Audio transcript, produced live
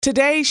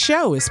Today's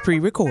show is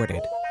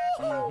pre-recorded.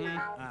 Y'all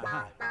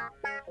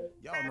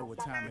know what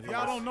time it is.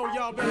 Y'all don't know,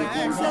 y'all better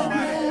ask somebody.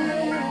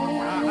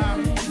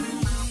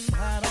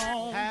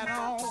 Hat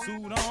on,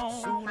 suit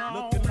on,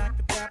 looking like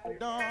a dapper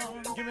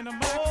dog, giving them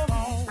all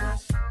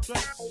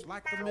dressed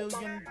like $1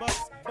 million,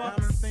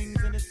 diamond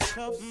things in its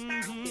cuffs.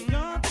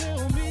 Y'all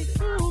tell me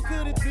who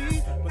could it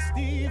be but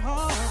Steve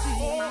Harvey?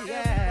 Everybody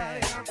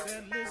out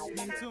there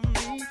listening to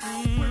me,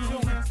 put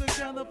your hands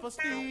together for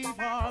Steve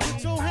Harvey.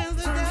 Put your hands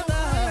together.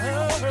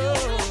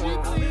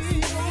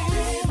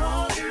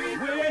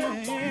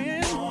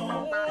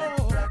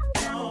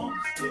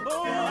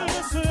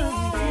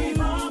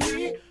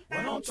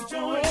 Why don't you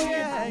join me?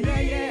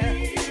 Yeah.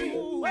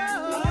 Ooh,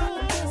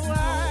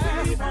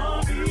 Steve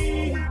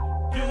Harvey.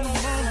 Get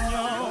them on,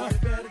 y'all.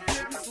 Better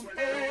give me some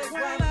eggs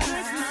while I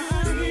listen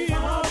to Steve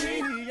Harvey.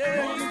 Yeah,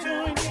 won't you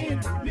join in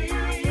with me?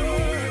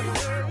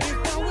 If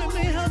you're with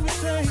me, help me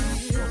say,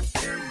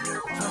 turn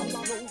your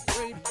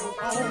radio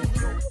on.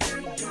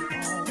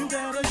 You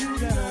gotta turn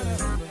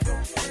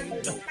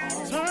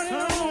it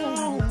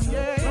on.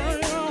 Yeah, turn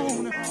it on.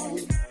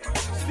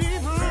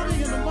 Steve Harvey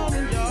in the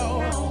morning, y'all.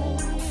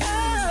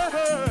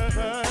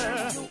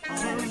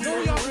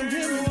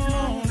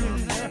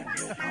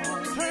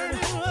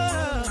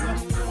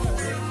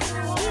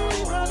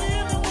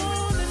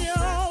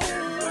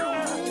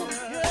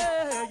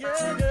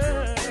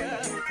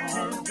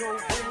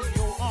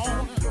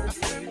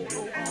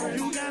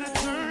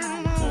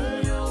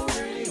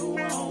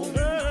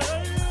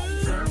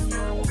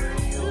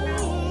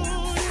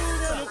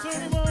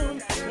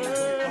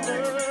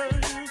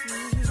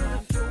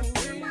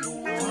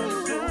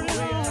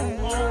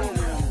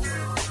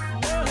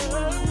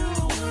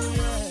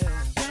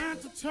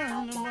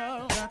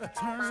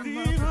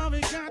 Steve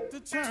Harvey got to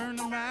turn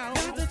them out.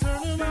 Got to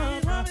turn them out.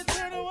 Steve Harvey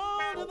turn them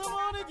on in the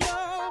morning,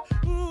 y'all.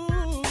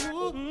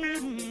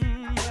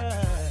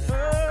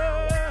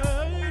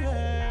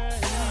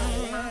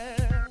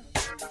 Yeah.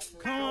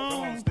 Come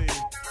on,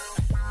 Steve.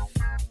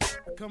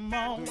 Come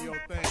on. Do your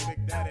thing,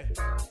 Big Daddy.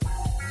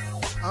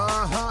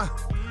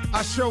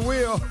 I sure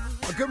will.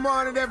 Good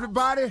morning,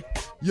 everybody.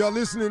 You're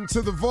listening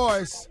to The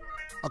Voice.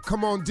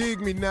 Come on,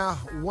 dig me now.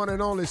 One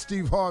and only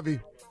Steve Harvey.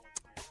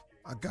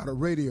 I got a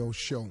radio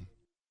show.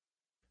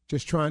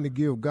 Just trying to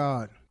give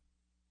God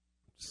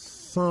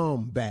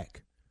some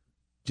back.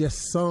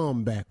 Just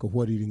some back of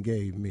what he done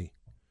gave me.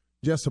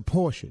 Just a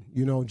portion,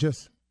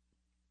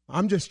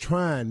 I'm just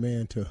trying,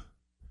 man, to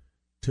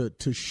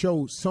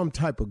show some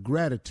type of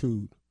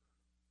gratitude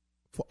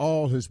for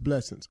all his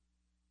blessings.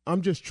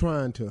 I'm just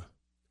trying to,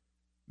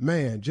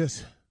 man,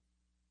 just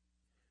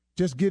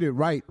get it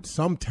right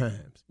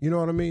sometimes. You know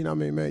what I mean? I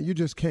mean, man, you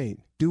just can't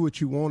do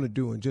what you want to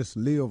do and just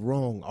live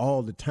wrong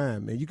all the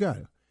time, man. You got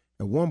to,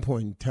 at one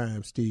point in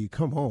time, Steve,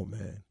 come on,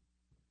 man.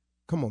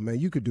 Come on, man.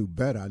 You could do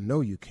better. I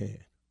know you can.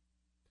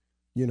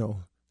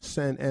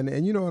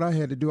 And you know what I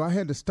had to do? I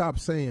had to stop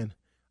saying,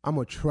 I'm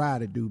going to try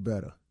to do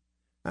better.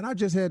 And I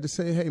just had to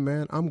say, hey,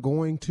 man, I'm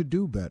going to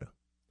do better.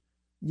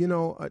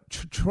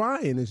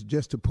 Trying is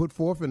just to put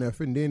forth an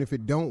effort, and then if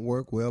it don't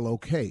work, well,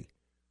 okay.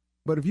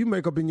 But if you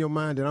make up in your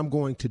mind that I'm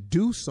going to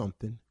do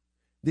something,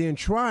 then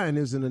trying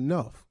isn't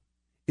enough.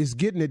 It's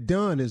getting it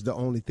done is the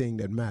only thing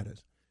that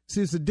matters.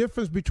 See, it's the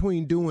difference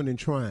between doing and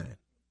trying.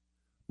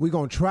 We're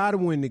going to try to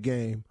win the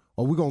game,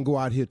 or we're going to go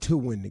out here to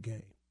win the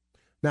game.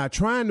 Now,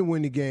 trying to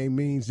win the game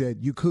means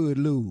that you could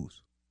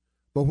lose.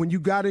 But when you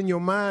got in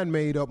your mind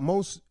made up,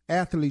 most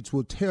athletes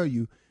will tell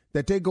you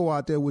that they go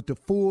out there with the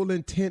full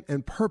intent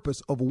and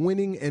purpose of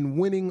winning and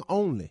winning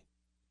only.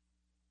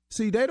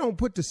 See, they don't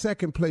put the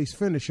second place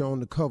finisher on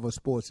the cover of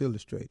Sports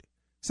Illustrated.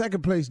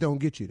 Second place don't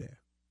get you there.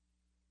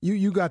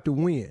 You got to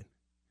win.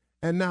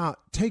 And now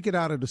take it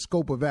out of the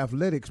scope of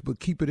athletics, but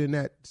keep it in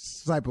that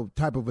type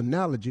of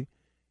analogy.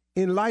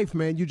 In life,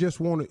 man, you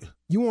want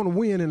to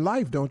win in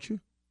life, don't you?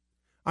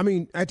 I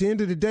mean, at the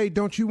end of the day,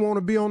 don't you want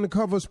to be on the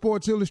cover of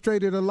Sports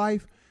Illustrated of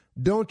life?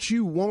 Don't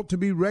you want to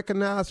be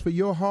recognized for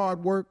your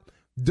hard work?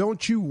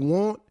 Don't you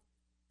want,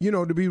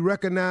 to be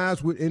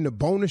recognized in the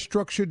bonus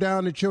structure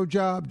down at your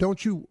job?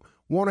 Don't you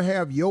want to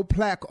have your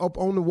plaque up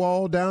on the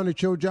wall down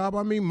at your job?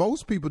 I mean,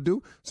 most people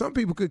do. Some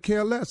people could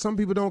care less. Some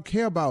people don't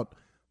care about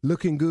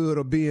looking good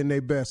or being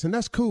their best. And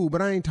that's cool,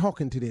 but I ain't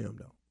talking to them,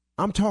 though.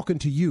 I'm talking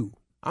to you.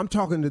 I'm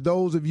talking to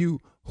those of you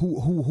who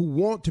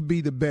want to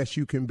be the best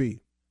you can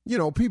be.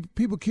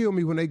 People kill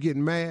me when they get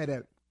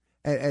mad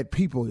at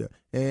people.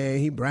 And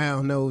he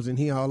brown nose and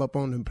he all up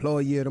on the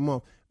employee of the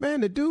month.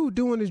 Man, the dude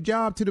doing his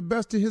job to the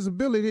best of his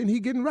ability and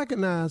he getting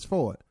recognized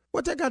for it.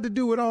 What that got to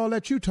do with all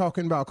that you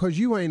talking about? Because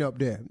you ain't up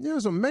there.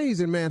 It's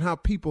amazing, man, how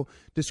people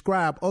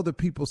describe other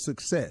people's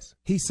success.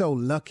 He's so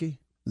lucky.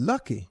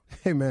 Lucky?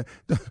 Hey, man,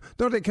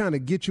 don't they kind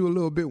of get you a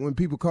little bit when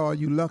people call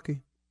you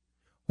lucky?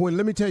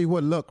 Let me tell you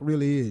what luck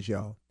really is,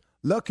 y'all.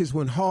 Luck is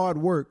when hard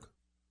work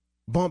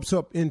bumps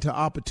up into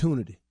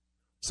opportunity.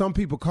 Some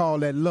people call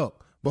that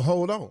luck. But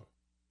hold on.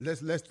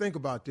 Let's think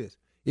about this.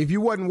 If you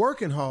wasn't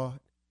working hard,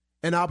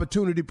 an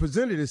opportunity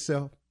presented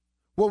itself,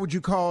 what would you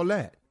call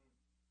that?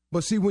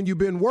 But see, when you've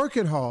been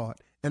working hard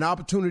An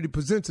opportunity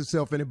presents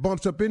itself and it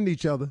bumps up into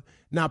each other.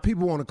 Now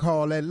people want to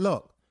call that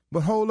luck.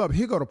 But hold up,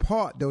 here go the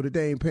part, though, that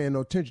they ain't paying no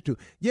attention to.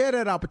 Yeah,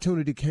 that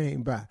opportunity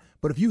came by.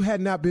 But if you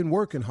had not been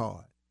working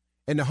hard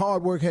and the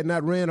hard work had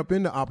not ran up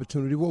into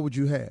opportunity, what would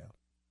you have?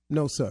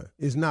 No, sir.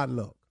 It's not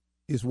luck.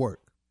 It's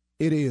work.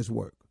 It is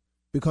work.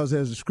 Because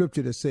there's a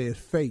scripture that says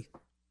faith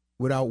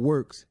without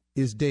works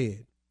is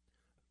dead.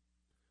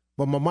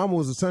 But my mama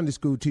was a Sunday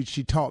school teacher.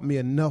 She taught me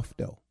enough,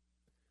 though.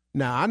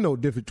 Now, I know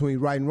the difference between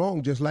right and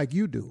wrong just like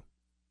you do.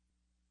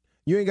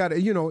 You ain't got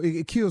to,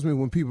 it kills me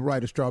when people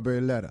write a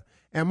strawberry letter.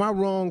 Am I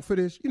wrong for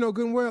this? Good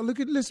and well,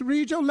 listen,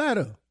 read your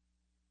letter.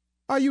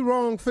 Are you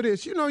wrong for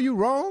this? You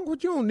wrong,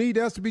 but you don't need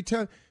us to be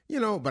telling,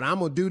 but I'm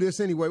going to do this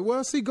anyway.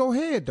 Well, see, go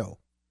ahead, though.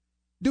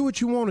 Do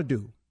what you want to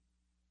do.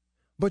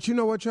 But you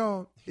know what,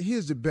 y'all?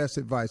 Here's the best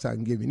advice I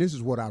can give you. And this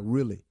is what I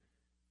really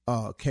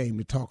came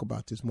to talk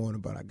about this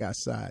morning, but I got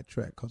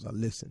sidetracked because I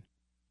listened.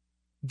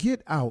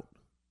 Get out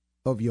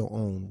of your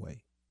own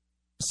way.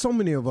 So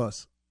many of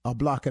us are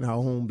blocking our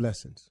own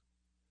blessings.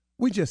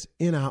 We just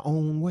in our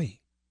own way.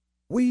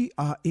 We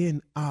are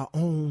in our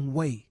own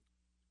way.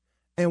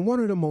 And one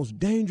of the most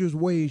dangerous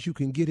ways you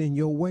can get in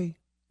your way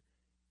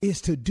is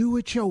to do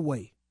it your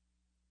way,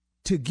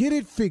 to get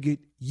it figured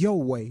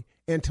your way,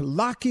 and to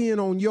lock in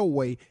on your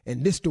way,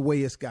 and this the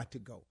way it's got to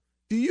go.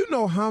 Do you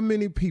know how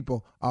many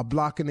people are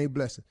blocking their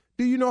blessings?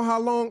 Do you know how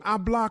long I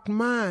blocked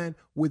mine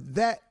with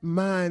that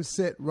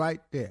mindset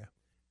right there?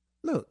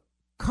 Look,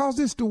 cause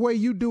this the way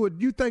you do it,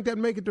 you think that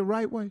make it the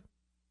right way?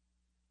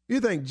 You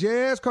think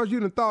just because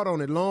you done thought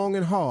on it long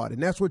and hard,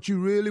 and that's what you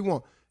really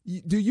want,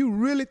 do you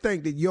really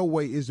think that your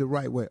way is the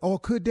right way? Or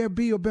could there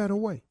be a better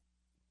way?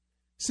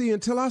 See,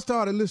 until I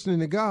started listening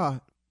to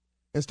God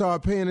and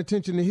started paying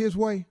attention to his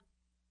way,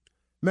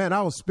 man,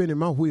 I was spinning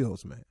my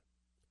wheels, man.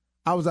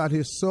 I was out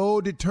here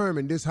so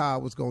determined this how I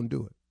was going to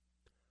do it.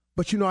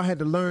 But, I had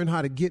to learn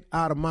how to get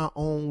out of my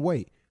own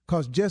way,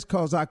 because just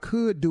because I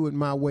could do it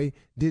my way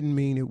didn't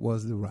mean it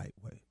was the right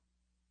way.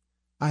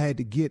 I had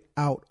to get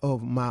out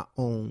of my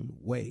own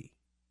way.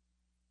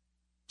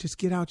 Just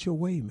get out your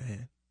way,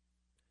 man.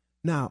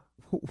 Now,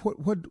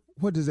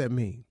 what does that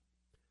mean?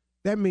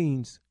 That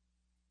means,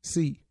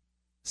 see,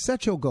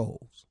 set your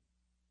goals.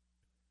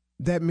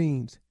 That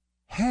means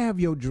have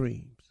your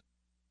dreams.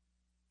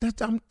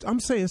 I'm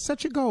saying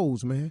set your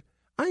goals, man.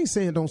 I ain't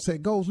saying don't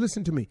set goals.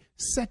 Listen to me.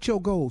 Set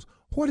your goals.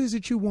 What is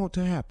it you want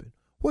to happen?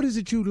 What is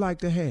it you'd like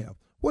to have?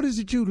 What is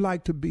it you'd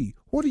like to be?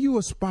 What do you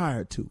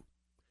aspire to?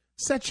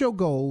 Set your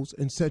goals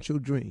and set your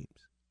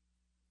dreams.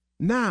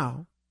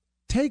 Now,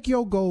 take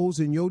your goals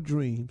and your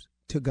dreams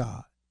to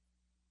God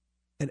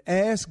and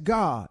ask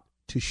God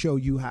to show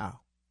you how.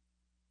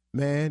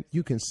 Man,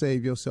 you can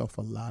save yourself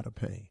a lot of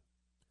pain.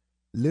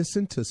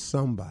 Listen to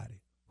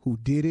somebody who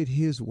did it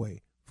his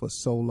way for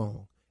so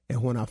long.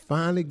 And when I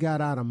finally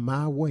got out of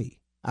my way,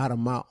 out of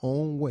my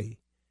own way,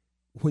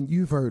 when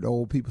you've heard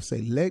old people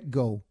say, let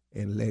go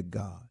and let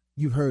God.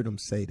 You've heard them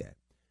say that.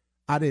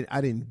 I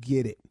didn't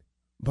get it,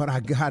 but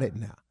I got it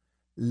now.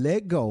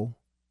 Let go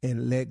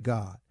and let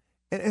God.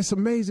 And it's an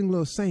amazing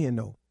little saying,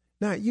 though.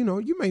 Now,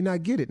 you may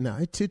not get it now.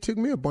 It took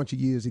me a bunch of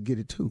years to get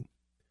it, too.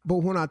 But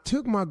when I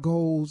took my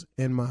goals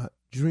and my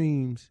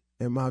dreams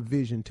and my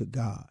vision to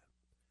God,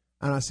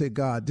 and I said,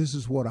 God, this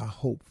is what I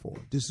hope for.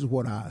 This is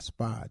what I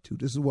aspire to.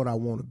 This is what I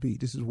want to be.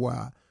 This is where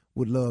I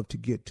would love to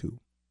get to.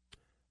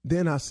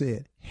 Then I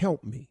said,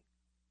 help me.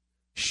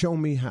 Show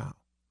me how.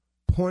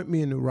 Point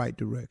me in the right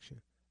direction.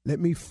 Let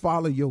me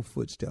follow your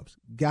footsteps.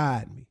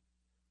 Guide me.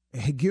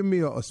 And give me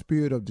a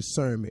spirit of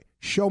discernment.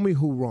 Show me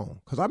who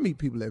wrong. Because I meet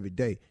people every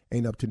day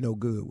ain't up to no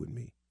good with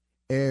me.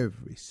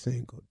 Every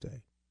single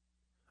day.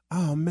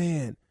 Oh,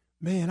 man,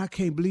 I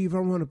can't believe I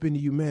run up into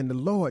you, man. The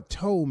Lord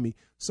told me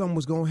something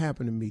was going to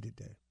happen to me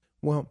today.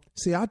 Well,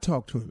 see, I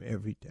talk to him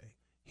every day.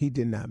 He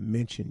did not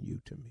mention you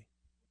to me.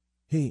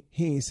 He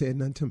ain't said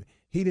nothing to me.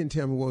 He didn't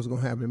tell me what was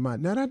going to happen in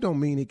mine. Now, that don't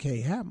mean it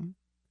can't happen,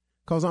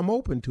 because I'm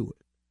open to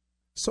it.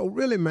 So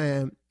really,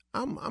 man,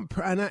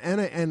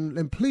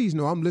 and please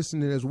know I'm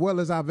listening as well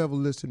as I've ever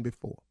listened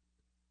before.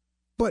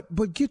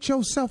 But get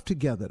yourself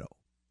together, though.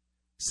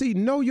 See,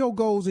 know your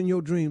goals and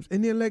your dreams,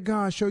 and then let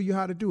God show you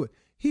how to do it.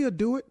 He'll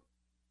do it.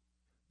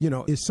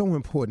 It's so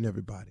important,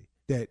 everybody,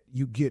 that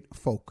you get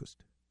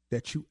focused,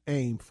 that you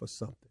aim for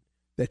something,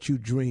 that you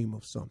dream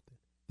of something,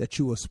 that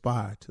you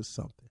aspire to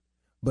something.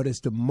 But it's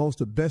the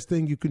best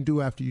thing you can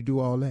do after you do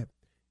all that.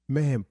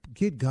 Man,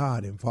 get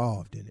God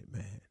involved in it,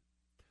 man.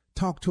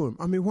 Talk to him.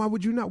 I mean, why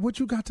would you not? What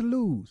you got to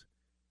lose?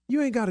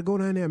 You ain't got to go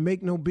down there and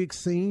make no big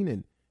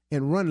scene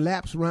and run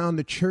laps around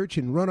the church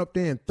and run up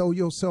there and throw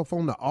yourself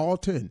on the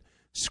altar and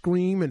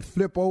scream and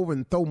flip over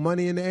and throw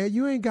money in the air.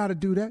 You ain't got to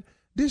do that.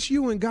 This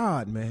you and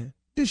God, man.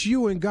 This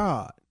you and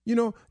God.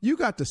 You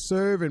got to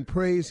serve and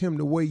praise him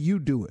the way you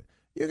do it.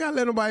 You got to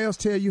let nobody else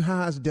tell you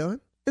how it's done.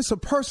 It's a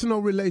personal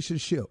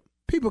relationship.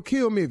 People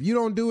kill me if you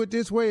don't do it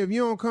this way, if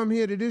you don't come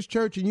here to this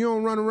church and you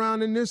don't run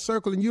around in this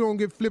circle and you don't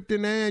get flipped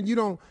in the air and you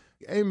don't,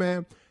 hey,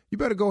 man, you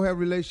better go have a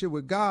relationship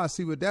with God,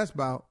 see what that's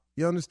about.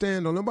 You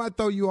understand? Don't nobody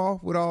throw you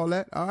off with all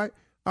that, all right?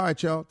 All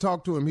right, y'all,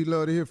 talk to him. He'd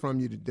love to hear from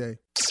you today.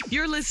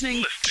 You're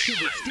listening to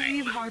the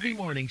Steve Harvey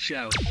Morning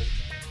Show.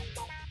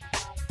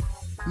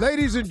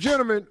 Ladies and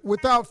gentlemen,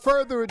 without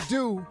further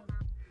ado,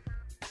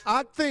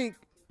 I think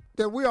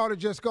that we ought to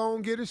just go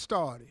and get it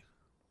started.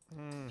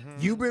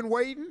 You've been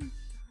waiting.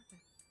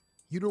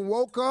 You done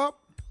woke up.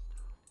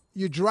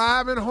 You're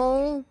driving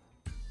home.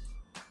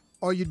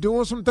 Or you're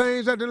doing some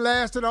things that done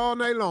lasted all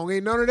night long.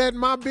 Ain't none of that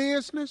my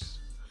business.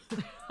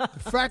 The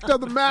fact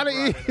of the matter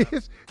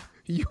is,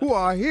 you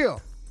are here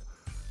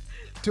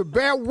to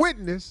bear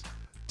witness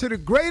to the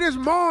greatest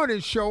morning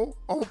show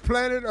on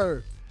planet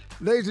Earth.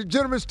 Ladies and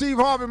gentlemen, Steve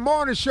Harvey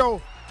Morning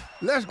Show.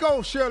 Let's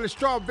go, Shirley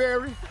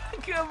Strawberry.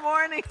 Good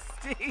morning,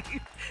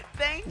 Steve.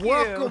 Thank you.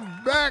 Welcome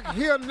back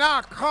here now.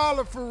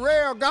 Carla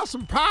Farrell got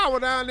some power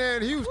down there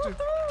in Houston.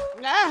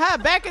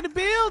 Back in the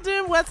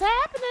building. What's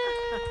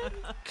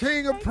happening?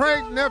 King of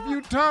Prank, nephew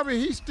Tommy,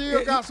 he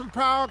still got some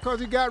power because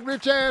he got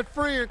rich-ass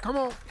friend. Come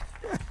on.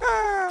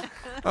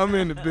 I'm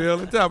in the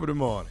building. Top of the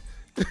morning.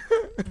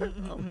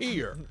 I'm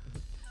here.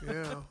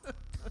 Yeah.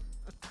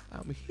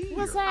 I'm here.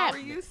 What's How are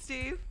happening? you,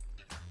 Steve?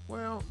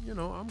 Well,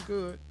 I'm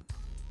good.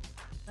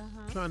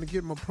 Trying to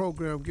get my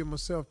program, get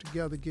myself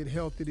together, get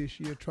healthy this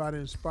year, try to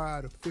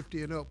inspire the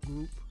 50 and up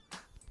group.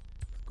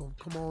 Gonna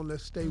come on,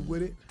 let's stay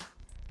with it.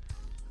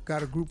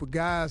 Got a group of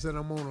guys that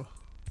I'm on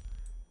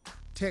a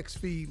text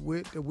feed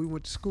with that we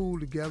went to school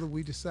together.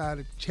 We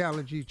decided to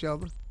challenge each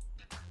other.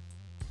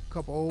 A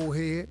couple old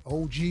head,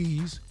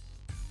 OGs.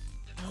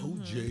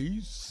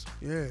 OJs.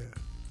 Yeah.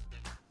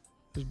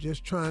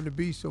 Just trying to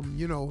be some,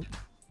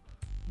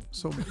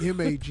 some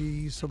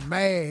MAGs, some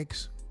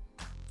MAGs.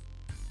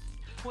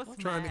 What's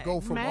Trying to Mag?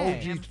 go from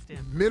Mag. OGs to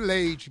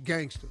middle-aged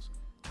gangsters.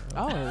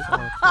 Oh.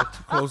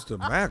 Too close to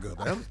MAGA.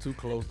 That was too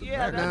close to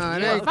Yeah, MAGA. Nah,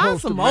 it Yeah, ain't find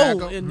close to some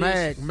MAGA. old in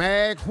Mag. this.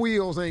 Mag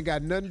wheels ain't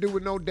got nothing to do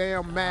with no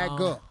damn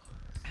MAGA.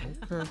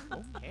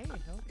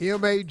 Okay.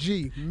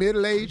 MAG,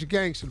 middle-aged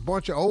gangsters.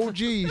 Bunch of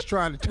OGs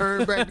trying to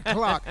turn back the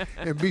clock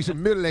and be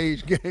some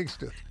middle-aged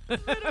gangsters.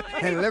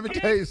 And let me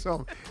tell you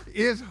something.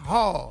 It's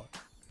hard.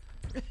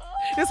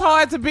 It's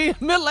hard to be a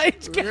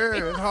middle-aged guy. Yeah,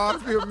 it's hard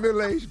to be a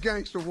middle-aged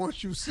gangster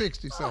once you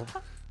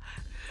 60-something.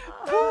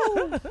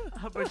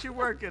 But you're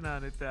working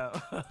on it, though.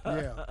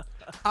 Yeah.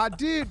 I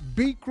did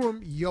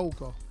Bikram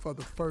yoga for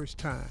the first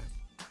time.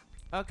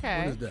 Okay.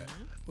 What is that?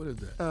 What is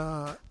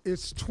that?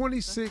 It's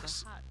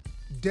 26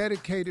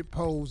 dedicated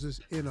poses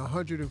in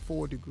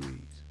 104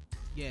 degrees.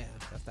 Yeah,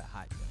 that's that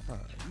hot.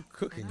 You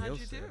cooking How'd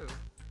you yourself. do?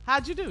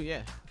 How'd you do?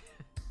 Yeah.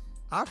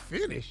 I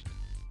finished.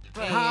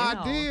 But,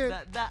 How I did.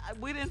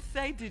 We didn't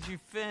say, did you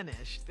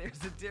finish?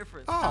 There's a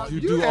difference. Oh, How you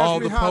you do asked all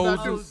me the how I do.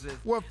 poses?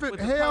 Well, With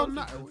the hell poses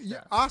no. and Yeah,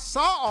 stuff. I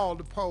saw all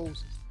the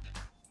poses.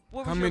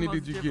 What How was many your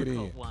most did you get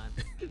difficult in? One?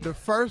 The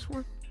first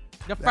one,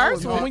 The was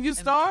first one hard. when you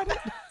started?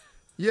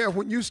 yeah,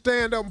 when you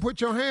stand up and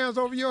put your hands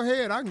over your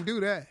head, I can do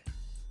that.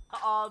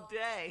 All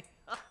day.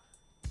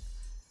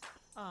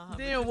 But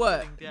Then you're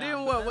what? sitting down, Then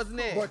but what that's was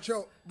next?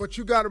 But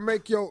you got to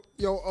make your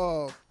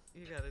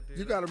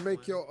You gotta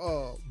make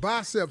your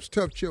biceps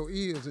touch your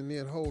ears and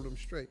then hold them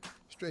straight.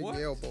 Straighten What?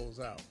 your elbows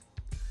out.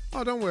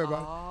 Oh, don't worry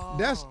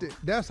about it.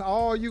 That's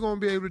all you're gonna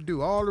be able to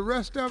do. All the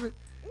rest of it,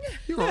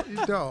 you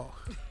dog.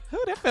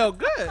 Oh, that felt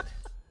good.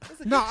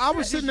 No, I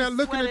was sitting there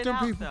looking at them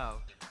people. Though.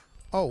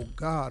 Oh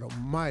God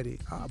Almighty,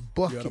 You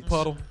buckets. got a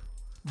puddle?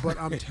 But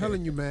I'm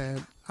telling you,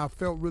 man, I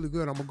felt really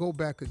good. I'm gonna go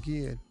back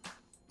again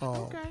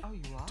Okay. Oh,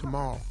 you are?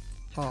 tomorrow.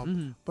 But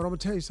I'm gonna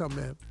tell you something,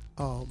 man.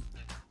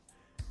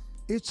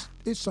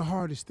 It's the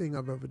hardest thing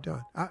I've ever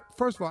done.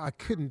 First of all, I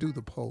couldn't do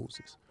the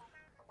poses.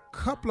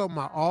 Couple of them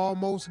I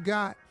almost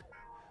got,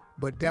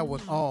 but that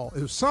was all.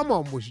 Some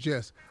of them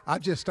was I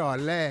just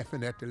started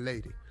laughing at the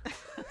lady.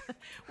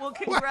 Well,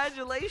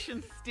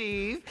 congratulations,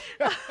 Steve.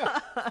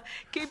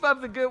 Keep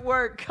up the good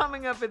work.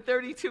 Coming up at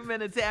 32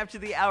 minutes after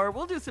the hour,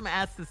 we'll do some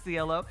Ask the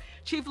CLO.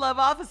 Chief Love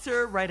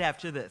Officer right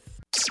after this.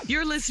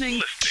 You're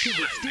listening to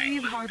the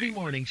Steve Harvey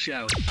Morning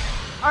Show.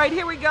 All right,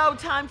 here we go.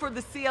 Time for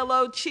the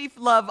CLO. Chief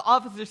Love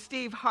Officer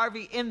Steve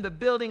Harvey in the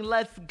building.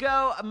 Let's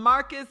go.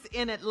 Marcus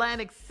in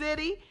Atlantic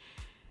City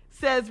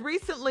says,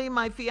 recently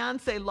my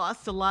fiance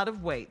lost a lot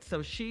of weight,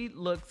 so she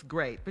looks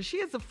great, but she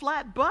has a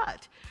flat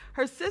butt.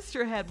 Her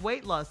sister had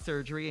weight loss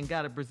surgery and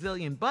got a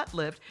Brazilian butt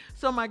lift,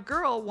 so my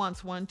girl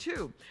wants one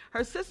too.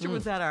 Her sister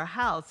was at our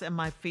house, and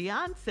my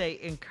fiance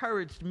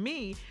encouraged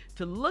me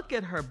to look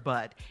at her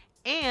butt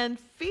and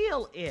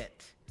feel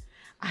it.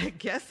 I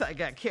guess I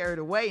got carried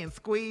away and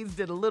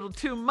squeezed it a little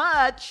too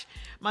much.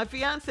 My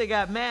fiance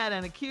got mad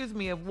and accused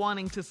me of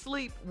wanting to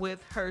sleep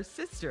with her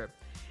sister.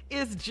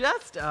 It's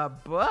just a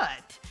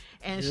butt.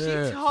 And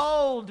Yes. she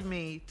told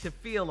me to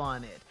feel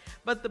on it.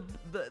 But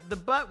the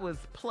butt was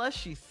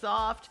plushy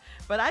soft,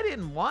 but I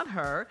didn't want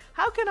her.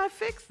 How can I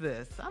fix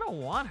this? I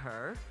don't want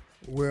her.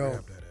 Well,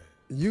 Grab that ass.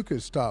 you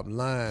could stop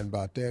lying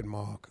about that,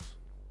 Marcus.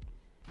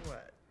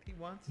 What? He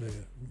wants Yeah,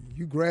 it?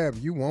 you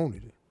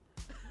wanted it.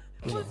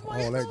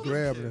 All that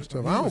grabbing and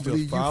stuff. I You don't was just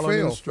believe you following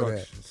fell for that.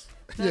 instructions.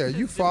 Yeah,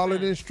 you just followed the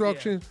depends.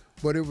 instructions,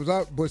 but it was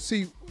out. But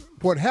see,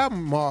 what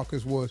happened,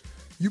 Marcus, was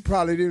you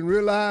probably didn't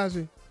realize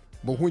it,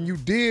 but when you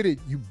did it,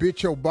 you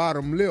bit your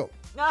bottom lip.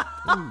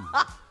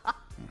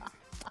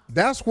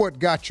 That's what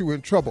got you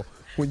in trouble.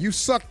 When you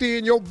sucked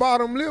in your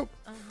bottom lip.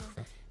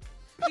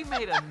 He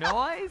made a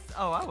noise?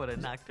 Oh, I would have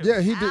knocked him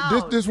Yeah, he did.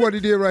 This is what he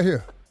did right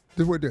here.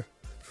 This is what he did.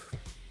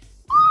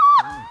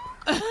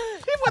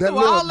 He went through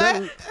all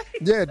that.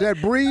 Yeah, that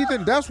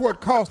breathing, that's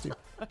what cost him.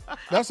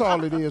 That's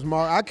all it is,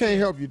 Mark. I can't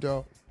help you,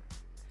 dog.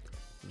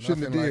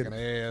 Shouldn't have Nothing did. like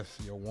an ass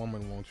your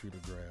woman wants you to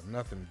grab.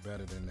 Nothing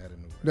better than that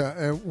in the world.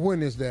 Now, and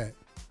when is that?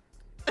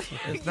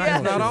 It's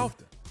not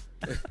often.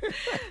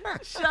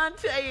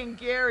 Shantae and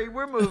Gary,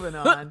 we're moving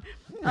on.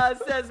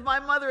 Says, my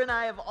mother and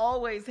I have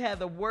always had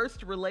the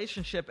worst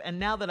relationship, and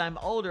now that I'm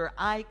older,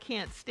 I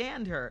can't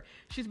stand her.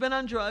 She's been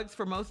on drugs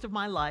for most of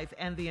my life,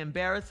 and the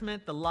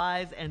embarrassment, the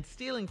lies, and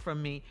stealing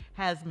from me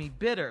has me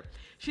bitter.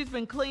 She's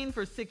been clean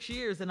for 6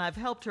 years, and I've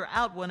helped her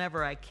out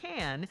whenever I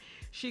can.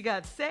 She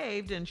got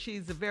saved, and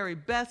she's the very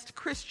best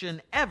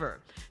Christian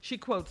ever. She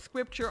quotes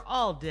scripture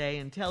all day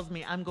and tells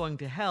me I'm going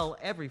to hell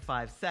every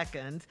 5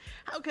 seconds.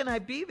 How can I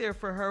be there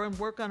for her and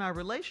work on our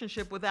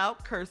relationship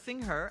without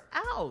cursing her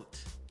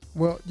out?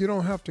 Well, you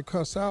don't have to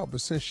cuss out,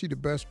 but since she's the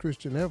best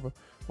Christian ever,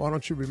 why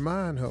don't you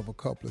remind her of a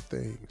couple of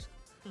things?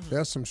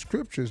 There's some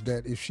scriptures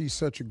that if she's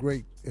such a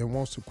great and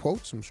wants to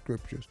quote some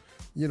scriptures,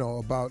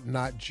 about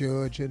not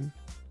judging,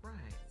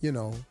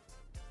 Right.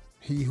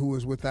 He who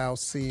is without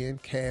sin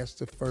cast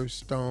the first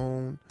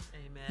stone,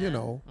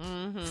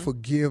 Amen.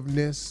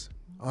 forgiveness,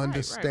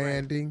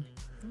 understanding,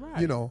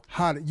 Right.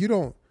 how to,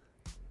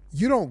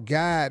 you don't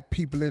guide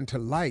people into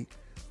light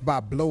by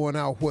blowing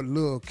out what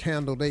little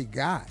candle they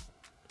got.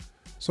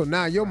 So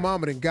now your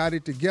mama done got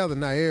it together.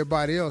 Now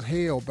everybody else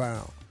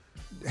hellbound.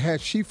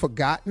 Has she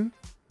forgotten?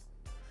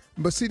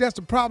 But see, that's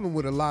the problem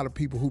with a lot of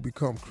people who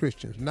become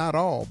Christians. Not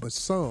all, but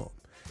some.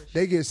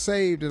 They get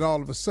saved and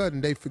all of a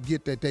sudden they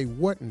forget that they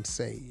wasn't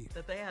saved.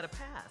 That they had a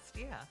past,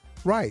 yeah.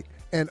 Right.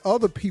 And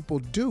other people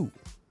do.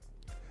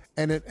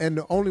 And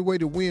the only way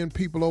to win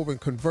people over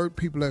and convert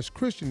people as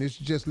Christian is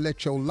to just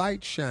let your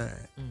light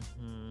shine.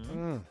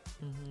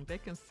 They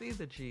can see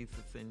the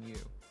Jesus in you.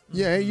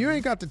 Yeah, you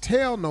ain't got to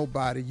tell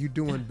nobody you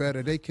doing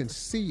better. They can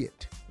see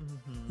it.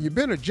 You've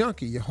been a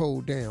junkie your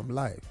whole damn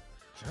life.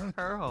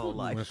 Her whole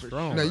life. Went for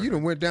strong. Now, you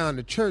done went down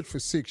to church for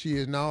 6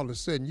 years and all of a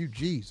sudden you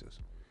Jesus.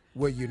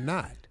 Well, you're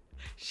not.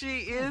 She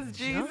is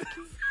Jesus.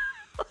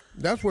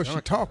 That's what she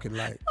talking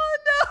like. Oh,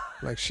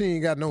 no. Like she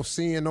ain't got no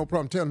sin, no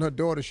problem telling her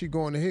daughter she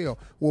going to hell.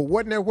 Well,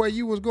 wasn't that where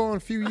you was going a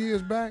few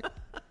years back?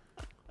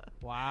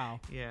 Wow.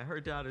 Yeah,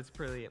 her daughter's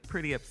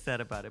pretty upset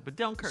about it, but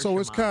don't curse So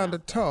your it's mom kind out.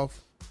 of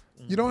tough.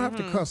 You don't have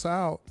to cuss her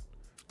out.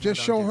 Just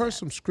don't show do her that.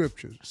 some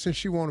scriptures. Since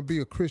she want to be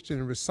a Christian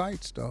and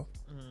recite stuff.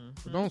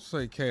 But don't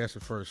say cast the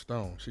first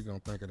stone. She gonna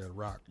think of that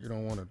rock. You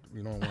don't want to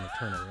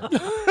turn her. You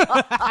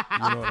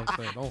know what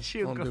I'm saying?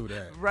 She'll Don't go do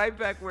that. right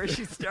back where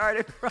she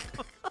started from.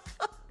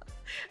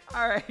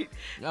 All right.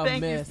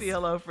 Thank mess. you,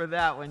 CLO, for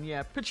that one.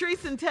 Yeah.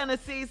 Patrice in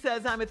Tennessee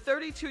says, I'm a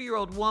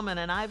 32-year-old woman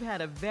and I've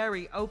had a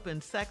very open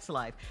sex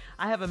life.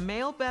 I have a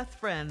male best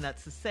friend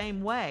that's the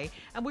same way,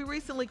 and we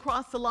recently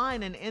crossed the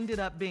line and ended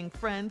up being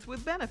friends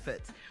with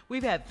benefits.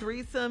 We've had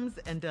threesomes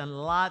and done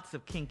lots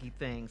of kinky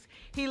things.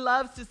 He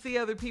loves to see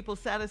other people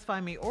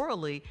satisfy me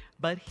orally,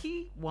 but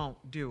he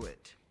won't do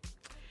it.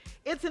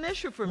 It's an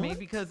issue for me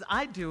because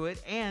I do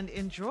it and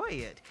enjoy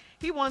it.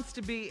 He wants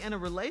to be in a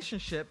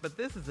relationship, but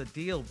this is a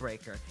deal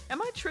breaker.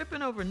 Am I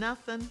tripping over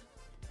nothing?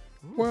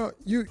 Well,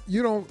 you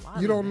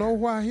don't know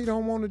why he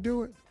don't want to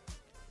do it?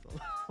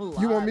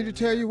 You want me to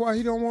tell you why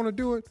he don't want to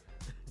do it?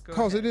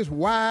 Because of this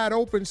wide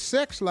open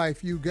sex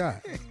life you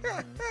got.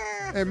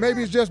 And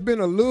maybe it's just been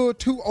a little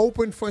too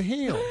open for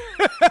him.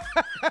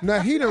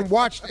 Now, he done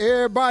watched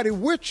everybody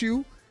with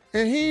you,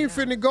 and he ain't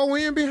finna go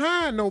in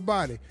behind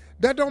nobody.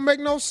 That don't make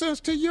no sense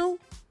to you?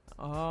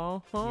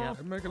 Oh, Yeah.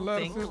 It make a lot of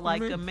Think sense to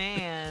like me. a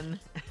man.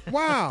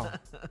 Wow.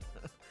 But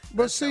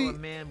That's see, how a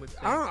man would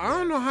think, I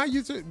don't know how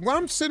you think. Well,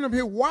 I'm sitting up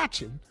here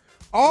watching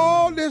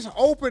all this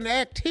open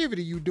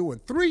activity you doing,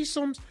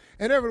 threesomes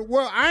and everything.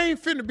 Well, I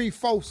ain't finna be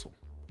foursome.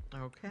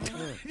 Okay.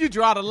 you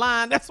draw the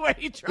line. That's where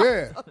you draw.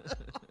 Yeah.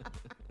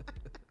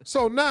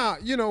 So now,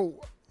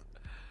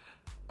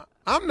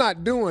 I'm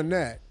not doing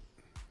that.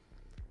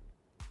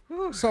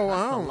 So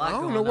I a don't lot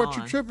know going what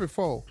you're on. tripping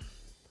for.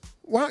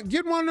 Well,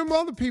 get one of them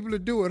other people to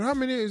do it. How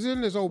many is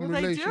in this open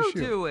Well, they relationship?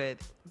 do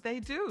it. They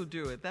do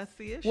it. That's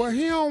the issue. Well,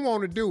 he don't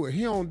want to do it.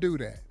 He don't do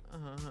that.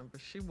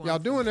 But she wants Y'all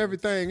to doing do it.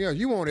 everything else.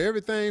 You want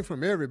everything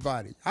from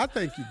everybody. I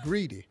think you're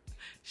greedy.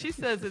 She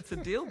says it's a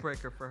deal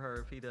breaker for her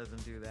if he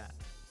doesn't do that.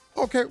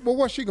 Okay, well,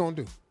 what's she gonna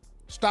do?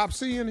 Stop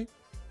seeing him?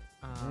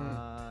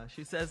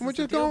 She says Well, it's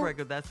a just deal don't-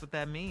 breaker. That's what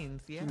that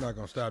means. Yeah. She's not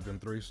gonna stop them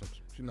threesomes.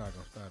 She's not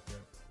gonna stop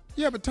that.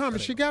 Yeah, but Tommy,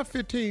 she got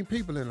 15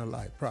 people in her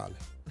life, probably.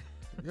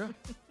 Yeah,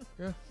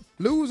 yeah.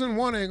 Losing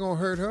one ain't gonna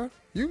hurt her.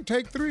 You can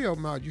take 3 of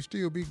them out, you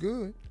still be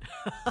good.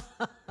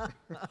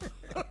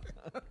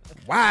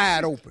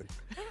 Wide open.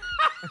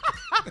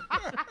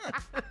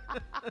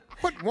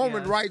 What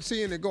woman writes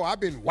in and go, I've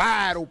been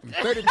wide open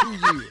 32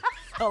 years.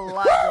 A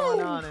lot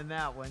going on in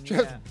that one.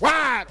 Just Yeah.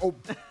 wide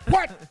open.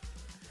 What?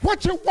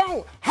 What you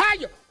want? How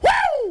you?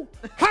 Woo!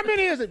 How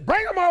many is it?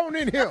 Bring them on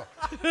in here.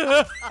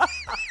 5,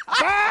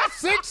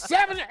 6,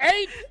 7,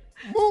 8.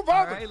 Move over.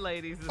 All right,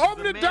 ladies.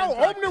 Open the door.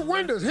 Open the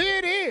windows. Here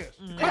it is.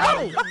 Come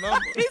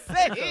on. He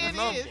said it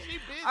is. She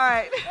busy. All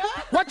right.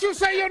 What you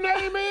say your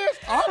name is?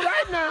 All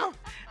right now.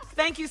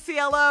 Thank you,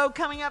 CLO.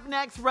 Coming up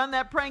next, Run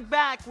That Prank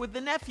Back with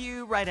the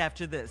nephew right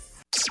after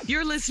this.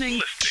 You're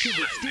listening to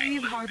the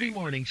Steve Harvey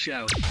Morning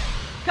Show.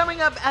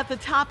 Coming up at the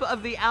top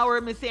of the hour,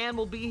 Miss Ann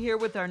will be here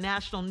with our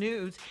national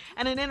news.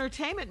 And in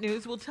entertainment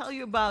news, we'll tell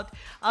you about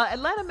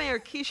Atlanta Mayor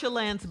Keisha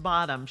Lance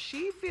Bottom.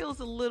 She feels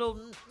a little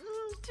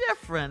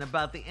different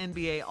about the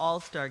NBA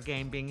All-Star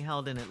Game being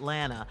held in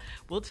Atlanta.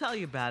 We'll tell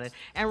you about it.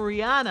 And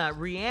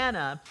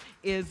Rihanna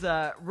is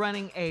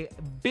running a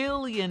 $1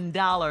 billion,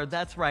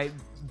 that's right,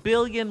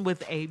 billion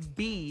with a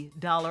B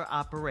dollar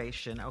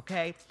operation,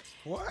 okay?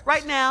 What?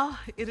 Right now,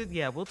 it is,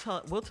 yeah, we'll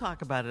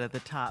talk about it at the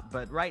top,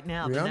 but right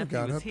now the Rihanna nephew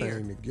got her is here.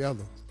 thing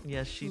together.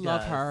 Yes, she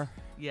Love does. her.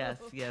 Yes.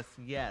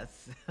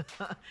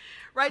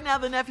 Right now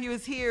the nephew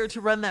is here to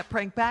run that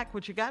prank back.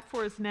 What you got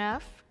for us,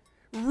 Neff?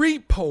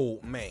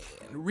 Repo man.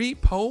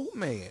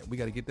 We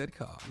got to get that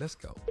car. Let's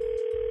go.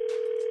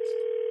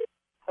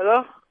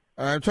 Hello?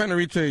 I'm trying to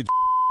reach a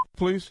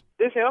please.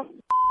 This him?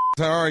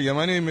 How are you?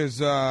 My name is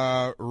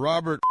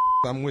Robert.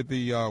 I'm with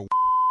the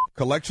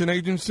collection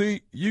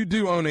agency. You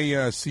do own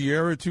a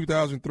Sierra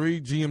 2003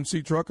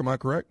 GMC truck, am I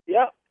correct?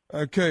 Yep.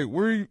 Okay,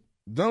 we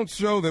don't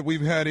show that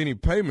we've had any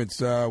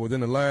payments within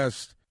the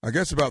last, I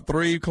guess, about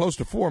 3, close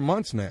to 4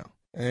 months now.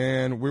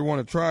 And we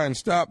want to try and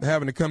stop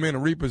having to come in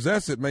and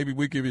repossess it. Maybe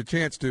we give you a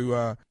chance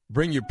to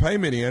bring your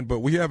payment in, but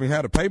we haven't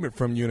had a payment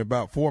from you in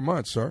about 4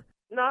 months, sir.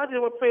 No, I just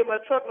want to pay my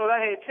truck note.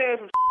 I had changed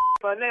from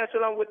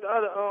financial. I'm with the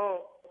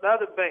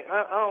other bank.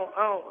 I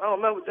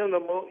don't mess with them no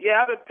more.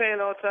 Yeah, I've been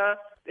paying on time.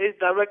 They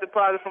direct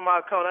deposit from my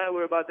account. I ain't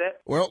worried about that.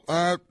 Well,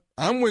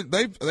 I'm with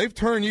they've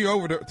turned you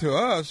over to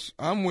us.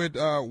 I'm with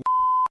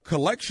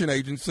collection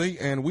agency,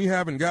 and we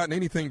haven't gotten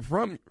anything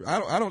from.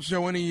 I don't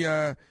show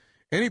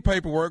any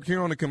paperwork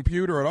here on the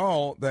computer at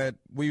all that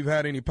we've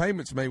had any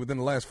payments made within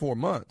the last 4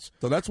 months.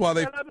 So that's why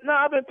they. No,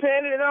 I've been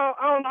paying it. And I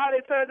don't know how they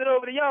turned it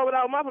over to y'all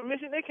without my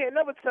permission. They can't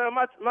never turn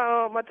my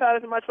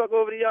titles and my truck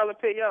over to y'all and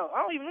pay y'all.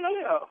 I don't even know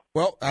y'all.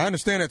 Well, I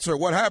understand that, sir.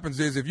 What happens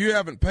is if you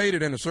haven't paid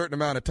it in a certain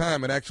amount of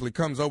time, it actually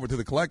comes over to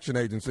the collection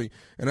agency,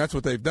 and that's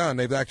what they've done.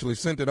 They've actually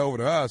sent it over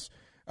to us.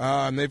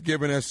 And they've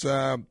given us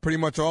pretty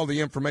much all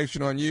the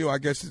information on you. I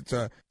guess it's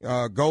a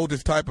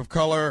goldish type of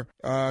color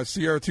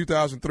Sierra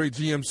 2003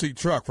 GMC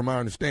truck, from my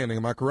understanding.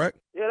 Am I correct?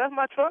 Yeah, that's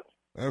my truck.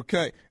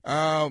 Okay.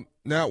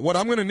 Now, what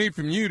I'm going to need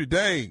from you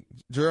today,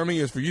 Jeremy,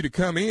 is for you to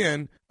come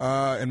in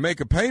and make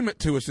a payment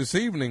to us this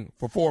evening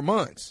for 4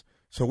 months,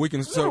 so we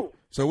can so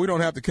we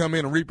don't have to come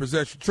in and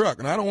repossess your truck.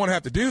 And I don't want to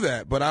have to do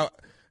that, but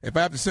if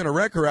I have to send a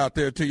wrecker out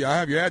there to you, I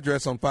have your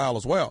address on file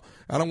as well.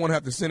 I don't want to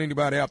have to send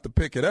anybody out to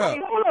pick it up.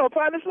 Hey, hold on,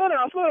 partner. Slow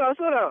down.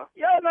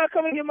 Y'all not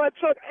coming to get my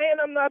truck,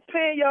 and I'm not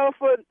paying y'all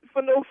for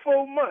no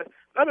 4 months.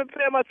 I've been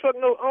paying my truck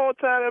note on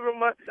time every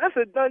month. That's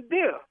a done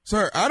deal.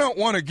 Sir, I don't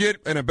want to get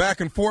in a back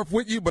and forth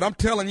with you, but I'm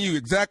telling you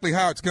exactly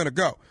how it's going to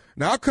go.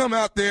 Now, I'll come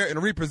out there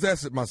and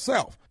repossess it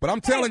myself, but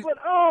I'm telling you.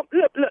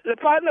 Look,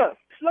 partner.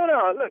 Slow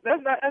down. Look,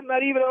 that's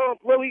not even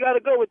where we got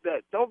to go with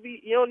that.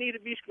 You don't need to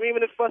be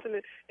screaming and fussing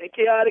and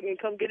chaotic and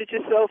come get it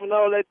yourself and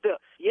all that stuff.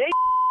 You ain't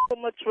with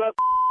my truck.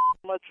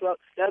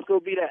 That's gonna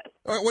be that.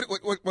 All right,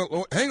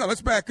 wait, hang on.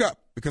 Let's back up,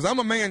 because I'm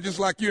a man just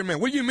like you're a man.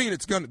 What do you mean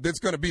it's gonna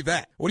be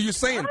that? What are you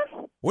saying?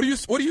 Huh? What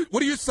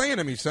are you saying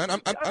to me, son?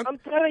 I'm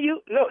telling you.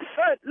 Look,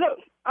 son. Look,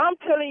 I'm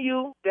telling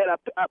you that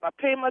I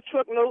pay my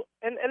truck note,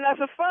 and that's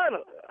a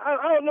final. I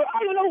don't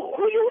know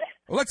who you is.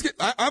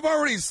 Well, I've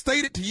already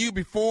stated to you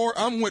before.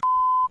 I'm with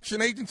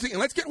an agency, and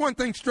let's get one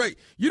thing straight.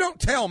 You don't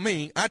tell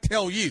me, I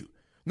tell you.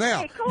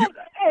 Now,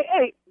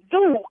 hey,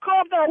 dude,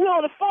 calm down. We're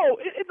on the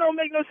phone. It don't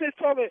make no sense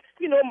talking,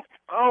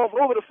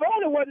 over the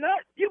phone and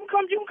whatnot. You can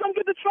come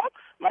get the truck.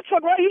 My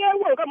truck right here at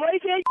work. I'm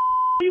right here.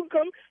 You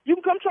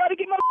can come try to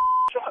get my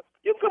truck.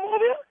 You can come over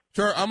here.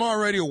 Sure, I'm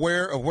already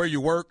aware of where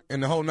you work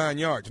and the whole 9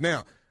 yards.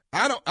 Now,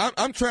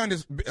 I'm trying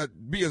to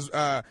be as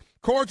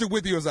cordial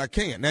with you as I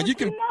can. Now, you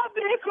can. You're not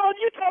being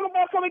cordial. You talking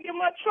about coming get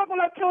my truck when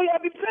I told you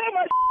I'd be paying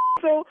my.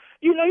 So,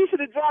 you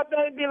should have dropped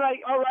down and be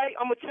like, all right,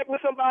 I'm going to check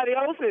with somebody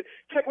else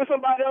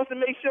and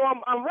make sure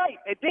I'm right.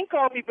 And then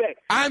call me back.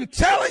 I'm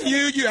telling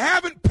you, you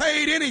haven't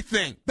paid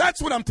anything.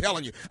 That's what I'm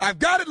telling you. I've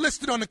got it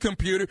listed on the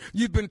computer.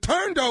 You've been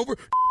turned over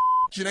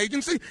to an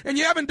agency, and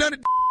you haven't done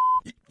it.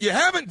 You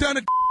haven't done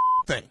a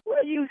thing.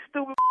 Well, you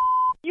stupid.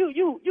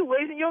 You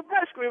wasting your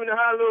breath screaming and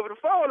hollering over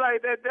the phone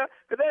like that, because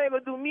that ain't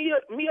going to do me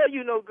or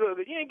you no good.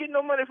 Because you ain't getting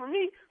no money from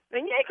me,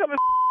 then you ain't coming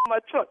my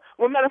truck.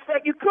 Well, matter of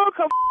fact, you could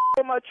come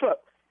with my truck.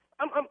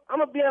 I'm going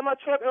to be at my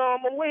truck and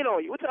I'm going to wait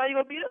on you. What time you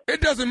going to be there?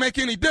 It doesn't make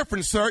any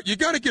difference, sir. You're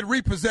going to get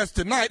repossessed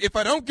tonight. If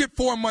I don't get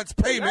 4 months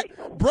payment,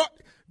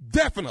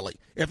 definitely.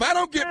 If I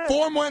don't get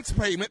 4 months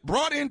payment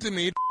brought into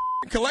me,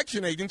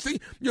 collection agency,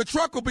 your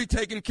truck will be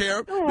taken care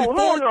of. Hold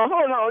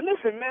on.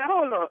 Listen, man,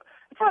 hold on.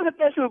 If I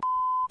get you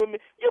with me,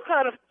 you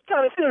kind of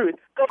serious.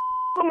 Go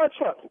with my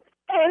truck.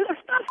 Hey, look,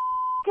 stop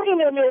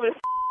screaming at me over this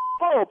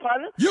call,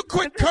 partner. You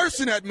quit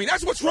cursing at me.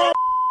 That's what's wrong.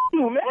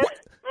 You, man.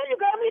 Man, you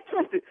got me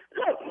twisted.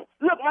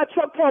 Look, my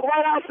truck parked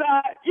right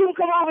outside. You can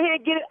come over here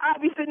and get it. I'll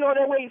be sitting on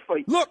there waiting for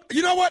you. Look,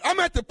 you know what? I'm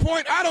at the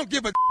point I don't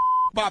give a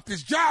about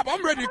this job.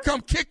 I'm ready to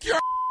come kick your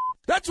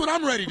That's what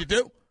I'm ready to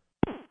do.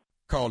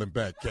 Call him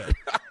back, Cat.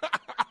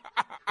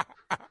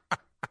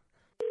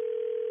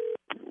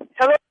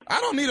 Hello? I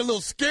don't need a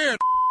little scared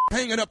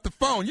hanging up the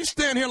phone. You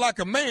stand here like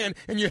a man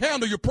and you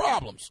handle your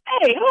problems.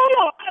 Hey,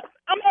 hold on.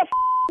 I'm at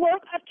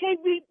work. I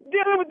can't be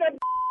dealing with that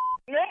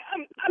man.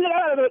 I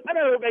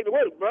gotta go back to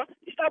work, bro.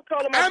 You stop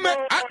calling my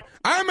phone.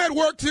 I'm at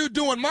work, too,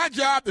 doing my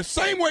job the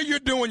same way you're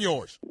doing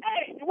yours.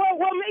 Hey, well,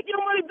 make your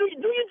money do your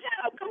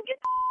job. Come get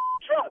the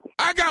truck.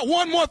 I got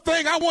one more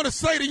thing I want to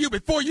say to you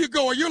before you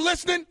go. Are you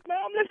listening? Man,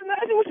 I'm listening.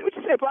 What you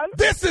say, partner?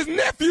 This is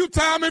Nephew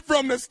Tommy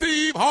from the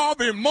Steve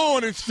Harvey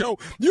Morning Show.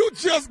 You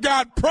just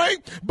got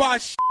pranked by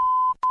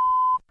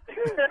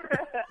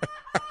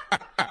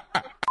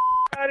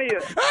out of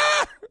here.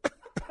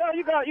 No,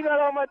 you got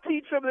all my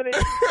teeth trembling in,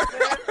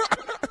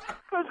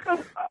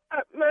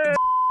 man. Man.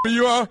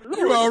 You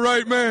all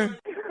right, man?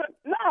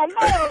 No, I'm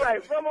not all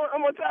right. Bro,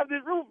 I'm on top of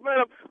this roof, man.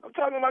 I'm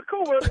talking to my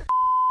coworker.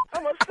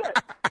 I'm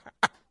upset.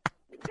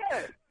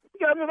 Yeah, you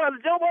got me about to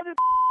jump on this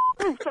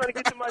roof trying to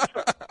get to my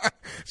truck.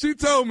 She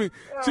told me,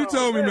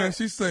 man.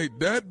 She said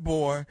that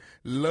boy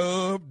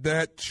loved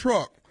that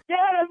truck. Yeah,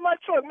 that's my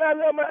truck,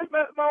 man. I love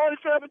my only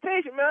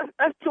transportation, man.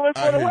 That's too much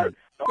for the work.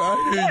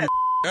 I hear you.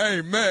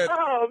 Hey, man.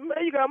 Oh,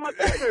 man, you got my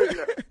nerves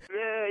now.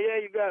 Yeah,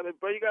 you got me,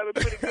 bro. You got me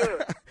pretty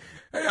good.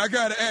 Hey, I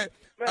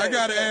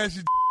gotta ask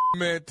you,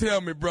 man.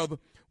 Tell me, brother,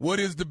 what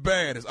is the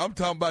baddest? I'm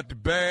talking about the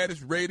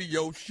baddest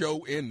radio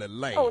show in the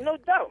land. Oh, no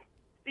doubt.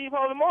 Steve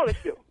Harvey Morning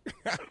Show.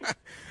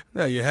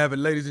 There you have it,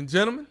 ladies and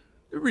gentlemen.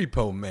 The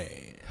Repo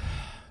Man.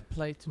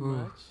 Play too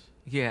much.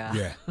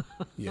 Yeah.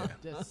 Yeah.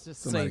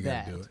 Just Somebody say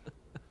that. gotta do it.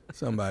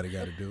 Somebody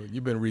got to do it.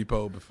 You've been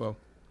repoed before.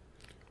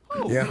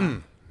 Oh, Yeah.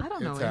 I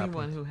don't know It's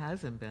anyone happened. who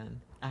hasn't been,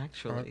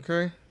 actually.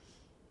 Okay.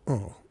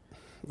 Oh,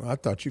 I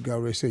thought you got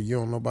ready to say you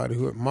don't know nobody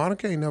who.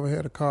 Monica ain't never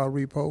had a car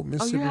repo.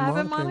 Mississippi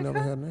haven't, Monica ain't never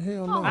Monica? had.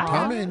 Hell Oh, no. I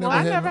Tommy have. ain't Well, never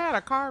I had. never had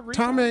a car repo.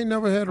 Tommy ain't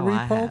never had a Oh, I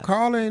repo. have.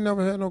 Carla ain't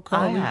never had no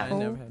car I repo. have. I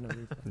never had no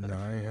repo. No,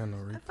 I ain't had no I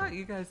repo. thought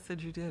you guys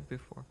said you did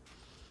before.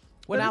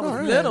 When I was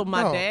No, little,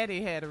 my no.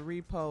 daddy had a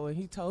repo, and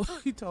he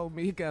told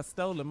me he got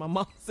stolen. My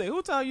mom said,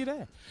 "Who told you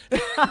that?"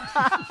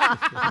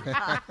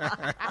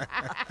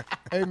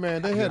 Hey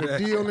man, they had a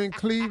deal in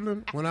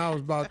Cleveland when I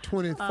was about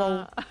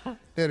 24.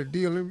 They had a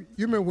deal. You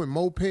remember when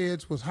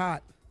mopeds was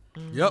hot?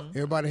 Yep.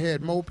 Everybody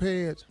had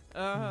mopeds.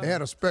 They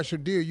had a special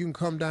deal. You can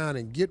come down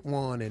and get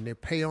one, and they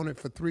pay on it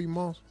for 3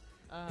 months.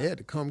 They had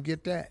to come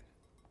get that.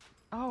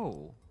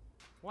 Oh.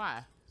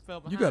 Why? Fell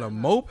You behind, got a huh?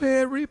 moped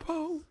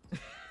repo?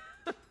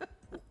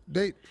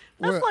 They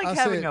That's like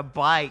having a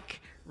bike.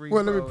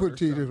 Well, let me repo put it or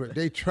to you this way.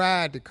 They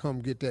tried to come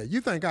get that.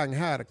 You think I can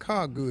hide a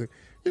car good?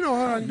 You know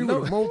how I can do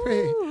with a moped?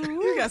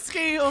 You got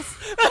skills.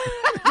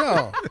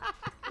 No.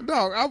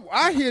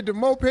 I hid the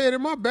moped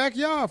in my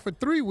backyard for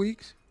 3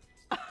 weeks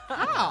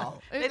How?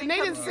 And didn't they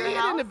come didn't to see your it in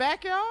house? the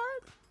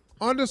backyard?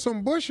 under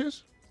some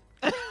bushes.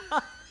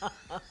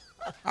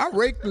 I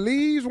raked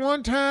leaves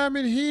one time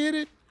and hid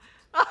it.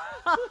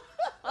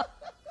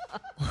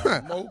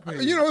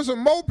 Moped. You know, it's a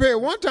moped.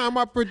 One time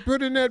I put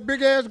in that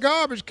big-ass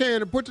garbage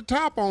can and put the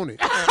top on it.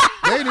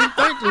 They didn't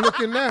think to look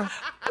in there.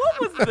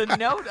 What was the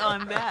note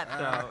on that,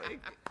 though?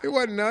 It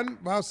wasn't nothing.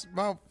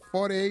 About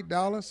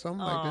 $48, something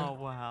like that. Oh,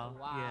 wow.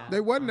 Yeah. They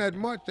wasn't that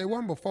much. They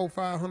wasn't but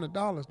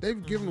 $400-500. They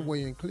was giving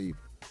away in Cleveland.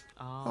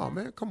 Oh, Oh,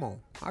 man, come on.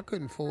 I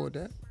couldn't afford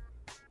that.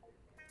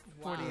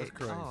 48.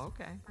 crazy. Oh,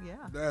 okay. Yeah.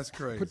 That's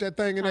crazy. Put that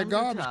thing in that Times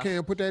are garbage tough.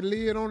 can, put that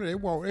lid on it, they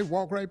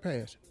walk right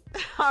past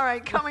it. All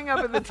right, coming up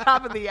at the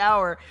top of the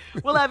hour,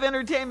 we'll have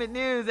entertainment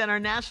news and our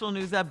national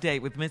news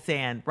update with Miss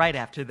Ann right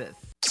after this.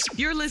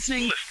 You're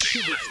listening to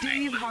the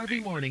Steve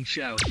Harvey Morning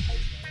Show.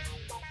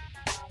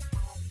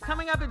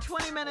 Coming up at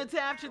 20 minutes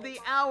after the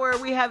hour,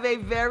 we have a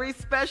very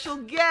special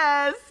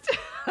guest.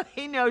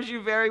 He knows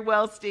you very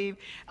well, Steve.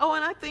 Oh,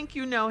 and I think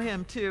you know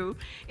him, too.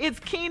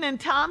 It's Keenan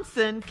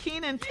Thompson.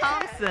 Keenan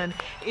Thompson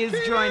is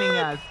joining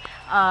us.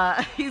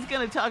 He's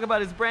going to talk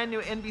about his brand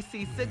new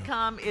NBC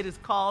sitcom. It is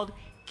called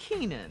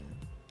Keenan.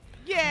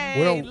 Yay,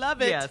 Well, Yeah,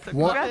 love it. so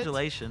What?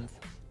 congratulations.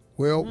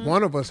 Well,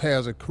 one of us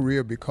has a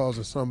career because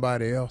of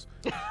somebody else.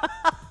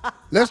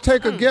 Let's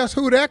take a guess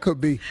who that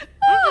could be.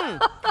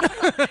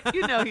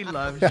 You know he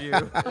loves you.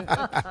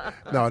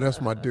 No,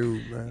 that's my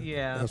dude, man.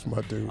 Yeah. That's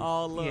my dude.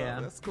 All love. Yeah.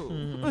 That's cool.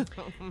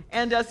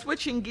 And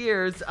switching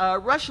gears,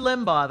 Rush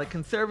Limbaugh, the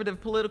conservative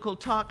political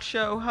talk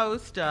show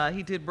host,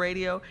 he did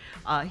radio.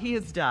 He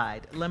has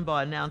died.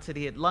 Limbaugh announced that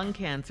he had lung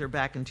cancer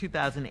back in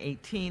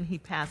 2018. He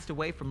passed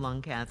away from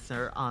lung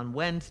cancer on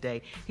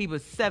Wednesday. He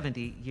was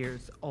 70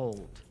 years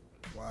old.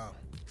 Wow.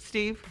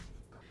 Steve?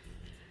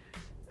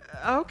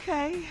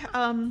 Okay.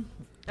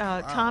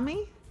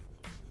 Tommy?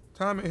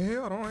 Tommy,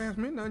 hell, don't ask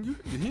me nothing.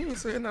 He ain't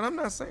saying nothing. I'm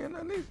not saying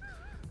nothing either.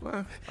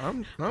 Well,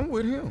 I'm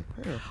with him.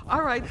 Yeah.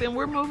 All right, then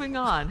we're moving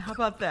on. How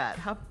about that?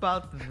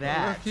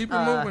 Well, keep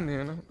it moving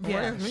then.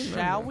 Yeah,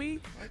 shall we?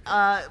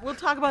 We'll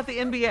talk about the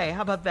NBA.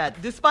 How about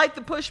that? Despite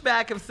the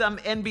pushback of some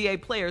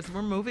NBA players,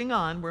 we're moving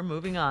on.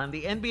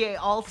 The NBA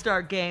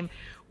All-Star Game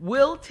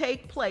will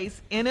take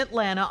place in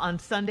Atlanta on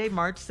Sunday,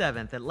 March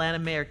 7th. Atlanta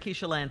Mayor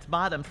Keisha Lance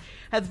Bottoms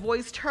has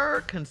voiced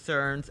her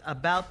concerns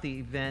about the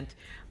event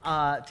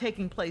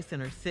taking place in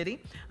her city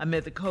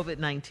amid the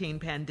COVID-19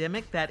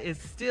 pandemic that is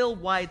still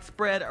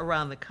widespread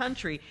around the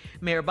country.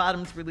 Mayor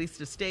Bottoms released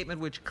a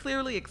statement which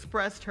clearly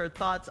expressed her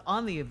thoughts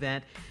on the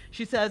event.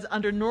 She says,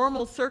 under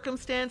normal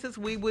circumstances,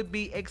 we would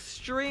be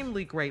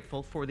extremely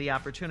grateful for the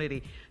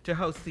opportunity to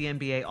host the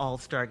NBA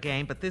All-Star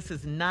Game, but this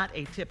is not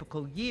a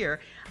typical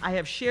year. I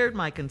have shared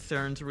my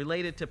concerns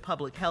related to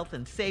public health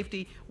and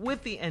safety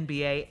with the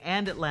NBA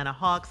and Atlanta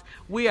Hawks.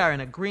 We are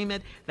in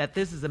agreement that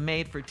this is a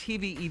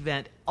made-for-TV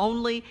event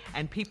only,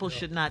 and people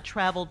should not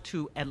travel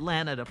to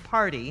Atlanta to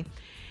party.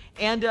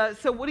 And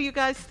so what do you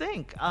guys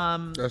think?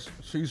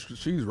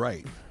 She's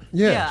right.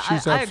 Yeah,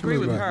 she's I agree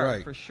with absolutely her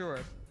right. for sure.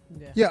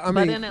 Yeah, I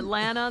mean, But in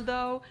Atlanta,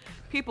 though,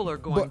 people are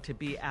going to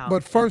be out.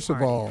 But first of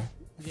and partying. all,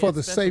 for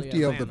the especially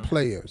safety of the Atlanta.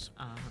 players,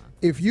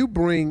 if you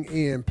bring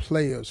in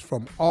players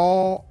from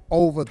all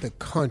over the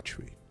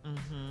country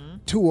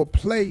to a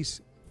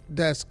place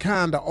that's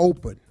kind of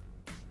open,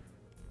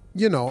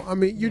 I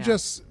mean,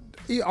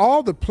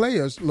 all the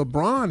players,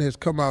 LeBron has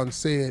come out and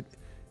said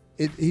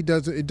it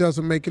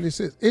doesn't make any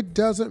sense. It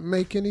doesn't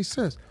make any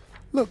sense.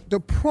 Look,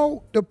 the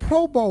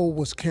Pro Bowl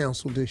was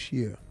canceled this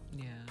year.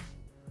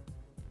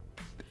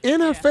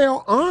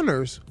 NFL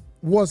Honors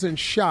wasn't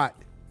shot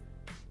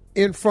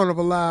in front of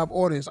a live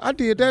audience. I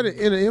did that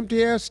in an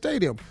empty-ass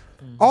stadium.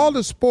 All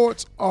the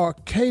sports are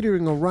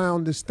catering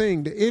around this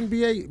thing. The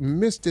NBA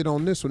missed it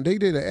on this one. They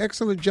did an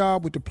excellent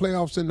job with the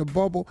playoffs in the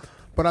bubble,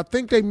 but I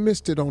think they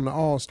missed it on the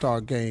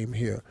All-Star game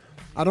here.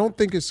 I don't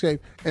think it's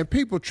safe. And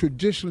people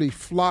traditionally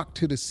flock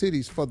to the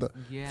cities for the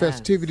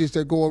festivities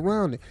that go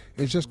around it.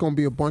 It's just going to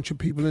be a bunch of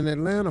people in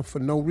Atlanta for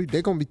no reason.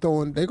 They're going to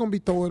be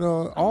throwing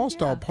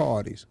all-star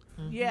parties.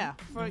 Yeah,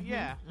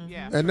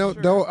 And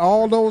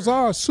all those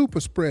are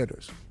super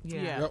spreaders.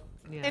 Yeah.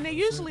 Yeah. And they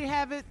usually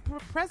have it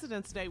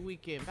President's Day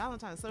weekend,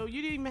 Valentine's. So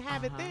you didn't even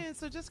have it then,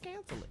 so just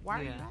cancel it. Why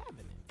are you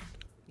having it?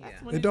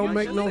 That's when It don't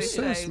make no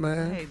usually sense,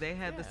 man. Hey, they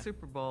had the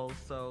Super Bowl,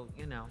 so,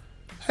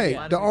 Hey,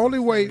 the only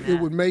way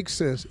it would make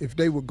sense if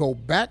they would go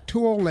back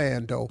to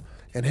Orlando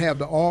and have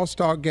the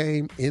All-Star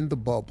game in the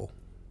bubble.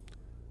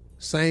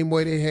 Same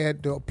way they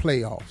had the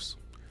playoffs.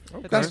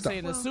 But That's they're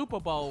saying the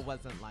Super Bowl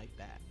wasn't like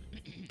that.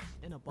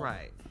 In a bowl.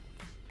 Right.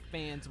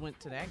 Fans went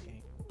to that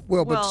game.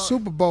 Well, but the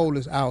Super Bowl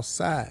is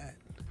outside.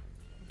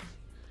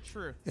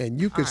 True. And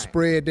you could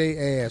spread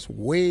their ass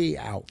way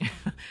out.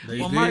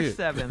 March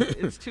 7th,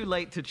 it's too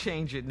late to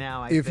change it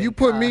now, If you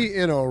put me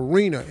in an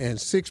arena and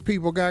 6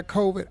 people got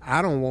COVID,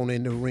 I don't want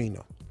in the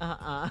arena.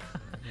 All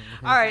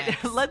right,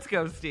 let's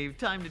go, Steve.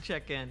 Time to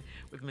check in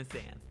with Miss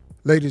Ann.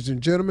 Ladies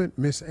and gentlemen,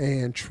 Miss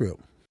Ann Tripp.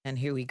 And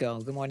here we go.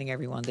 Good morning,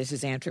 everyone. This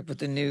is Ann Tripp with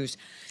the news.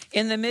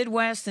 In the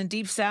Midwest and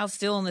Deep South,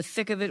 still in the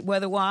thick of it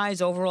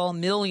weather-wise, overall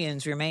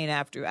millions remain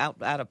out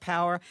of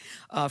power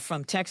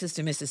from Texas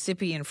to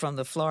Mississippi and from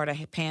the Florida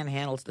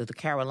Panhandle to the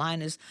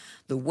Carolinas.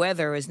 The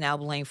weather is now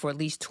blamed for at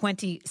least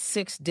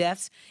 26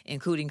 deaths,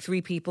 including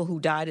 3 people who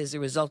died as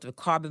a result of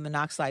carbon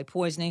monoxide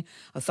poisoning.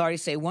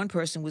 Authorities say one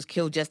person was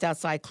killed just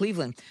outside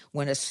Cleveland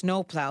when a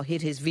snowplow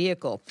hit his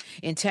vehicle.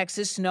 In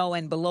Texas, snow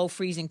and below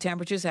freezing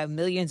temperatures have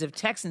millions of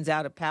Texans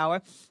out of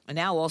power, and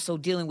now also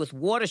dealing with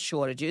water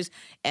shortages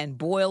and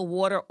boil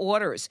water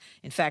orders.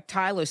 In fact,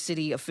 Tyler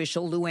City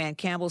official Luann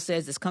Campbell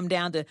says it's come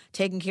down to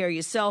taking care of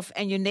yourself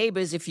and your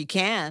neighbors if you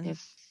can.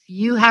 If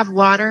you have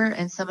water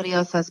and somebody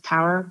else has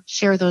power,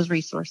 share those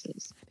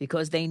resources.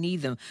 Because they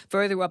need them.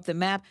 Further up the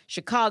map,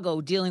 Chicago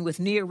dealing with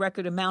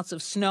near-record amounts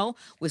of snow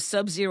with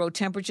sub-zero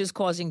temperatures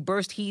causing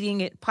burst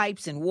heating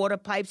pipes and water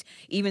pipes,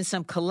 even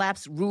some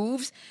collapsed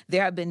roofs.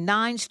 There have been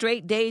 9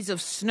 straight days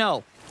of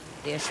snow.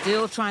 They're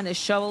still trying to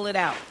shovel it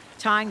out,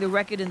 tying the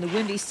record in the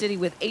Windy City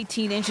with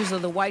 18 inches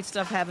of the white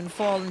stuff having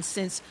fallen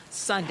since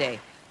Sunday.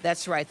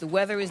 That's right. The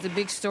weather is the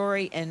big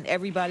story, and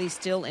everybody's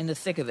still in the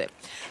thick of it.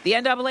 The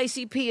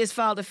NAACP has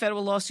filed a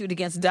federal lawsuit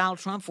against Donald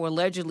Trump for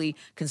allegedly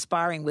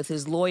conspiring with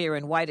his lawyer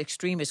and white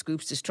extremist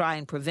groups to try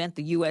and prevent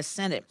the U.S.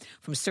 Senate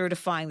from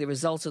certifying the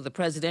results of the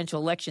presidential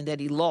election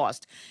that he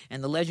lost.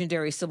 And the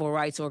legendary civil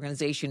rights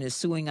organization is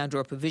suing under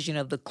a provision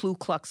of the Ku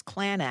Klux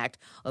Klan Act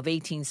of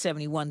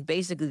 1871.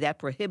 Basically, that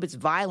prohibits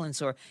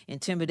violence or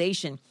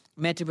intimidation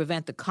meant to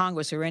prevent the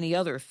Congress or any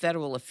other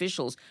federal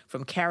officials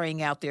from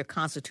carrying out their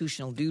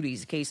constitutional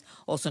duties. The case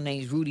also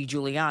names Rudy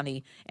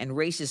Giuliani and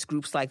racist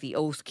groups like the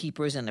Oath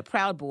Keepers and the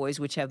Proud Boys,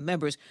 which have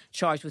members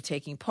charged with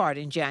taking part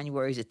in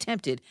January's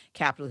attempted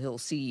Capitol Hill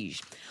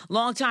siege.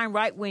 Longtime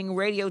right-wing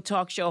radio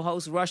talk show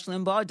host Rush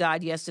Limbaugh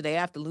died yesterday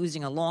after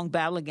losing a long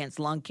battle against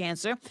lung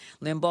cancer.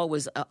 Limbaugh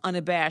was an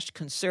unabashed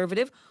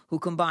conservative who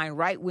combined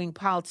right-wing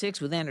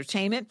politics with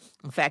entertainment.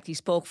 In fact, he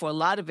spoke for a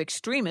lot of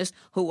extremists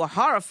who were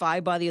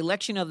horrified by the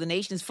election of the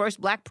nation's first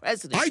black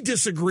president. I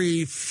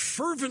disagree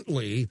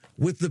fervently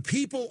with the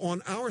people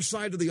on our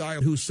side of the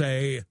aisle who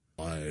say,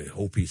 I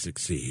hope he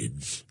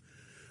succeeds.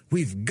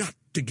 We've got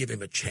to give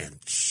him a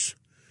chance.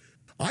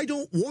 I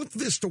don't want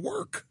this to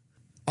work.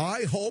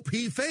 I hope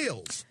he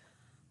fails.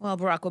 Well,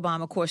 Barack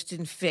Obama, of course,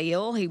 didn't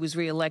fail. He was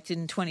reelected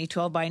in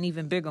 2012 by an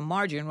even bigger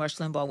margin. Rush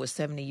Limbaugh was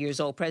 70 years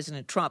old.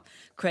 President Trump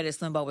credits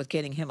Limbaugh with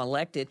getting him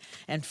elected.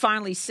 And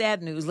finally,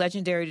 sad news,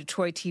 legendary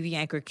Detroit TV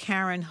anchor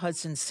Karen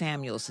Hudson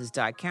Samuels has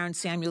died. Karen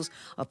Samuels,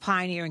 a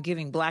pioneer in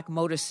giving black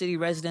Motor City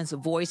residents a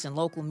voice in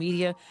local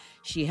media.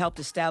 She helped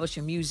establish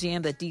a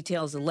museum that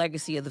details the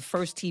legacy of the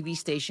first TV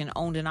station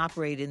owned and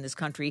operated in this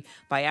country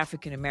by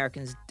African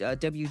Americans,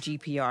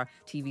 WGPR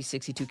TV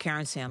 62.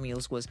 Karen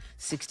Samuels was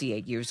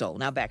 68 years old.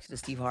 Now back to the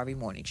Steve Harvey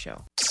Morning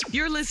Show.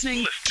 You're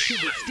listening to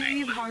the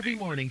Steve Harvey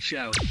Morning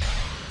Show.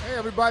 Hey,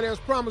 everybody, as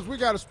promised, we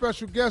got a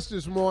special guest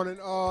this morning.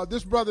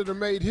 This brother that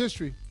made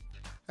history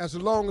as the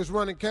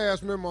longest-running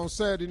cast member on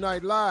Saturday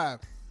Night Live.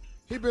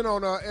 He been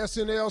on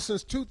SNL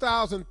since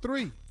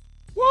 2003.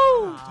 Woo!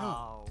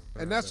 Wow.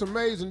 And that's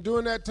amazing.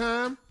 During that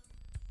time,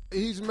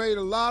 he's made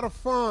a lot of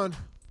fun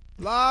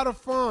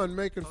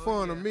making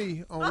fun of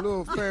me on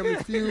little Family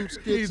Feud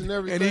skits and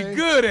everything. And he's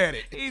good at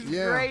it. He's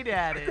great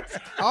at it.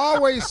 I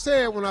always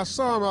said when I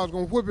saw him I was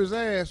going to whip his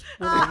ass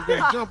when I was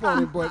going to jump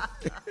on him, but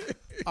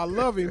I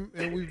love him,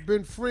 and we've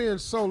been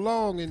friends so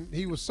long, and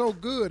he was so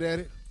good at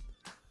it.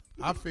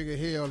 I figured,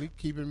 hell, he's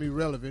keeping me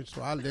relevant,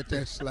 so I let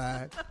that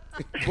slide.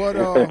 But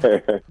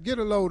get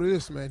a load of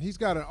this, man. He's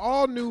got an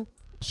all-new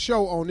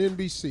show on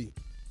NBC.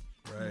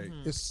 Right.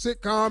 It's a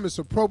sitcom. It's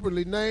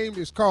appropriately named.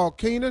 It's called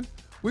Keenan.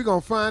 We're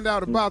going to find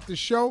out about the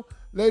show.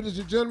 Ladies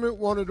and gentlemen,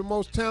 one of the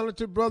most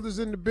talented brothers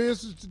in the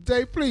business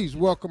today. Please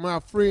welcome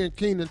our friend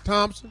Keenan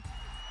Thompson.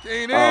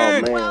 Keenan!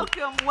 Oh, man.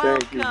 Welcome.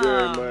 Thank you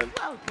very much.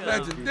 Welcome.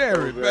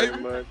 Legendary, Very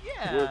baby. much.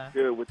 Yeah. What's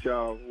good with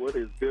y'all? What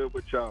is good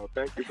with y'all?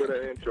 Thank you for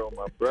the intro,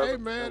 my brother. Hey,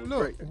 man,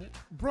 look,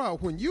 bro,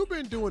 when you've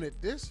been doing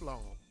it this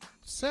long,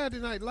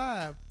 Saturday Night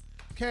Live,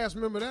 cast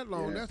member that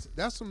long,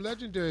 that's some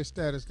legendary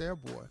status there,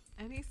 boy.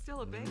 And he's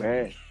still a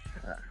baby.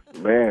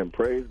 Man,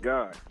 praise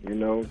God. You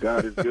know,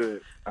 God is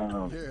good.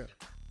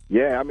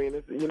 Yeah, I mean,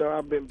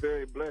 I've been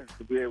very blessed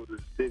to be able to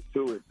stick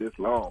to it this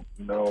long,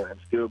 and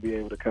still be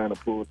able to kind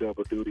of pull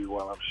double duty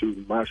while I'm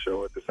shooting my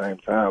show at the same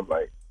time.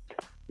 Like,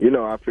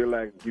 I feel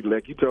like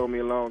you told me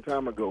a long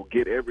time ago,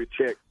 get every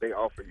check they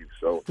offer you.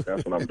 So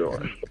that's what I'm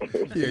doing.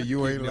 Yeah,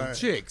 you ain't lying.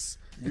 Chicks.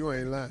 You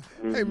ain't lying.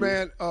 Mm-hmm. Hey,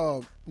 man,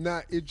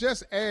 now it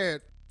just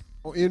aired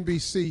on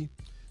NBC.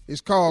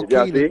 It's called Did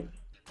y'all Keenan. see?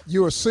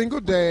 You're a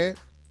single dad,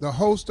 the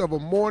host of a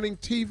morning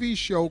TV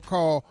show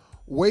called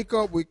Wake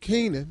Up with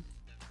Keenan.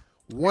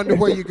 Wonder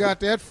where you got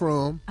that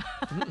from.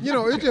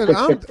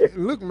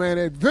 Look, man,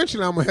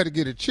 eventually I'm going to have to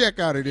get a check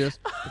out of this.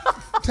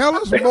 Tell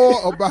us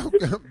more about,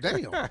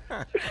 damn.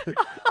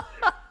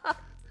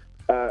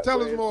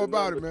 Tell us more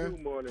about it, man.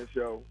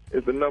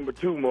 It's the number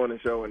 2 morning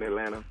show in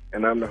Atlanta,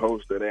 and I'm the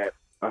host of that.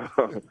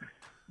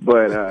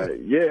 But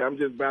I'm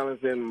just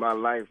balancing my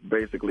life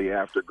basically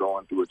after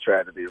going through a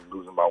tragedy of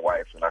losing my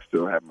wife, and I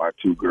still have my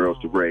 2 girls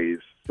to raise.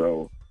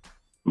 So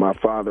my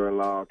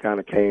father-in-law kind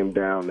of came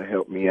down to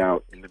help me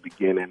out in the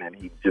beginning, and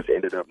he just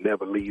ended up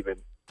never leaving.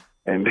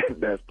 And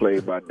that's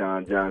played by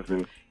Don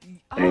Johnson.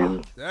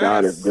 And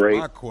God is great.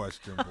 That's my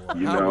question,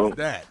 boy. How was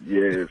that?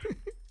 Yes.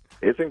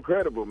 It's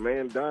incredible,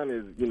 man. Don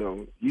is,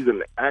 he's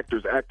an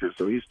actor's actor,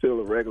 so he's still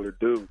a regular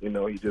dude.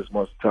 He just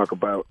wants to talk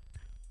about,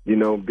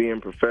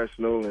 being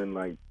professional and,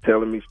 like,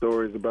 telling me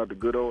stories about the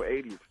good old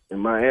 80s in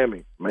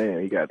Miami.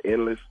 Man, he got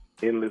endless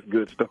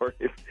good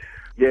stories.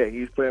 Yeah,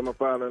 he's playing my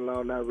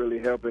father-in-law, not really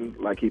helping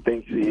like he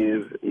thinks he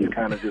is. He's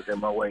kind of just in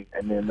my way.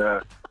 And then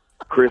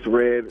Chris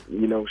Redd,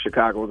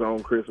 Chicago's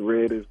own Chris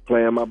Redd is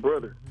playing my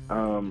brother,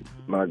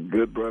 my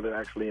good brother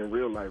actually in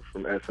real life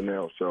from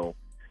SNL. So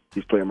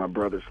he's playing my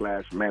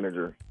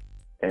brother/manager.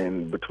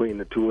 And between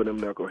the 2 of them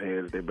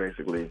knuckleheads, they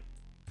basically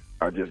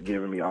are just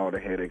giving me all the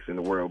headaches in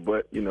the world.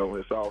 But,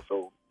 it's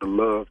also the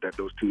love that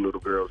those 2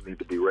 little girls need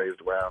to be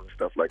raised around and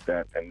stuff like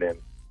that. And then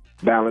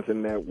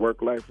balancing that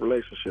work-life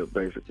relationship,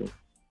 basically.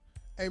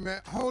 Hey,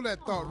 man, hold that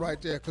thought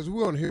right there, because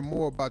we want to hear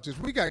more about this.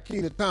 We got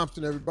Keenan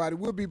Thompson, everybody.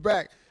 We'll be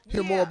back,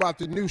 hear more about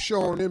the new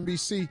show on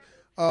NBC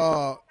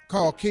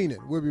called Keenan.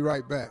 We'll be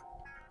right back.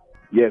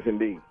 Yes,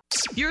 indeed.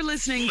 You're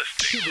listening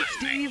to the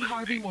Steve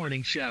Harvey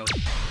Morning Show.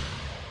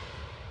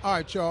 All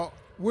right, y'all.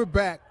 We're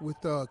back with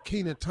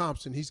Keenan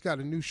Thompson. He's got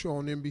a new show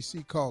on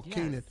NBC called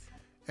Keenan,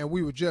 and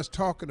we were just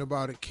talking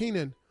about it.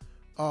 Keenan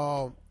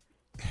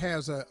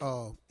has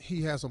a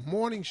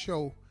morning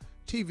show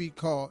TV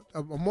called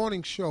a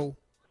morning show.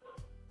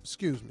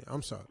 Excuse me,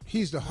 I'm sorry.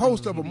 He's the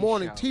host of a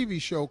morning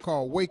TV show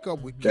called Wake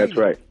Up with Keenan. That's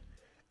right.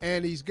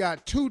 And he's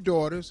got 2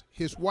 daughters.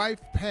 His wife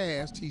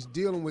passed. He's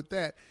dealing with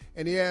that.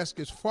 And he asked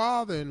his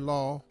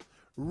father-in-law,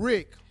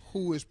 Rick,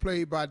 who is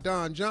played by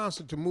Don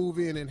Johnson, to move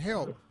in and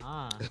help.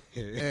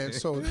 And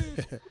so,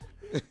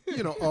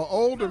 an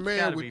older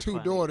man with 2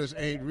 daughters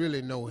ain't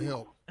really no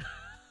help.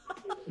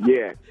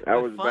 Yeah, I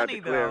was about funny,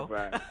 to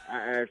clarify. I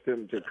asked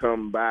him to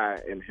come by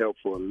and help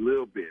for a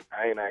little bit.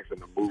 I ain't asked him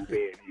to move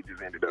in. He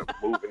just ended up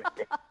moving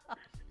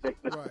in.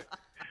 Right.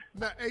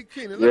 Now, hey,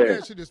 Keenan, let me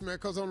ask you this, man,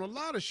 because on a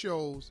lot of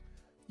shows,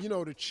 you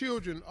know, the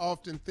children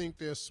often think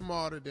they're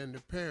smarter than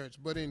the parents.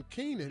 But in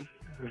Keenan,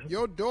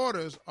 your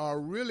daughters are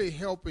really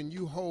helping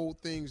you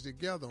hold things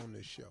together on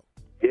this show.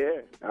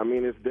 Yeah, I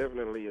mean, it's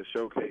definitely a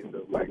showcase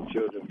of, like,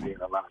 children being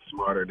a lot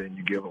smarter than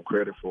you give them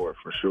credit for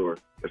sure,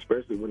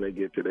 especially when they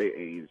get to their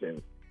age.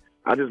 And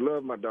I just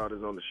love my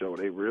daughters on the show.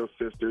 They real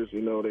sisters,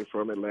 you know, they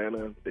from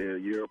Atlanta. They're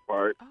a year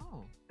apart,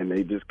 and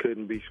they just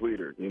couldn't be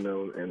sweeter, you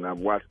know, and I've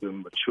watched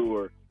them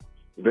mature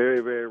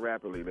very, very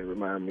rapidly. They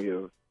remind me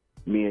of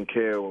me and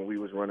Kel when we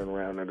was running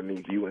around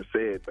underneath you and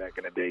Said back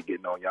in the day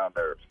getting on y'all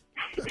nerves.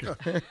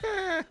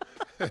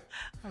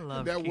 I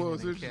love that Keenan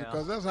was and interesting Kel.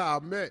 because that's how I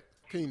met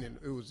Keenan.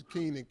 It was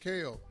Keenan and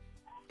Kel,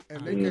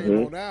 and they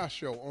came on our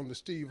show, on the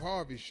Steve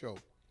Harvey show.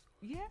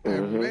 Yeah.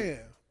 And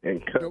man,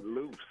 and cut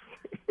loose.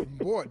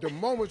 Boy, the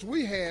moments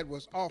we had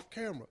was off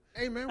camera.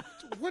 Hey man,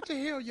 what the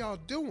hell y'all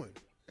doing?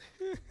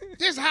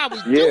 This is how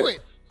we do it.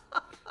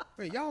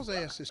 Man, y'all's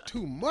ass is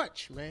too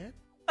much, man.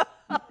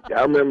 Yeah,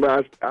 I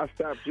remember I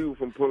stopped you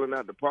from pulling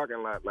out the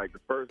parking lot like the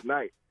first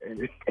night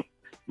and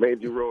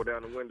made you roll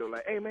down the window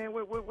like, hey, man,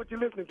 what you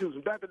listening to,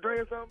 some Dr. Dre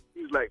or something?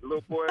 He was like,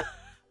 little boy,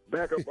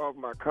 back up off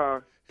my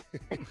car.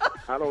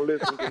 I don't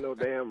listen to no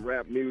damn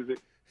rap music.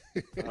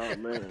 Oh,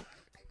 man.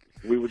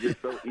 We were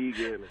just so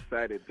eager and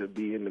excited to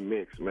be in the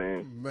mix,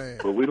 man.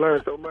 But we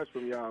learned so much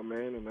from y'all,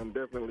 man, and I'm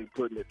definitely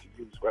putting it to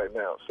use right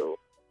now. So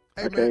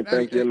I can't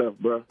thank you enough,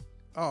 bro.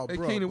 Oh, hey,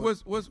 Keenan,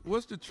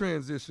 what's the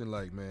transition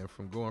like, man,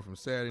 from going from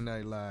Saturday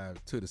Night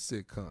Live to the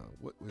sitcom?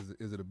 What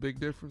is it a big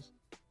difference?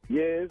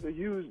 Yeah, it's a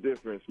huge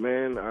difference,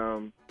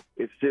 man.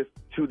 It's just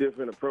two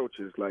different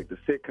approaches. Like the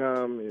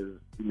sitcom is,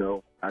 you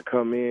know, I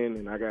come in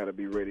and I got to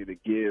be ready to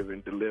give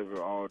and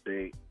deliver all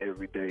day,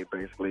 every day,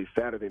 basically.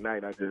 Saturday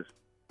night, I just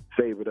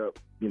save it up,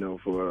 you know,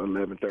 for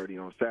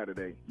 11:30 on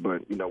Saturday.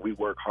 But, you know, we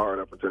work hard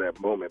up until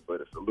that moment, but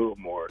it's a little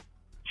more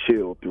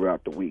chill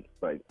throughout the week.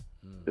 Like,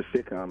 the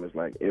sitcom is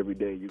like every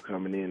day you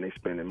coming in, they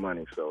spending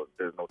money, so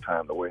there's no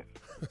time to waste.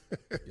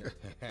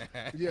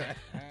 Yeah,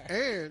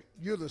 and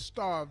you're the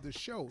star of the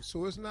show,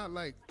 so it's not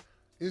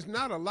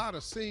a lot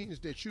of scenes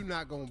that you're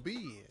not gonna be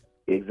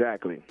in.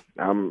 Exactly.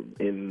 I'm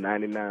in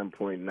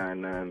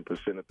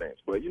 99.99% of things,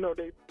 but you know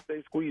they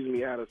squeeze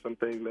me out of some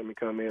things, let me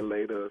come in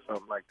later or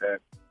something like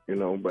that, you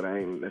know. But I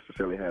ain't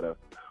necessarily had a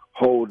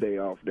whole day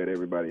off that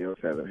everybody else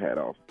hasn't had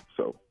off.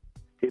 So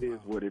it is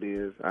what it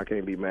is. I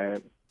can't be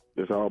mad.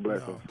 It's all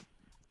blessings. No.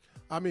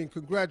 I mean,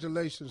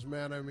 congratulations,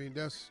 man. I mean,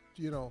 that's,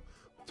 you know,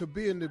 to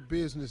be in the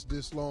business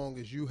this long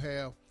as you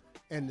have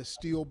and to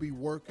still be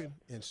working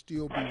and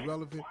still be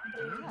relevant,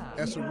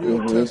 that's a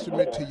real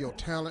testament to your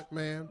talent,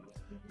 man,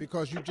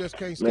 because you just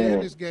can't stay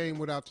in this game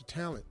without the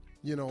talent,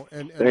 you know,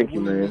 and the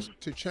willingness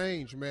to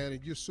change, man.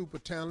 And you're super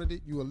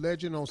talented. You're a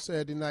legend on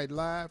Saturday Night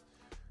Live.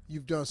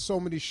 You've done so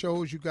many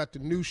shows. You got the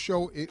new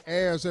show. It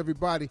airs,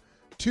 everybody,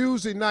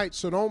 Tuesday night,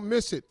 so don't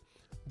miss it.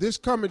 This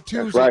coming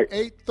Tuesday,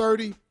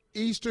 8:30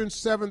 Eastern,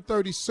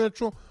 7:30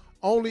 Central,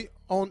 only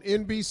on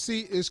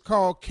NBC. Is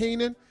called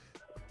Keenan.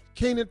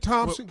 Keenan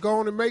Thompson, go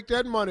on and make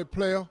that money,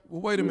 player.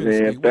 Well, wait a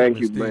minute, Steve. Thank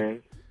you,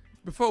 man.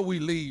 Before we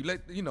leave,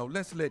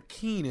 let's let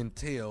Keenan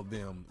tell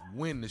them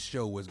when the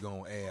show is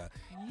gonna air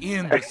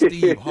in the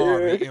Steve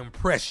Harvey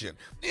impression.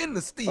 In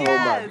the Steve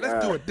Harvey.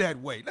 Let's do it that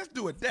way. Let's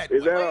do it that way.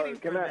 Is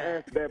that can I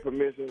ask that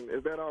permission?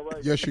 Is that all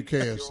right? Yes, you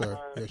can, sir.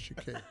 Yes, you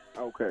can.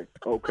 Okay,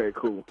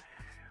 cool.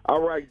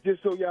 All right,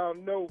 just so y'all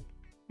know,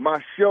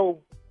 my show,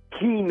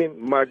 Keenan,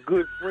 my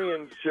good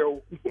friend's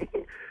show,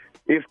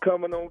 is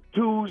coming on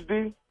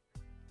Tuesday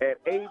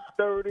at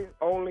 8:30,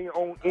 only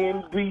on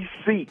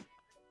NBC.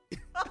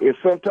 It's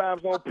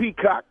sometimes on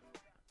Peacock,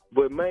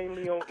 but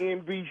mainly on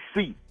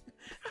NBC.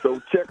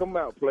 So check them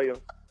out, player.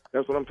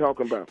 That's what I'm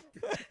talking about.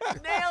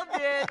 Nailed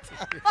it.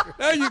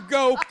 There you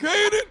go,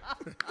 Keenan.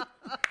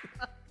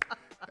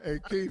 Hey,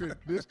 Keenan,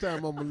 this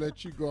time I'm going to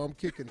let you go. I'm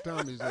kicking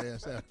Tommy's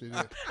ass after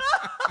this.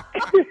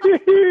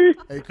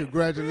 Hey,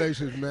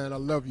 congratulations, man. I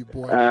love you,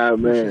 boy.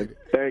 Man.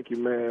 Thank you,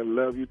 man.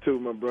 Love you too,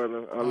 my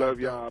brother. I love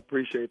y'all. I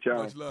appreciate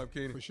y'all. Much love,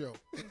 Keenan. For sure.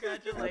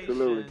 Congratulations.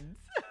 Absolutely.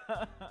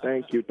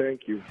 Thank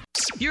you.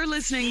 You're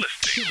listening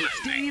to the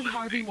Steve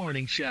Harvey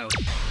Morning Show.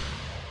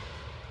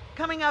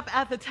 Coming up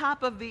at the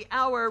top of the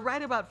hour,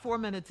 right about 4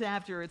 minutes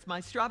after, it's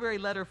my strawberry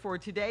letter for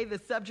today. The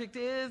subject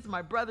is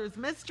my brother's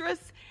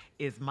mistress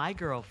is my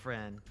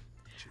girlfriend.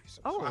 Jesus.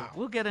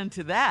 We'll get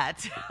into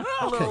that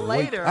a little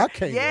later. I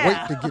can't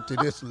wait to get to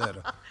this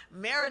letter.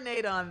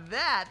 Marinate on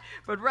that.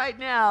 But right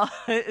now,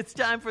 it's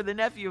time for the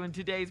nephew in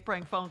today's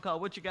prank phone call.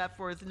 What you got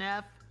for us,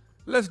 Neff?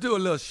 Let's do a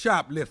little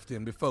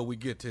shoplifting before we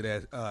get to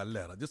that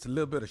letter. Just a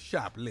little bit of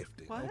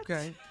shoplifting,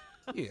 okay?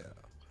 Yeah.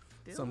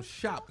 Some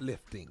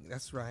shoplifting.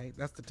 That's right.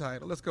 That's the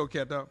title. Let's go,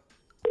 Cat Dog.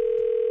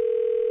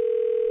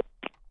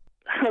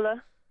 Hello?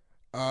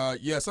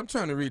 Yes, I'm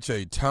trying to reach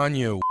a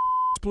Tanya,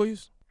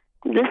 please.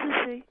 This is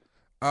she.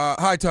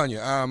 Hi,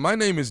 Tanya. My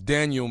name is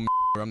Daniel.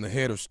 I'm the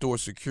head of store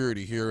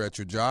security here at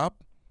your job.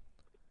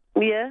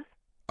 Yes.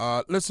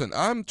 Listen,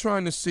 I'm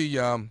trying to see.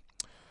 I'm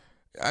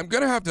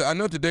gonna have to. I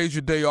know today's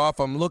your day off.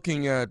 I'm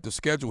looking at the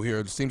schedule here.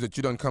 It seems that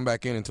you don't come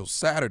back in until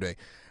Saturday.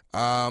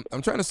 I'm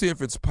trying to see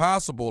if it's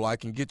possible I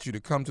can get you to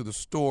come to the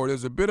store.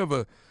 There's a bit of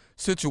a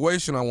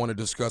situation I want to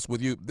discuss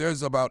with you.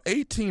 There's about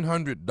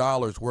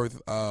 $1,800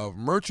 worth of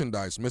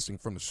merchandise missing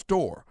from the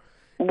store.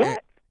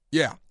 What?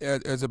 Yeah,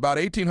 it's about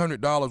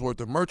 $1,800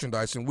 worth of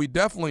merchandise, and we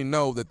definitely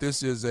know that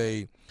this is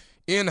a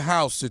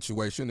in-house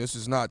situation. This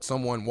is not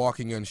someone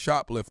walking in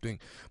shoplifting.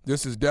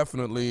 This is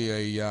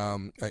definitely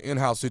an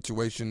in-house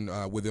situation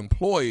with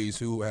employees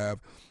who have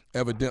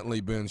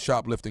evidently been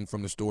shoplifting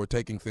from the store,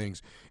 taking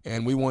things,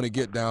 and we want to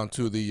get down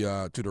to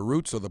the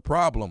roots of the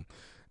problem.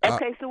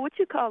 Okay, so what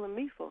you calling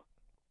me for?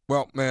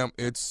 Well, ma'am,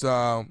 it's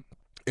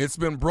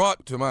been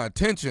brought to my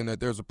attention that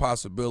there's a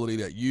possibility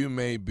that you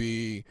may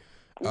be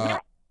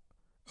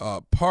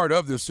part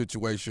of this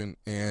situation.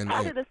 And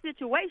part of the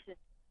situation?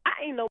 I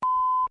ain't no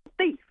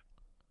thief.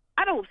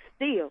 I don't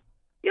steal.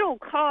 You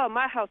don't call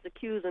my house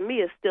accusing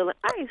me of stealing.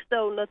 I ain't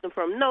stole nothing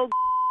from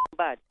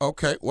nobody.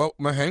 Okay, well,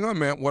 hang on,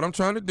 man. What I'm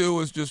trying to do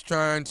is just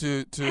trying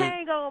to...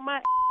 Hang on,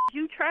 my...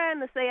 You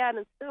trying to say I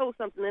done stole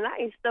something, and I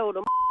ain't stole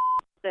the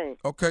thing.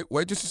 Okay,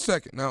 wait just a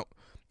second. Now,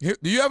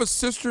 do you have a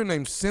sister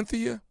named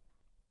Cynthia?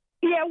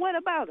 Yeah, what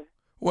about her?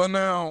 Well,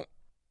 now,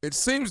 it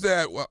seems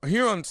that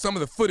here on some of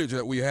the footage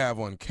that we have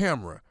on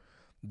camera,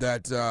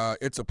 that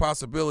it's a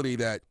possibility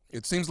that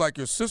it seems like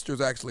your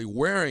sister's actually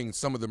wearing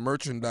some of the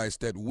merchandise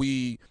that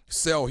we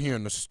sell here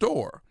in the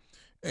store.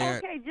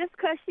 And okay, just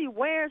because she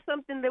wears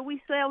something that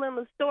we sell in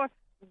the store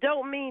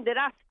don't mean that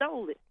I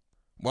stole it.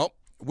 Well,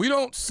 we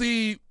don't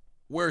see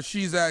where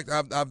she's at.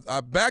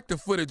 I've backed the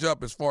footage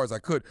up as far as I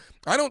could.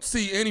 I don't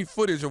see any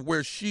footage of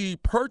where she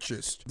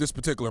purchased this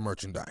particular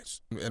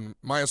merchandise. And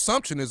my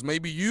assumption is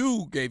maybe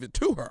you gave it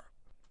to her.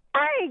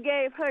 I ain't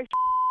gave her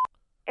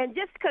and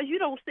just because you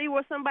don't see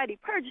where somebody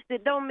purchased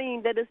it don't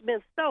mean that it's been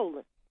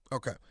stolen.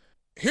 Okay.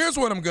 Here's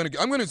what I'm going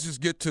to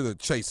just get to the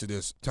chase of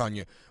this,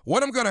 Tanya.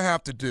 What I'm going to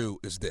have to do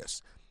is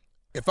this.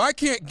 If I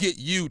can't get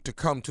you to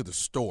come to the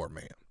store,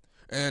 ma'am,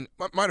 and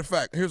matter of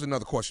fact, here's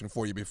another question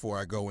for you before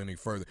I go any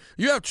further.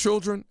 You have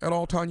children at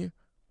all, Tanya?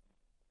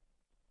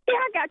 Yeah,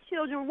 I got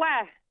children.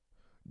 Why?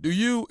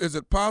 Is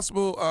it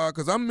possible,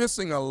 because I'm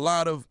missing a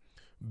lot of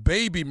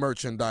baby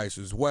merchandise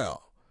as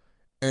well.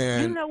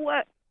 And you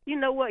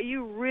know what?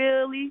 You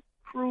really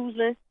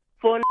cruising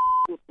for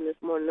this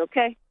morning,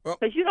 okay?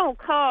 Because you don't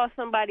call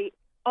somebody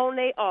on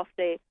their off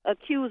day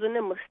accusing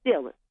them of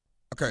stealing.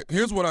 Okay,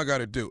 here's what I got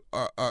to do.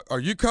 Are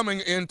you coming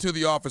into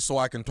the office so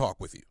I can talk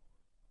with you?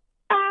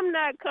 I'm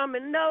not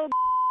coming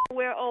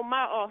nowhere on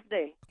my off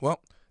day. Well,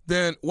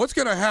 then what's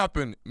going to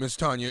happen, Miss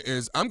Tanya,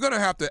 is I'm going to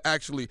have to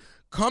actually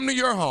come to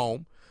your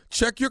home,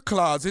 check your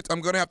closet. I'm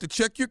going to have to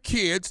check your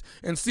kids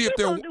and see if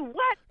they're do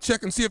what?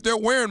 Check and see if they're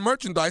wearing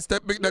merchandise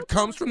that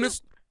comes from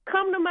this.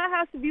 Come to my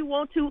house if you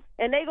want to,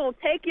 and they going to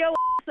take your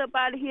ass up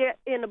out of here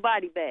in a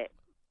body bag.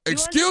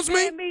 Excuse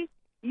me?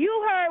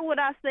 You heard what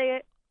I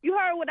said. You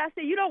heard what I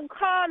said. You don't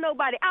call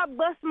nobody. I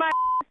bust my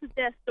ass at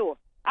that store.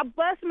 I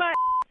bust my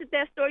ass at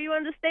that store. You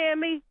understand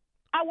me?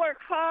 I work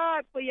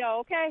hard for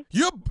y'all, okay?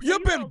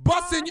 You've been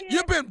busting.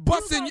 You've been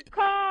busting. You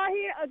call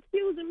here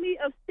accusing me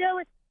of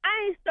stealing.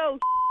 I ain't stole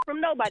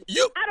from nobody.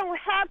 I don't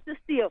have to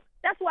steal.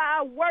 That's why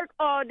I work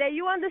all day.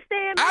 You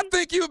understand me? I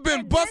think you've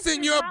been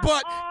busting your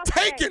butt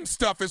taking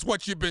stuff is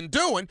what you've been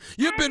doing.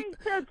 You've been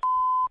took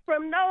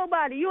from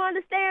nobody. You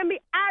understand me?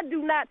 I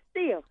do not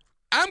steal.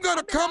 I'm going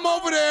to come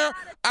over there.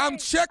 I'm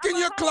checking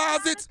your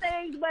closets.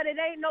 Things, but it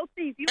ain't no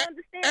thief. You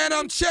understand And me?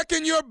 I'm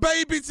checking your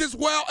babies as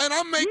well, and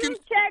I'm making... You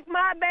check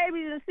my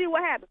babies and see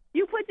what happens.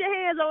 You put your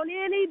hands on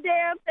any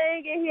damn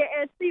thing in here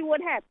and see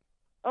what happens,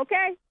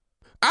 okay?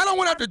 I don't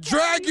want to have to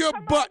drag your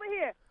butt. Over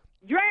here.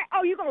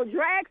 You going to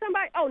drag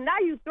somebody? Oh, now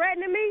you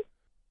threatening me?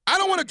 I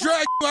don't want to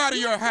drag you out of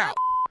your house.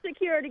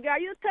 Security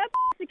guard. You a tough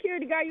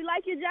security guard. You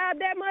like your job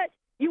that much?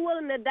 You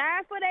willing to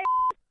die for that?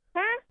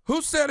 Huh?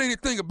 Who said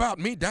anything about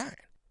me dying?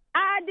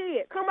 I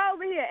did. Come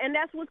over here, and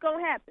that's what's going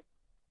to happen.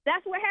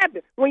 That's what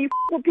happens. When you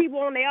with people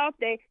on their off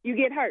day, you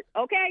get hurt,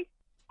 okay?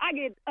 I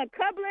get a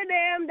couple of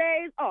damn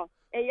days off,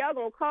 and y'all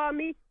going to call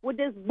me with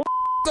this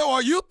So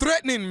are you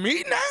threatening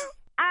me now?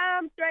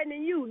 I'm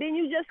threatening you. Didn't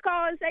you just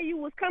call and say you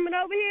was coming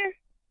over here?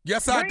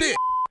 Yes, I did.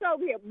 Bring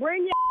over here.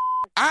 Bring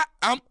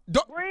your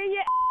Bring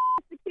your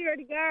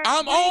security guard.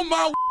 I'm on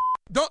my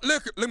Don't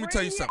look. Let me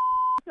tell you something.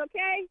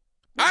 Okay?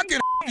 I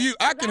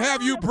can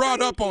have you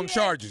brought up on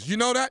charges. You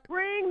know that?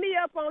 Bring me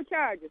up on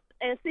charges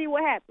and see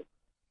what happens.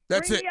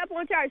 That's Bring it. me up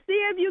on charges. See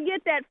if you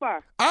get that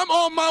far. I'm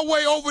on my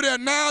way over there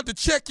now to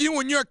check you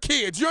and your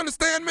kids. You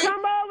understand me? Come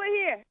over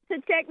here to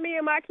check me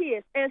and my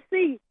kids and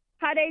see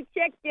how they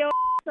check your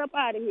up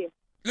out of here.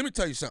 Let me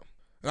tell you something.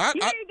 You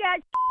ain't got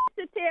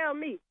to tell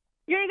me.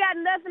 You ain't got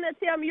nothing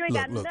to tell me. You ain't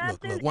got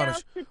nothing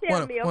else to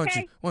tell me,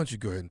 okay? Why don't you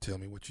go ahead and tell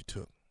me what you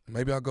took?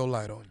 Maybe I'll go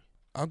light on you.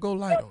 I'll go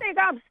light on you. You think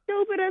I'm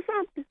stupid or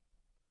something?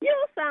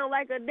 You sound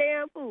like a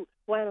damn fool.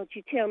 Why don't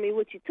you tell me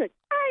what you took?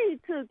 I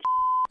ain't took.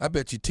 I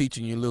bet you're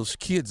teaching your little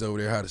kids over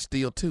there how to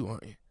steal too,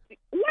 aren't you?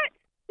 What?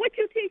 What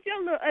you teach your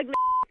little ugly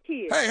kids?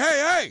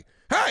 Hey!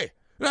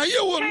 Now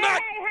you will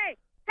not.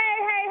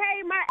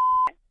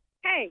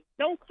 Hey,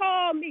 don't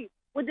call me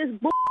with this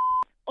bull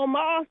on my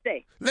off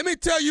day. Let me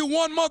tell you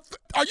one more.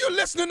 Are you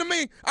listening to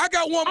me? I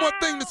got one more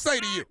thing to say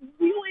to you.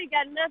 You ain't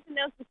got nothing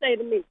else to say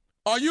to me.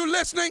 Are you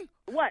listening?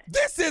 What?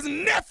 This is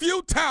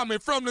Nephew Tommy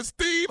from the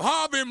Steve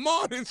Harvey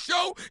Morning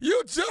Show.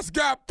 You just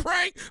got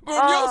pranked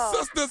from your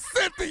sister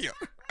Cynthia.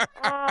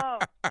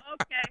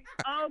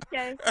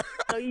 Okay.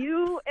 So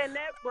you and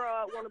that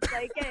broad want to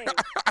play games,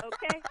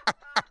 okay?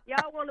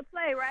 Y'all want to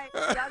play, right?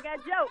 Y'all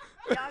got jokes.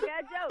 I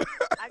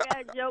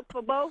got a joke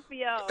for both of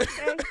y'all,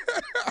 okay?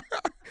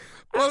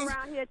 I'm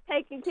around here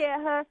taking care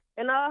of her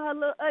and all her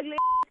little ugly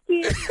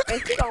kids,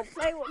 and she gonna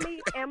play with me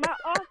and my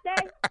off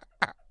day?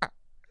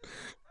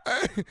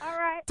 All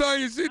right.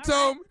 Tanya, she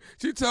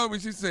told me,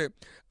 she said,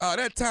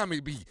 that Tommy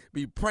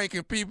be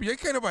pranking people. You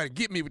can't nobody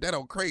get me with that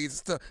old crazy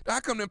stuff. How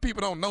come them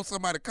people don't know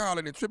somebody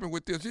calling and tripping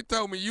with this? She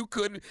told me you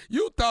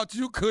thought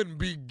you couldn't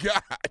be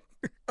God.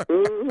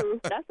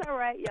 That's all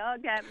right. Y'all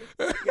got me.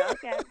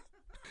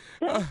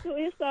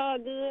 It's all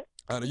good.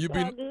 All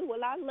good.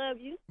 Well, I love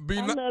you.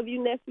 I love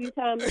you, Nephew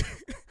Tommy.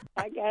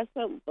 I got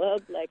something for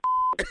black.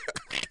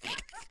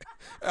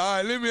 All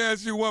right, let me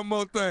ask you one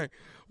more thing.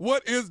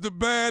 What is the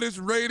baddest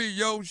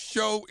radio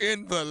show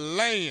in the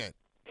land?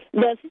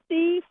 The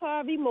Steve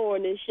Harvey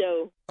Morning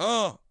Show.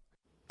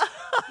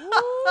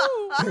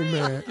 Hey,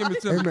 man. Give it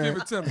to me.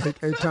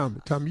 Hey,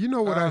 Tommy, you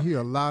know what I hear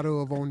a lot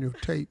of on your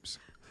tapes?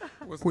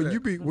 When that?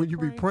 you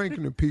be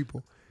pranking the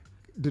people,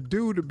 the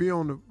dude that be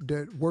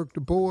that work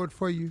the board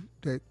for you,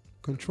 that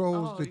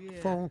controls the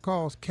phone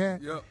calls,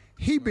 Cat,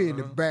 he be in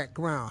the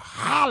background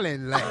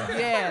hollering like that.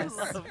 Yes.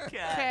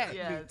 Cat.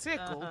 Be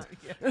tickled.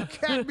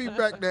 Cat be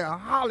back there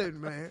hollering,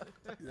 man.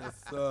 Yes,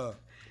 sir.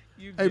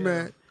 Hey,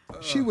 man,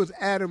 she was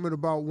adamant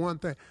about one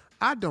thing.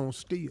 I don't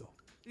steal.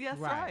 Yes,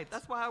 right.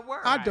 That's why I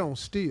work. I don't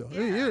steal.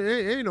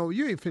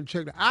 You ain't finna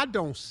check that. I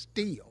don't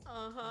steal.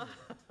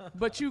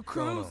 But you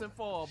cruising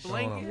for a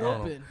blanket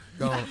whooping.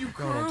 Go on,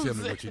 tell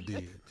me what you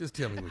did. Just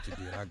tell me what you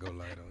did. I go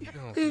light on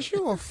you. Is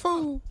you a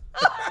fool?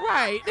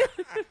 Right.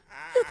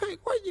 You think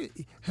what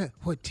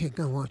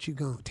want you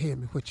gonna tell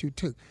me what you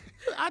took?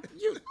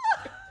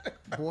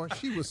 Boy,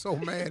 she was so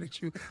mad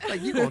at you.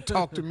 Like, you gonna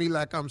talk to me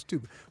like I'm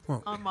stupid.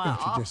 Why don't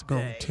you just go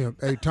and tell me?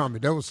 Hey, Tommy,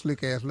 that was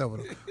slick ass level.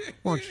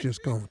 Why don't you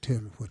just go and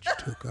tell me what you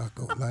took? I'll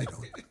go light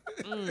on you.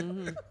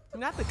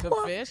 Not the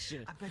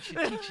confession. I bet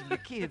you're teaching your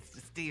kids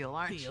to steal,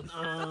 aren't you?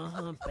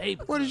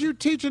 Baby. What is you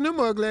teaching them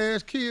ugly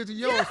ass kids of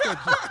yours?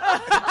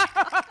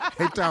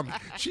 Hey, Tommy,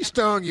 she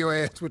stung your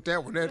ass with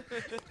that one.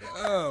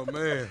 Oh,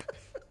 man.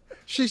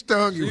 She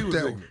stung you with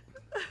that one.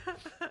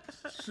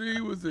 She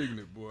was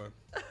ignorant, boy.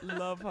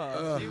 Love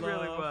her. She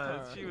really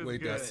was. She was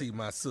Wait good. till I see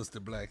my sister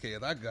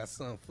Blackhead. I got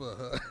something for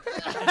her.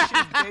 She's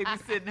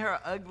babysitting her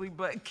ugly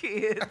butt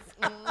kids.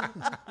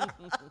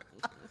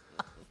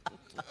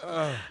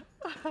 I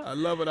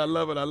love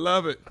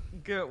it.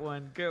 Good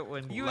one.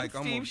 You Like,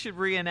 and Steve should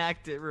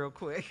reenact it real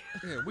quick.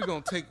 Yeah, we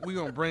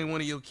gonna bring one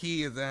of your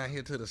kids out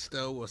here to the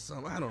store or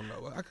something. I don't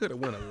know. I could have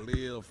went a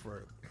little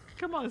further.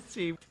 Come on,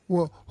 Steve.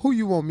 Well, who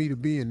you want me to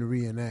be in the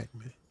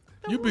reenactment?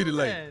 You be the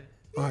lady.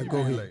 All right, go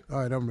ahead. All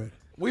right, I'm ready.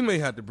 We may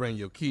have to bring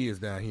your kids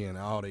down here and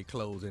all their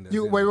clothes in there.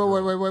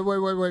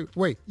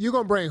 Wait. You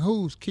gonna bring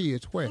whose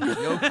kids where?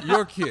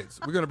 Your kids.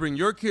 We're gonna bring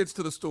your kids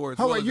to the store.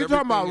 Oh, wait, you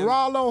talking about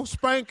Rollo,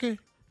 Spanky,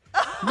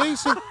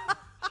 Lisa?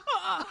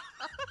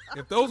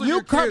 If those are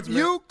your kids, man.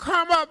 You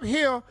come up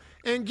here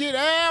and get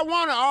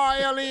one of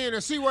RLN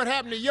and see what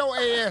happened to your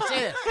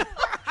ASS.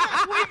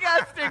 We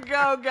got to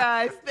go,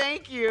 guys.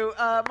 Thank you.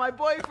 My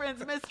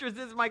boyfriend's mistress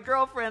is my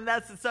girlfriend.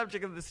 That's the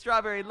subject of the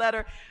Strawberry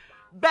Letter.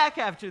 Back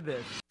after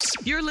this.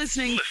 You're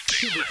listening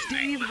to the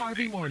Steve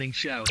Harvey Morning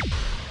Show.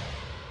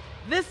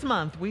 This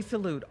month, we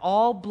salute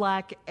all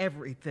Black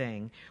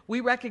everything. We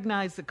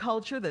recognize the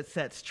culture that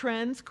sets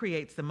trends,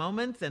 creates the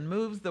moments, and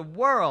moves the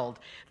world.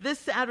 This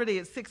Saturday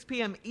at 6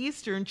 p.m.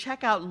 Eastern,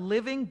 check out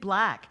Living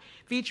Black,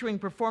 featuring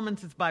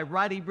performances by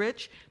Roddy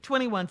Ricch,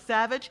 21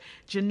 Savage,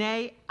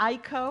 Janae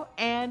Aiko,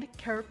 and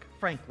Kirk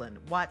Franklin.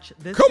 Watch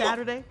this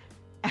Saturday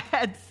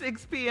at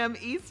 6 p.m.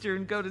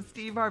 Eastern. Go to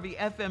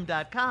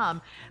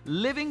steveharveyfm.com,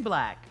 Living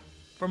Black,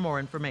 for more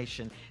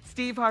information.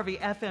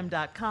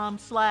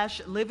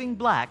 steveharveyfm.com/Living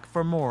Black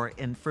for more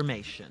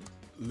information.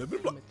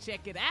 Living Black.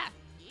 Check it out.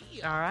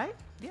 Yeah. All right.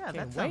 Yeah,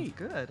 that sounds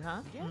good,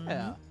 huh?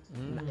 Yeah.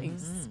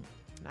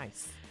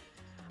 Nice.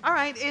 All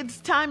right, it's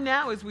time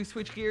now as we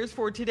switch gears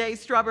for today's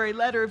Strawberry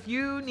Letter. If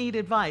you need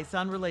advice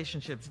on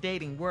relationships,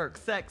 dating, work,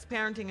 sex,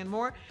 parenting, and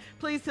more,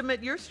 please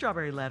submit your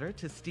Strawberry Letter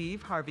to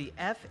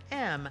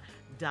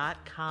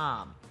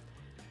steveharveyfm.com.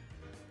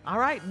 All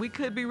right, we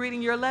could be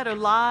reading your letter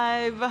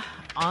live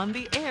on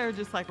the air,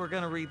 just like we're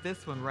going to read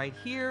this one right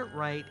here,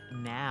 right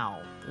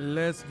now.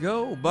 Let's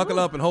go. Buckle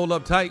up and hold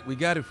up tight. We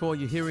got it for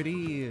you. Here it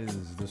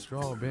is, the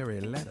Strawberry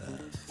Letter.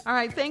 All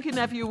right, thank you,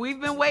 nephew. We've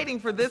been waiting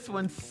for this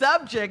one.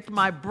 Subject,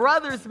 my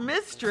brother's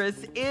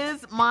mistress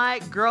is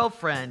my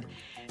girlfriend.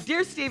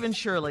 Dear Steve and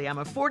Shirley, I'm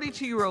a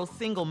 42-year-old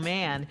single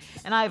man,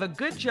 and I have a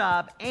good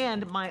job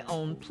and my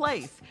own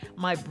place.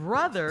 My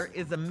brother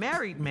is a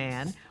married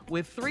man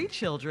with 3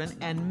 children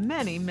and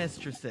many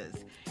mistresses.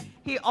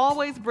 He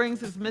always brings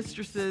his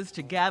mistresses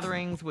to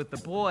gatherings with the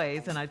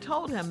boys, and I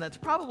told him that's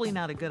probably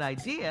not a good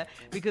idea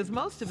because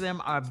most of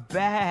them are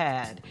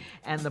bad,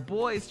 and the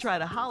boys try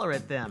to holler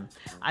at them.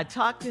 I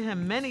talked to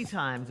him many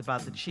times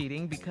about the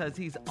cheating because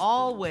he's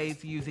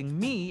always using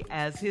me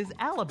as his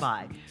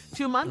alibi.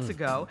 2 months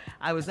ago,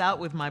 I was out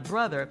with my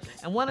brother,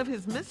 and one of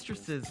his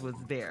mistresses was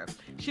there.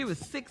 She was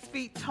 6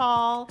 feet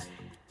tall,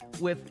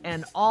 with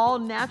an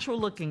all-natural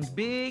looking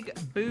big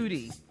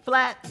booty,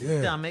 flat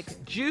stomach,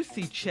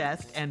 juicy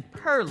chest, and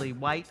pearly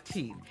white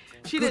teeth.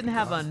 She didn't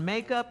have on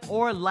makeup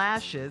or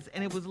lashes,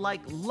 and it was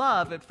like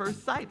love at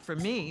first sight for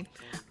me.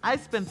 I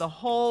spent the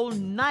whole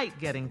night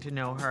getting to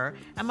know her,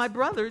 and my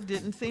brother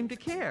didn't seem to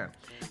care.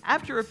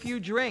 After a few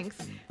drinks,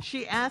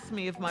 she asked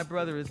me if my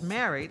brother is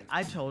married.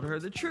 I told her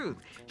the truth.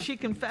 She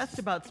confessed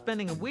about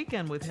spending a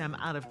weekend with him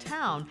out of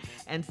town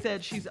and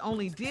said she's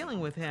only dealing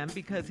with him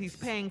because he's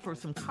paying for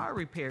some car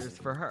repairs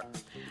for her.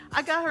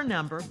 I got her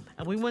number,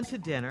 and we went to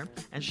dinner,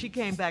 and she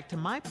came back to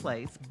my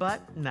place,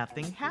 but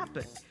nothing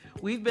happened.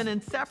 We've been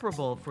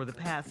inseparable for the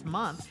past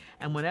month,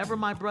 and whenever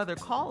my brother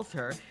calls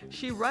her,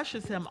 she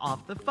rushes him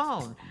off the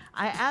phone.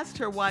 I asked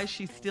her why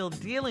she's still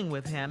dealing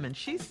with him, and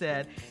she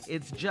said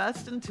it's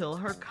just until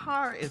her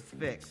car is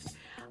fixed.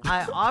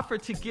 I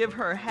offered to give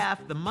her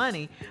half the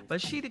money,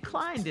 but she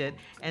declined it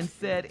and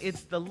said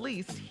it's the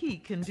least he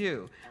can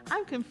do.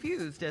 I'm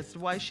confused as to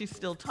why she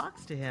still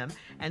talks to him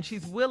and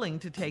she's willing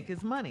to take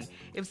his money.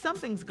 If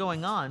something's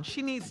going on,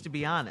 she needs to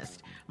be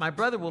honest. My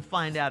brother will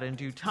find out in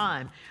due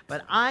time,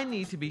 but I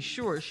need to be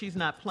sure she's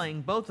not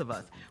playing both of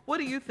us. What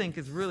do you think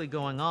is really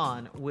going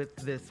on with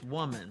this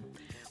woman?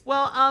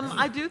 Well,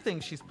 I do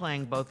think she's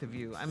playing both of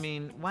you. I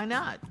mean, why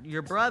not?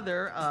 Your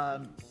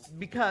brother,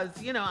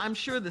 because, you know, I'm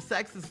sure the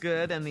sex is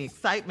good and the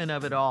excitement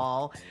of it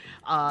all.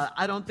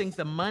 I don't think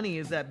the money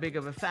is that big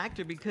of a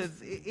factor because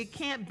it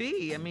can't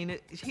be. I mean,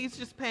 he's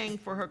just paying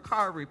for her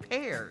car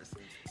repairs.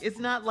 It's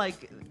not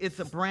like it's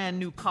a brand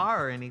new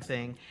car or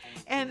anything.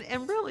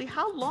 And really,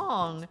 how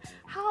long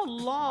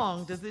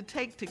does it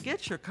take to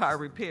get your car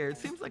repaired?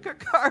 Seems like her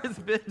car has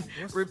been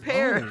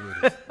repaired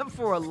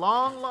for a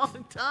long,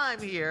 long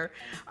time here.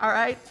 All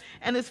right.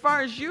 And as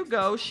far as you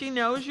go, she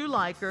knows you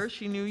like her.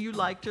 She knew you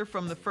liked her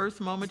from the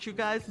first moment you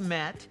guys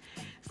met.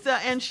 So,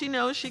 and she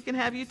knows she can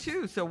have you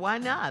too. So why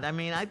not? I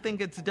mean, I think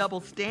it's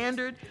double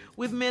standard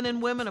with men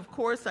and women. Of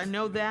course, I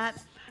know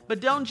that. But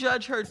don't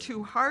judge her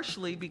too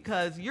harshly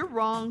because you're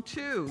wrong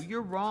too.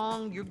 You're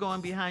wrong. You're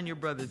going behind your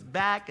brother's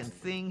back and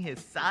seeing his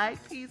side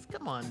piece.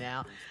 Come on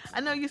now.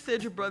 I know you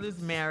said your brother's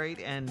married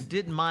and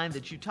didn't mind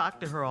that you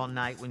talked to her all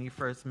night when you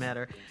first met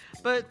her.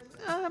 But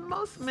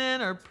most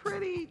men are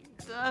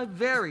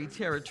very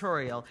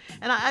territorial.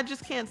 And I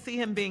just can't see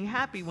him being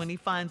happy when he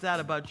finds out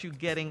about you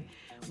getting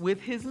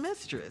with his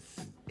mistress.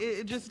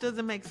 It just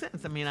doesn't make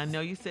sense. I mean, I know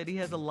you said he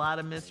has a lot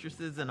of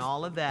mistresses and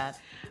all of that,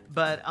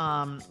 but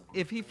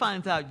if he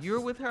finds out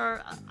you're with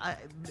her,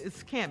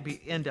 this can't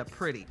end up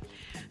pretty.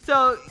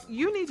 So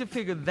you need to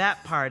figure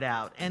that part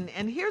out. And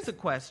here's a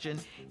question.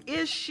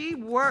 Is she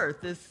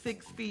worth this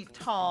 6 feet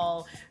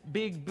tall,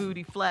 big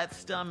booty, flat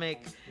stomach,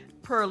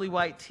 pearly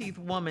white teeth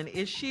woman?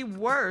 Is she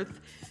worth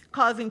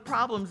causing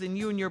problems in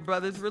you and your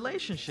brother's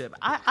relationship?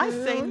 I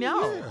say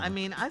no. Yeah. I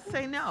mean, I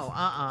say no.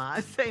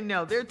 I say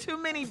no. There are too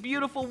many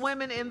beautiful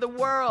women in the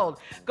world.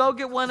 Go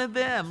get one of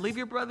them. Leave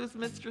your brother's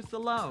mistress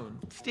alone.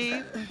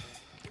 Steve?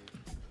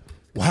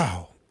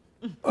 Wow.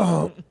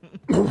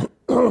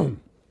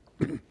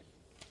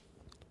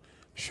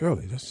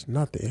 Shirley, that's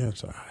not the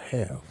answer I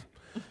have.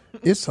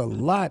 It's a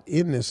lot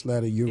in this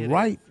letter. You're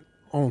right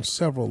on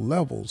several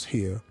levels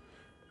here.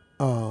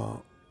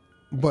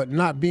 But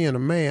not being a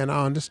man,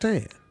 I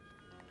understand.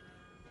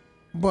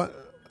 But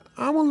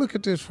I want to look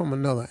at this from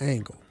another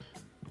angle.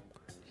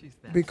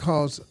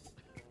 Because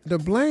the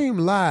blame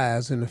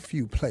lies in a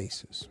few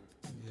places.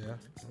 Yeah,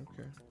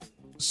 okay.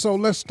 So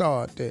let's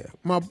start there.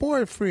 My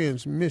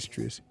boyfriend's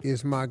mistress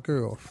is my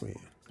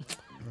girlfriend.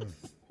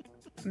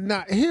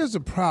 Now, here's the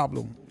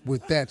problem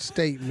with that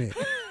statement.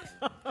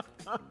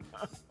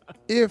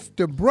 If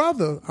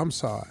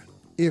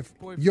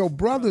your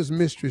brother's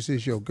mistress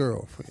is your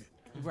girlfriend,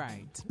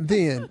 right?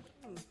 Then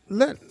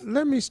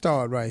let me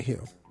start right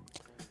here.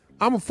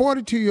 I'm a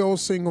 42-year-old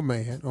single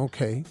man,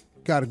 okay?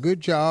 Got a good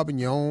job in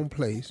your own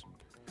place.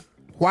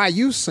 Why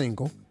you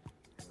single?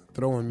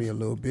 Throwing me a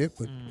little bit,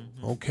 but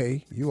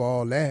okay, you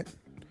all that.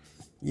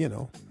 You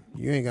know,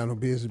 you ain't got no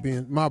business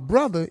being. My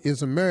brother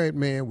is a married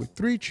man with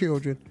 3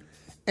 children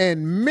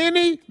and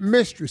many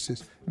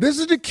mistresses. This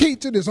is the key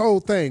to this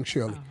whole thing,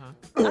 Shirley.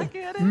 I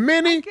get it.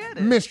 Many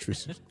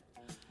mistresses.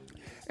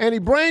 And he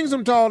brings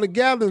them to all the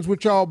gatherings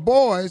with y'all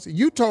boys.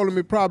 You told him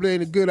it probably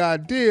ain't a good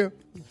idea.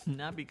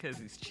 Not because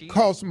he's cheating.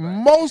 Because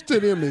most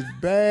of them is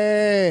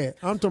bad.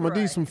 I'm talking about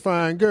these some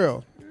fine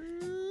girls.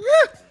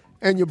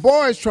 And your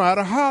boys try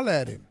to holler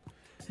at him.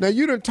 Now,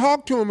 you done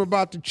talk to him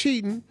about the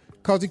cheating.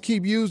 because he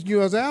keep using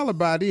you as an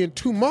alibi. Then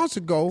 2 months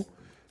ago,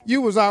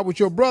 you was out with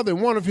your brother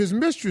and one of his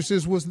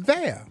mistresses was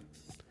there.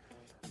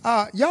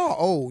 Y'all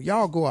old.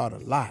 Y'all go out a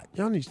lot.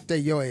 Y'all need to stay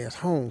your ass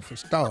home for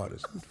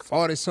starters.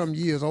 40-some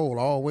years old,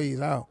 always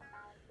out.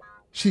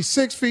 She's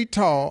 6 feet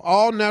tall,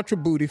 all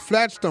natural booty,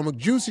 flat stomach,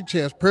 juicy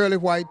chest, pearly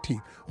white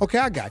teeth. Okay,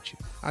 I got you.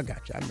 I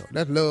know.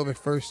 That's love at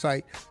first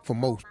sight for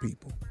most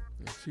people.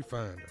 Yeah, she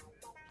fine,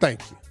 though.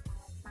 Thank you.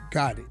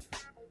 Got it.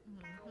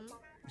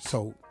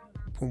 So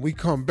when we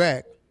come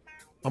back,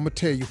 I'm going to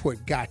tell you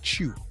what got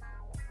you.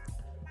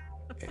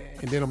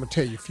 And then I'm going to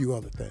tell you a few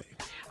other things.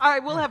 All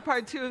right, we'll have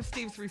part 2 of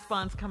Steve's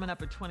response coming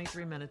up at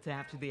 23 minutes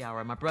after the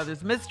hour. My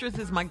brother's mistress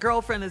is my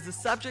girlfriend is the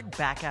subject.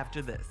 Back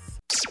after this.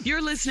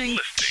 You're listening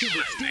to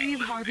the Steve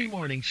Harvey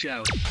Morning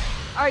Show.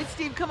 All right,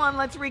 Steve, come on.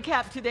 Let's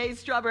recap today's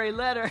Strawberry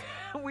Letter.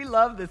 We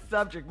love this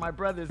subject. My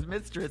brother's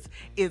mistress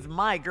is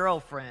my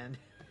girlfriend.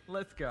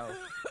 Let's go.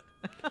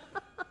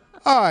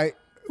 All right.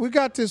 We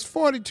got this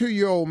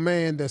 42-year-old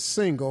man that's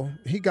single.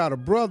 He got a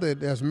brother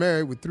that's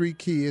married with 3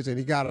 kids, and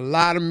he got a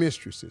lot of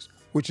mistresses,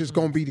 which is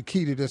going to be the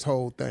key to this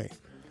whole thing.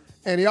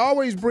 And he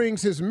always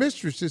brings his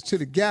mistresses to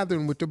the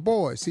gathering with the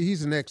boys. See,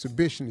 he's an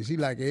exhibitionist. He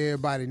like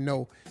everybody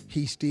know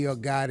he still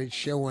got it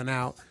showing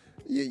out.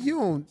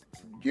 You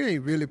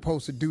ain't really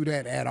supposed to do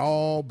that at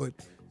all, but,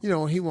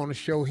 he want to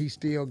show he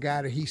still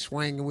got it. He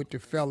swinging with the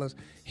fellas.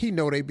 He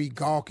know they be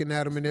gawking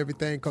at him and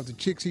everything because the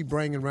chicks he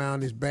bringing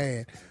around is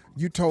bad.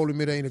 You told him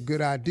it ain't a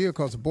good idea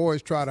because the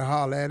boys try to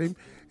holler at him,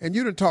 and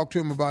you done talk to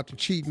him about the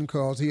cheating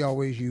because he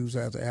always used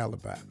as an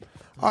alibi.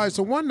 All right,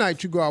 so one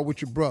night you go out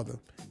with your brother,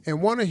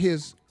 and one of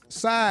his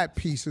side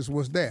pieces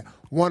was there,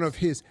 one of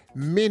his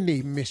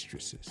many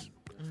mistresses.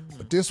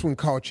 But this one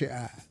caught your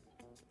eye.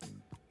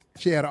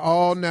 She had an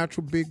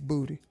all-natural big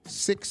booty,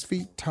 6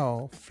 feet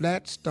tall,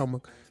 flat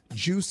stomach,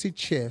 juicy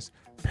chest,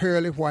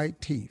 pearly white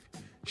teeth.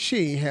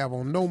 She ain't have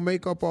on no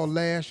makeup or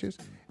lashes,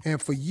 and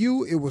for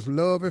you, it was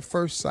love at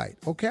first sight.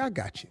 Okay, I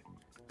got you.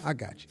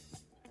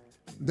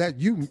 That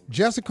you,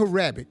 Jessica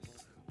Rabbit,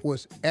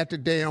 was at the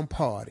damn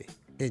party,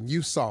 and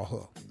you saw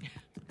her.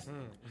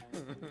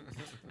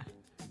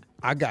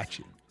 I got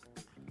you.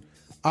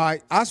 All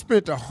right, I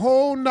spent the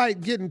whole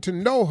night getting to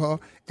know her,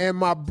 and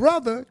my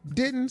brother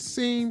didn't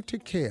seem to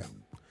care.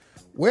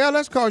 Well,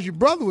 that's because your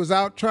brother was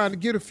out trying to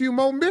get a few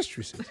more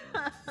mistresses.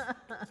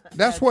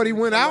 That's what he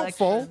went out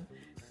for.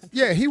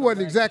 Yeah, he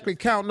wasn't exactly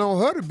counting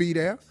on her to be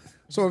there.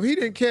 So if he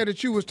didn't care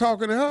that you was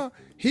talking to her,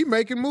 he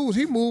making moves.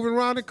 He moving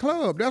around the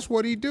club. That's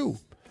what he do.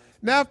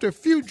 Now, after a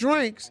few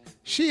drinks,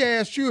 she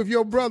asked you if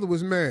your brother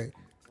was married.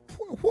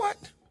 What?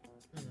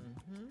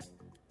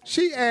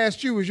 She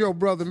asked you, was your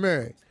brother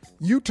married?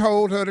 You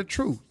told her the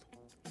truth.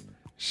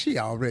 She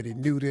already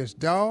knew this,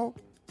 dog.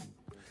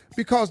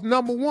 Because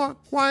number one,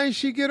 why ain't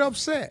she get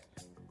upset?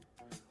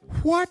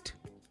 What?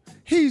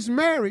 He's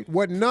married.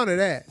 Wasn't none of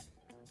that.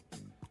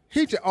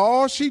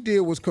 All she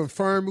did was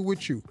confirm it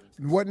with you.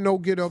 Wasn't no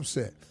get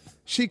upset.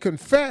 She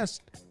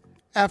confessed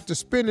after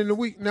spending the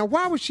week. Now,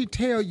 why would she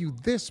tell you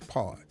this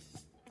part?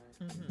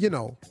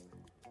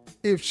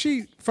 If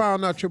she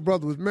found out your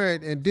brother was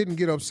married and didn't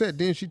get upset,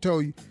 then she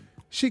told you,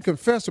 she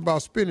confessed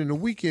about spending the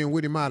weekend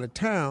with him out of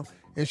town,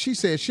 and she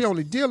said she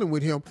only dealing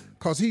with him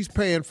because he's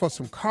paying for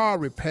some car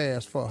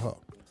repairs for her.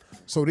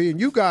 So then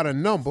you got a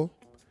number,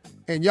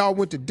 and y'all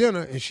went to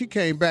dinner, and she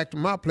came back to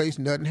my place,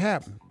 nothing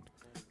happened.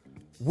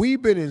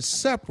 We've been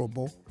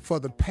inseparable for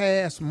the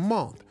past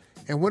month,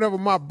 and whenever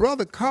my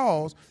brother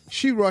calls,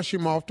 she rush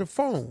him off the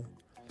phone.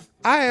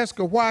 I asked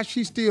her why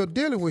she's still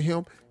dealing with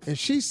him, and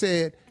she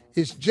said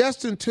it's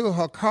just until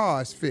her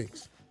car is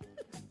fixed.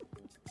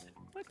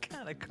 What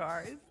kind of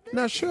car is this?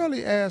 Now,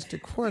 Shirley asked the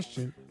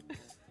question,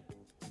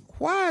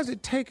 why is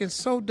it taking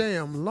so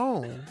damn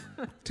long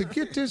to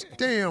get this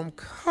damn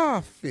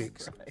car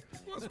fixed? Right.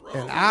 What's wrong?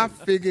 And I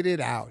figured it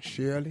out,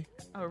 Shirley.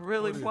 Oh,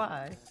 really?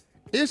 Why?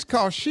 It's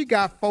because she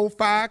got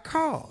 4-5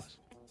 cars.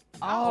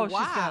 Oh, wow.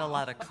 She's got a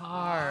lot of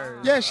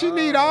cars. Yeah, she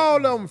need all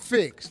of them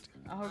fixed.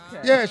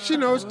 Okay. Yeah, she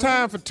knows it's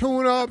time for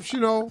tune-ups,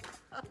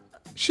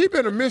 She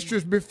been a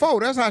mistress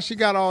before. That's how she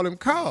got all them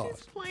cars.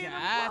 She's playing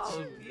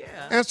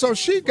yeah. And so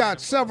she got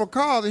several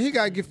cars, and he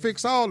got to get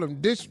fixed all of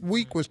them. This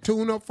week was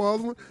tune-up for the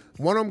other one.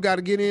 One of them got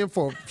to get in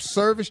for a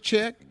service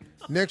check.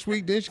 Next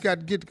week, then she got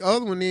to get the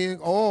other one in,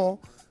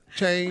 oil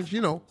change,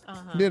 Then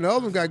the other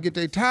one got to get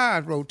their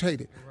tires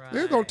rotated. Right.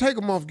 It's going to take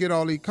a month to get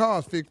all these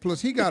cars fixed.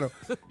 Plus, he got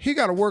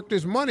to work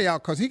this money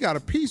out because he got to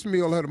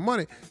piecemeal her the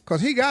money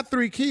because he got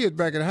 3 kids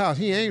back in the house.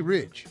 He ain't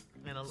rich.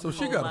 So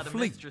she got a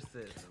fleet.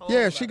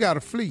 Yeah, she got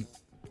a fleet.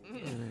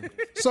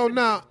 So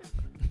now,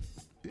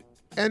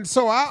 and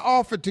so I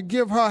offered to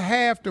give her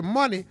half the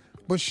money,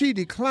 but she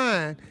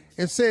declined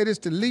and said it's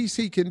the least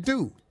he can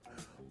do.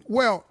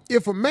 Well,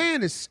 if a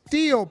man is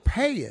still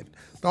paying,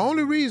 the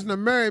only reason a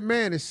married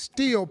man is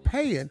still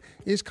paying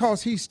is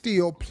because he's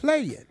still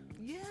playing.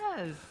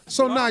 Yes.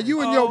 So now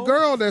you and your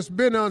girl that's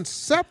been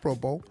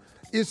inseparable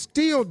is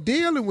still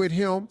dealing with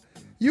him.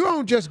 You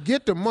don't just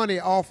get the money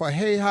off of,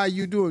 hey, how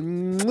you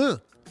doing? No.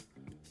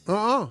 She's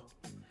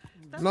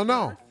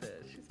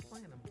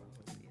playing them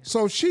both.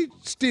 So she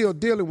still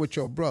dealing with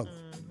your brother.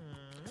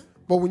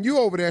 But when you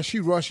over there, she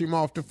rush him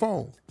off the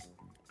phone.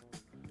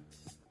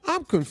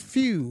 I'm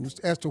confused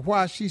as to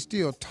why she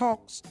still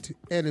talks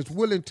and is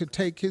willing to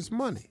take his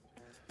money.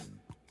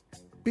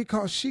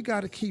 Because she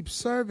got to keep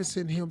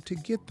servicing him to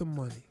get the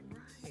money.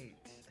 Right.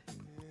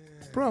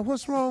 Bro,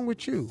 what's wrong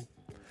with you?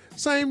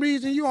 Same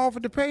reason you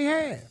offered to pay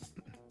half.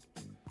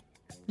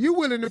 You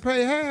willing to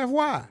pay half?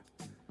 Why?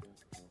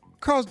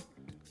 Because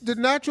the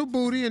natural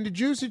booty and the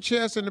juicy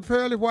chest and the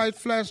pearly white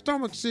flat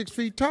stomach 6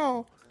 feet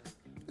tall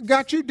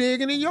got you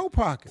digging in your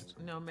pockets.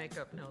 No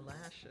makeup, no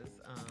lashes.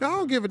 I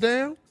don't give a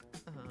damn.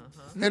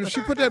 And if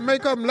she put that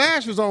makeup and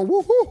lashes on,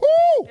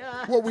 woo-hoo-hoo,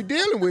 what we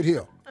dealing with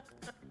here?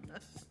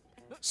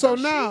 So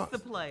now,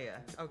 she's the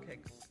player. Okay,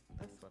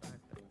 that's what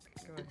I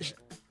think. Go ahead.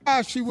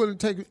 Why she wouldn't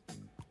take it?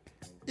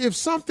 If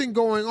something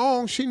going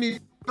on, she needs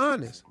to be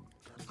honest.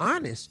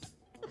 Honest?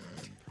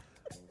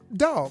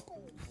 Dog,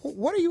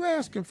 what are you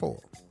asking for?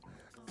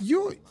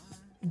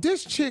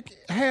 This chick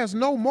has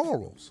no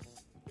morals.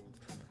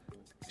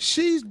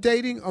 She's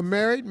dating a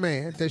married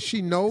man that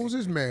she knows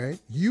is married.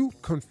 You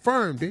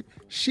confirmed it.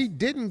 She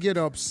didn't get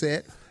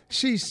upset.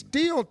 She's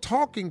still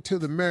talking to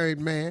the married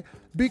man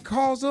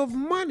because of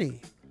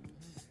money.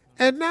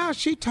 And now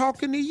she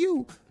talking to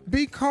you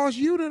because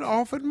you done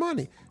offered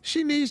money.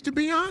 She needs to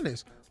be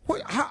honest.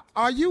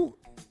 Are you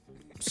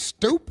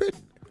stupid?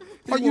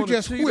 Or you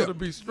just whipped? To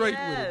be straight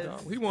with it,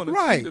 dog. He wanted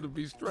Cheetah to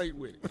be straight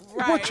with it.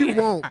 Right. What you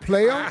want,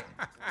 player?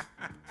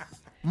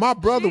 My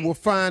brother will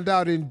find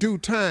out in due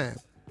time.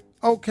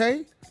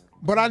 Okay,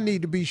 but I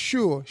need to be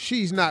sure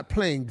she's not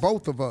playing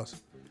both of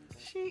us.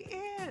 She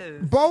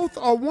is. Both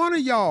or one of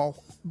y'all.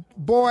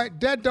 Boy,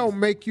 that don't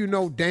make you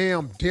no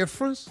damn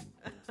difference.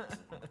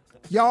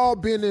 Y'all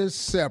been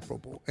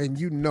inseparable, and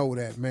you know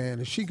that, man.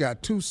 And she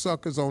got 2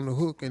 suckers on the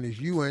hook, and it's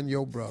you and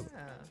your brother.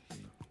 Yeah.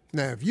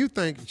 Now, if you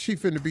think she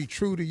finna be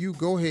true to you,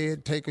 go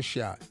ahead, take a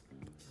shot.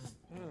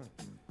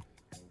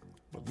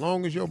 But as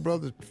long as your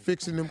brother's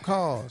fixing them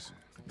cars.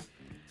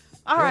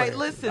 All right,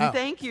 listen,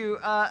 thank you.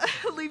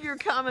 Leave your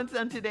comments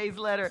on today's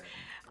letter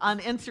on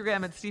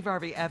Instagram at Steve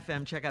Harvey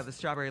FM. Check out the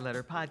Strawberry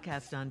Letter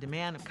podcast on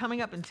demand.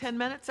 Coming up in 10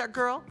 minutes, our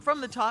girl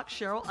from the talk,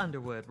 Sheryl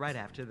Underwood, right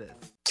after this.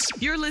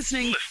 You're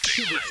listening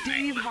to the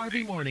Steve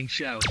Harvey Morning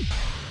Show.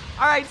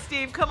 All right,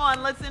 Steve, come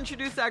on. Let's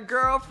introduce our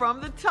girl from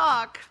the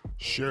talk,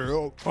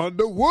 Sheryl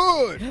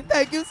Underwood.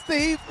 Thank you,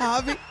 Steve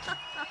Harvey.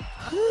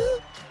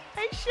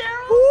 Hey,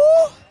 Sheryl.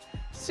 Ooh,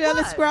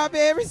 Shirley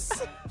Strawberries.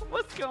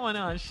 What's going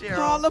on, Sheryl?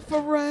 Carla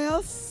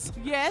Farrell's.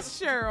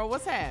 Yes, Sheryl.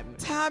 What's happening?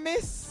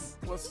 Thomas.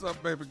 What's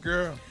up, baby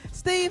girl?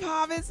 Steve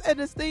Harvey's and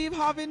the Steve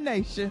Harvey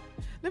Nation.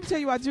 Let me tell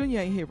you why Junior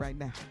ain't here right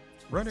now.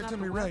 Run it to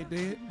me right,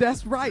 Dad.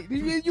 That's right.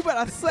 You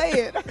better say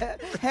it.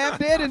 Half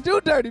dead and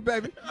do dirty,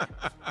 baby.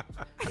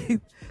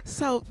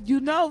 So,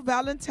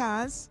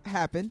 Valentine's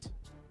happened,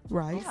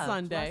 right? Yeah,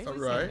 Sunday. That's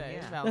right.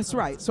 Yeah. That's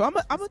right. So, I'm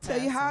going to tell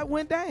you how it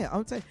went down. I'm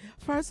going to tell you.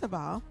 First of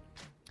all,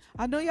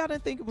 I know y'all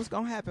didn't think it was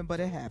going to happen, but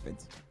it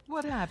happened.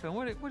 What happened?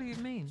 What do you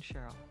mean,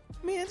 Sheryl?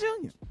 Me and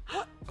Junior.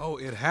 What? Oh,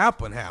 it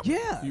happened.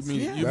 Yeah. You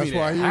mean, yeah. you That's mean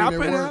why it he ain't at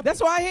work. happened?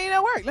 That's why he ain't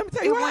at work. Let me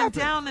tell you It what went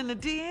happened. down in the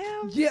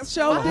DM? Yes,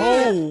 sure The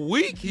did. whole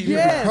week he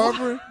Yes.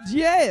 recovering?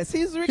 Yes,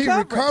 he's recovering. He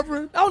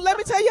recovering? Oh, let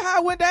me tell you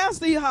how it went down,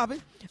 Steve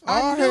Harvey.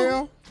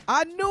 Hell.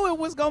 I knew it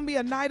was going to be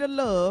a night of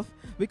love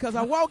because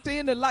I walked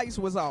in, the lights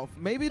was off.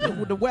 Maybe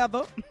the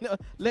weather,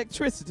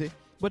 electricity,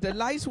 but the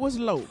lights was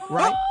low,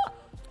 right?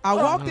 I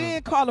walked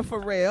in, Carla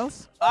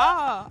Farrell's,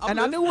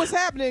 and I knew what's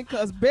happening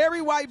because Barry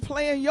White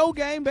playing Yo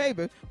Game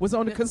Baby was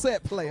on the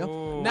cassette player.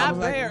 Not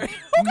Barry.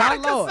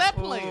 Like, my Lord. Cassette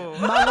player?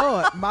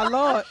 My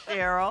Lord.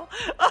 Sheryl.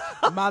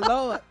 My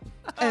Lord.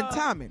 And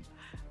Tommy,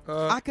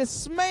 I could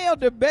smell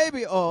the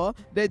baby oil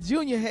that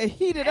Junior had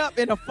heated up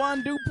in a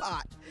fondue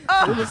pot.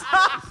 It was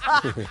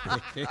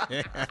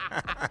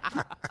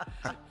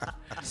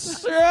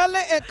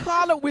Shirley and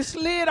Carla, we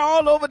slid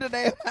all over the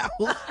damn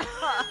house.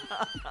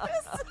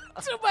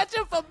 Too much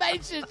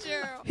information,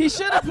 Sheryl. He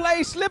should have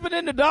played Slipping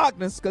in the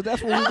Darkness, because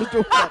that's what we was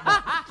doing.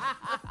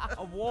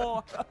 A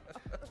war.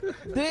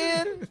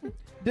 Then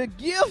the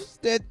gifts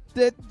that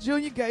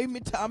Junior gave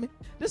me, Tommy.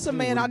 This is a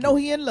man I know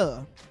he in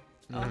love.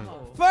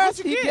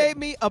 First, he gave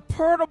me a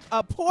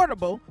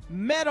portable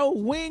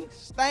metal wig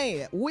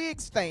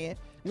stand.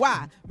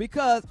 Why?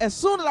 Because as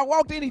soon as I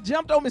walked in, he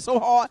jumped on me so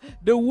hard,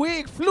 the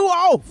wig flew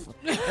off.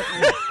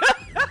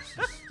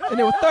 And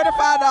there was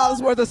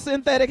 $35 worth of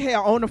synthetic hair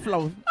on the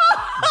floor.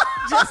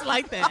 Just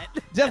like that.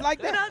 Just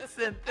like that. Not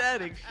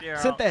synthetic, Sheryl.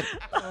 Synthetic.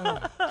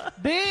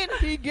 Then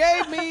he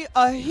gave me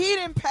a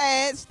heating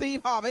pad,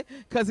 Steve Harvey,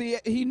 because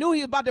he knew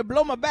he was about to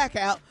blow my back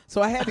out,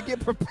 so I had to get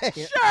prepared.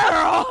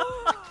 Sheryl!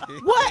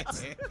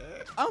 What?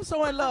 I'm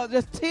so in love,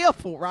 just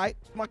tearful, right?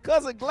 My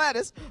cousin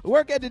Gladys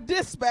worked at the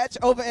dispatch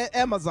over at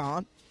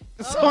Amazon,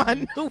 so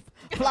I knew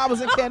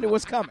flowers and candy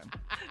was coming.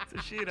 So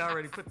she had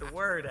already put the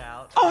word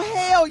out. Oh,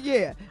 hell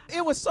yeah.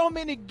 It was so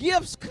many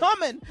gifts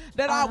coming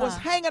that I was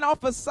hanging off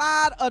the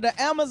side of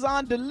the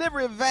Amazon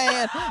delivery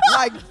van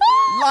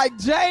like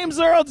James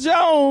Earl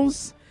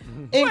Jones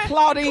And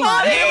Claudine.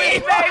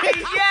 Claudine,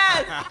 baby,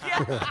 yes.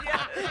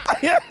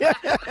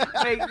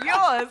 Make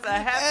yours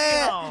a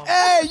happy home.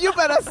 Hey, you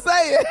better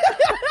say it.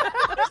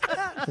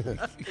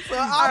 So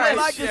I would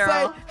like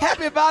Sheryl. to say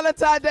happy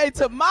Valentine's Day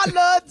to my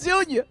love,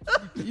 Junior.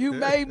 You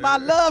made my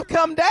love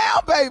come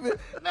down, baby.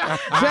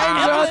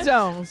 James Earl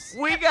Jones.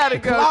 We got to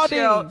go, Claudine.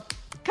 Sheryl.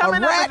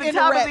 Coming A up rat at the in the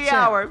top of rat the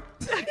trap. hour.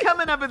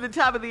 Coming up at the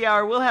top of the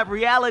hour, we'll have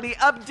reality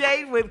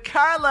update with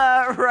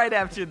Carla right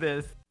after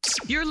this.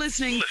 You're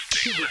listening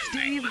to the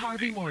Steve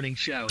Harvey Morning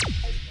Show.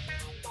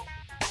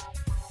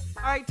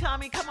 All right,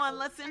 Tommy, come on.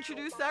 Let's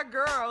introduce our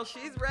girl.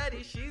 She's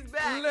ready. She's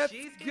back. Let's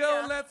She's go,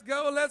 here. let's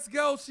go, let's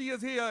go. She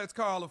is here. It's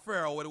Carla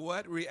Farrell with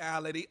what?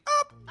 Reality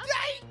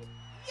update.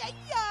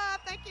 Yeah.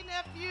 Thank you,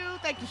 nephew.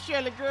 Thank you,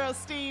 Shirley Girl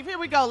Steve. Here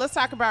we go. Let's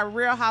talk about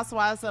Real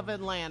Housewives of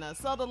Atlanta.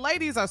 So the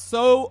ladies are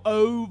so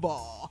over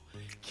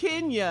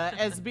Kenya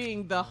as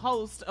being the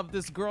host of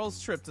this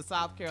girls' trip to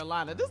South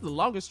Carolina. This is the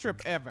longest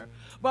trip ever.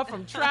 But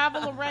from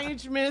travel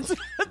arrangements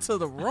to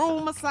the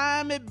room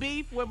assignment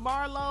beef with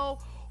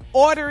Marlo,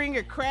 ordering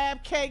a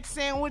crab cake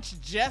sandwich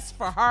just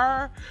for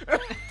her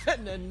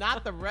and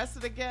not the rest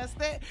of the guests,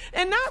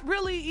 and not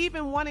really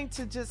even wanting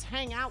to just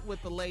hang out with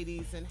the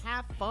ladies and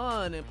have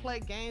fun and play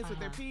games with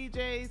their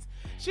PJs.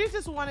 She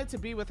just wanted to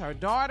be with her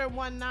daughter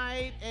one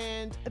night,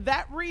 and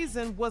that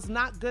reason was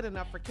not good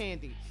enough for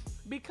Kandi.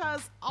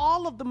 Because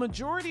the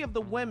majority of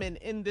the women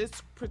in this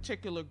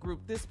particular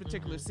group, this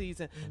particular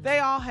season, they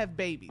all have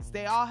babies.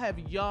 They all have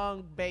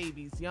young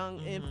babies, young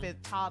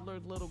infant, toddler,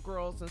 little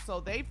girls. And so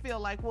they feel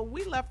like, well,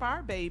 we left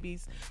our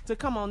babies to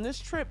come on this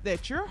trip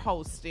that you're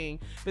hosting,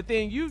 but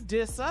then you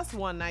diss us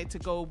one night to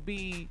go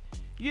be,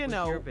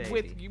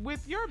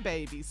 with your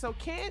baby. So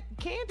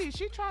Kandi,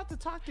 she tried to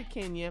talk to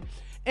Kenya,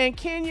 and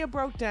Kenya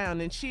broke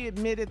down, and she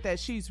admitted that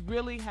she's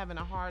really having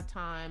a hard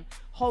time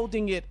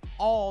holding it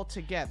all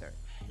together.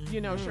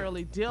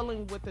 Shirley,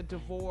 dealing with a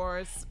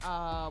divorce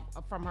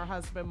from her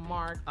husband,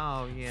 Mark.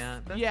 Oh, yeah.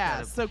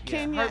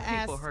 Kenya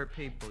hurt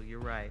people. You're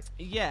right.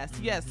 Yes.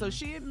 So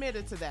she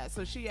admitted to that.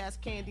 So she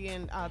asked Kandi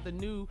and the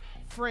new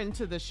friend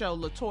to the show,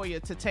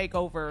 LaToya, to take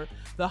over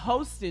the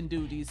hosting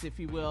duties, if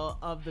you will,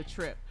 of the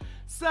trip.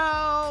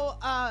 So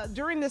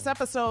during this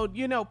episode,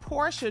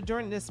 Portia,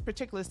 during this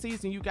particular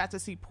season, you got to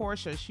see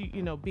Portia, she,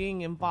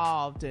 being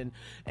involved and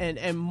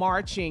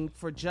marching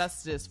for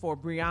justice for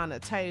Breonna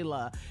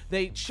Taylor.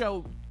 They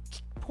showed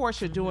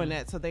Portia doing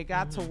that, so they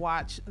got to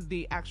watch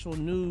the actual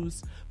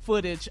news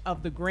footage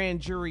of the grand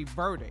jury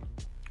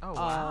verdict. Oh,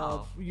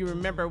 wow. You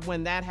remember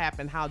when that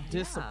happened, how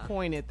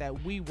disappointed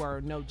that we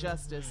were, no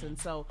justice. And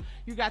so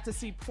you got to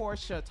see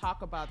Portia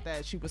talk about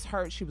that. She was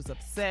hurt. She was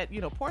upset.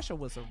 Portia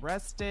was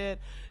arrested.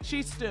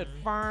 She stood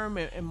firm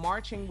and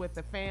marching with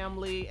the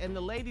family. And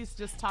the ladies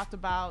just talked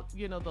about,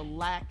 the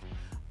lack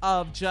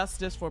of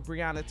justice for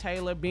Breonna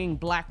Taylor, being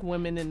black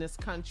women in this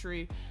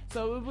country.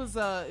 So it was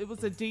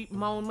a deep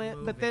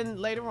moment. But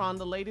then later on,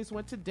 the ladies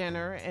went to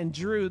dinner, and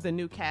Drew, the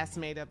new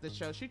castmate of the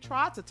show, she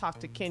tried to talk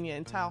to Kenya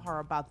and tell her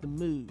about the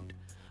mood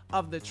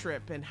of the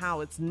trip and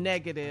how it's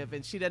negative,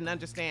 and she doesn't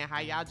understand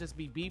how y'all just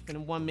be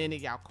beefing 1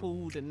 minute, y'all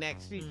cool the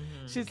next.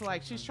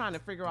 She's trying to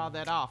figure all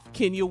that off.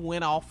 Kenya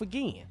went off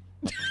again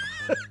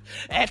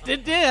at the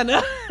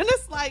dinner. And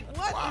it's like,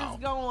 what is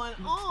going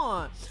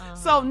on?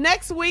 So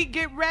next week,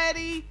 get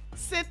ready.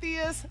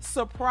 Cynthia's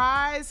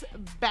surprise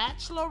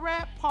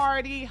bachelorette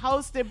party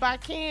hosted by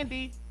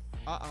Kandi.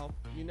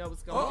 You know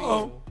what's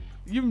going to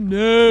be. You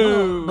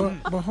know.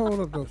 But hold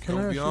up, though. Can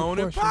I ask you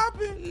a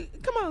question?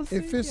 Come on,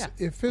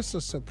 If it's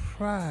a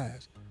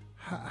surprise,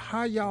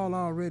 how y'all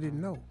already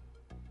know?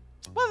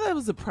 Well, there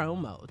was a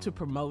promo to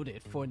promote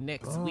it for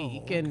next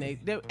week, okay. and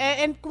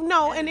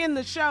in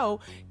the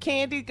show,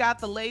 Kandi got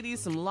the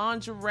ladies some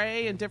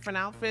lingerie and different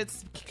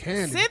outfits.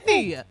 Candy.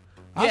 Cynthia,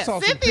 I saw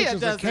some Cynthia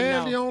pictures of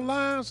Candy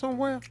online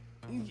somewhere.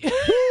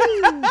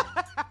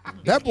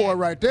 That boy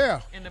right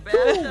there. In the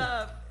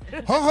bathtub.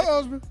 Her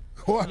husband.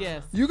 Boy,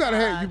 Yes. You gotta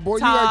have you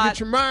gotta get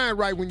your mind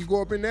right when you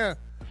go up in there.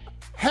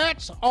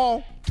 Hats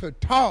off to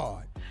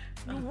Todd.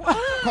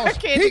 Cause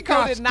he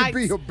got to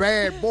be a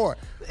bad boy.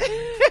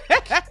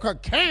 Cause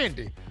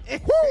Candy.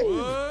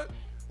 Woo,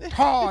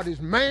 Todd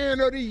is man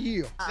of the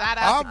year. Shout out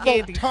I to vote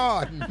Candy.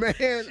 Todd man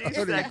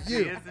of the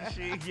year.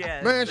 Isn't she?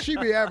 Yes. Man, she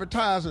be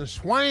advertising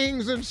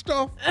swings and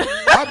stuff.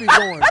 I be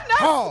going,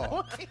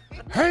 Todd,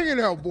 hang in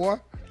there, boy.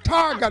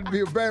 Todd got to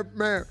be a bad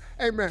man.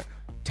 Hey, man,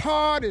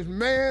 Todd is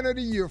man of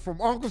the year from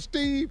Uncle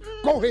Steve.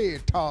 Go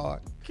ahead,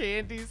 Todd.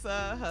 Candy's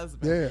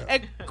husband. Yeah.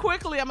 And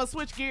quickly, I'm going to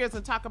switch gears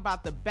and talk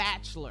about The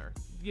Bachelor.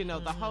 The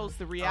host,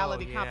 the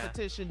reality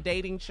competition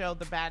dating show,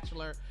 The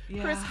Bachelor.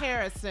 Yeah. Chris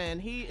Harrison,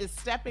 he is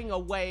stepping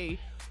away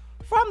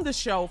from the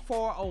show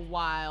for a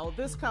while.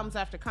 This comes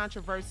after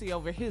controversy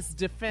over his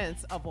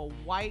defense of a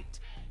white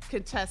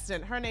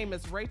contestant. Her name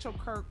is Rachel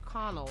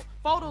Kirkconnell.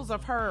 Photos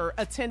of her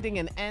attending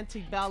an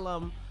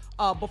antebellum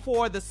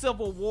before the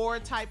Civil War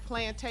type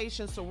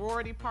plantation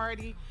sorority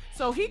party.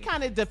 So he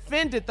kind of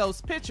defended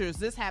those pictures.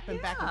 This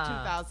happened back in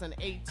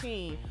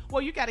 2018.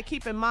 Well, you got to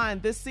keep in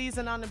mind this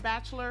season on The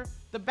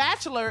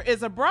Bachelor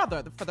is a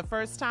brother for the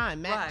first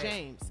time, Matt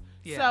James.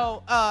 Yeah.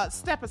 So,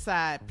 step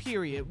aside,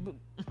 period.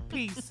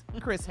 Peace,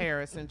 Chris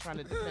Harrison, trying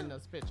to defend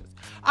those pictures.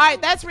 All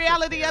right, that's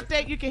Reality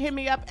Update. You can hit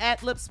me up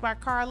at Lips by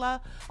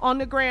Carla on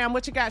the gram.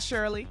 What you got,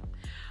 Shirley?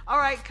 All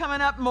right,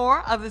 coming up,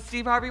 more of the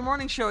Steve Harvey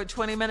Morning Show at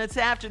 20 minutes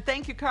after.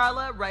 Thank you,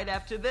 Carla. Right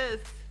after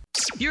this.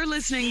 You're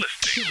listening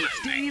to the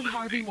Steve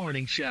Harvey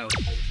Morning Show.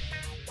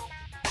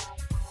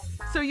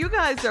 So you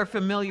guys are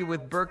familiar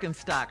with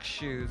Birkenstock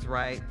shoes,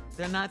 right?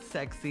 They're not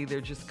sexy.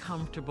 They're just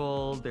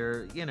comfortable.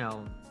 They're,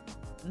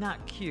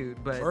 not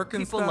cute, but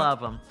people love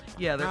them.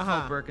 Yeah, they're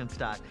called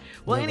Birkenstock.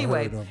 Well,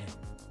 anyway,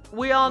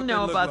 we all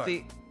know about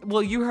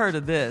well, you heard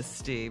of this,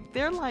 Steve.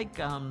 They're like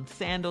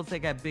sandals. They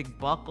got big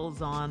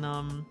buckles on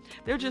them.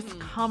 They're just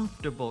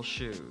comfortable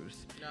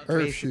shoes.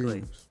 Earth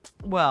shoes.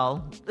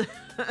 Well,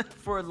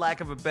 for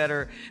lack of a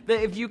better,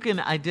 if you can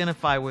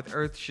identify with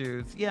Earth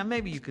shoes, yeah,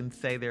 maybe you can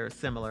say they're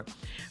similar.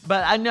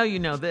 But I know you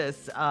know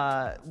this.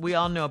 We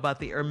all know about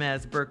the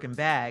Hermes Birkin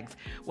bags.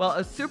 Well,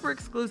 a super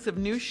exclusive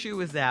new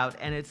shoe is out,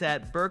 and it's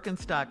at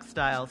Birkenstock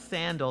style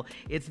sandal.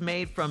 It's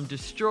made from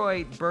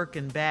destroyed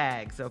Birkin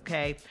bags,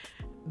 okay?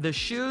 The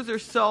shoes are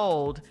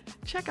sold,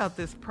 check out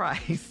this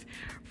price,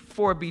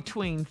 for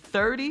between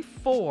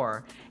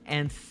 $34,000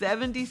 and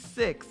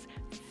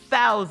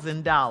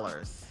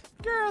 $76,000.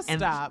 Girl,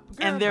 stop.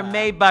 Girl, and they're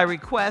made by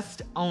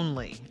request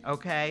only,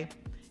 okay?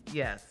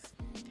 Yes.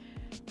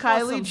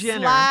 Kylie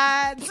Jenner.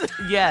 Slides.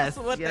 Yes,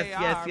 That's what yes, they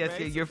yes, are, yes.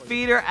 basically. Your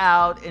feet are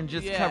out and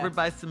just Yeah. covered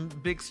by some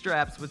big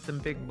straps with some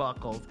big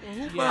buckles.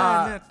 Who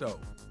buying that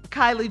though?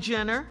 Kylie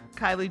Jenner,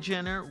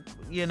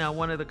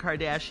 one of the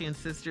Kardashian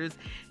sisters,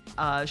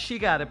 she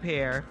got a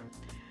pair.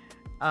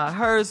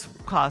 Hers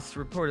cost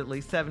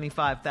reportedly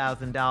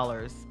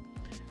 $75,000.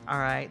 All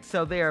right,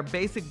 so they are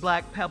basic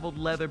black pebbled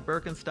leather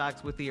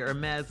Birkenstocks with the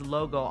Hermes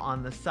logo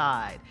on the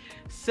side.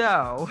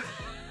 So,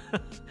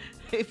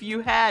 if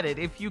you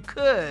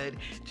could,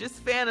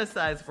 just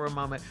fantasize for a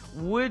moment,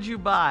 would you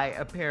buy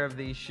a pair of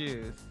these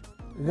shoes?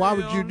 Why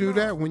would you do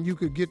that when you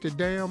could get the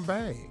damn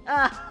bag?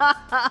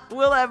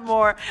 We'll have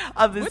more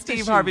of the With the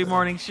Steve Harvey shoes.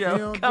 Morning Show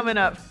Hell, coming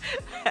up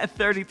at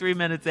 33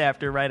 minutes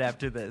after, right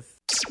after this.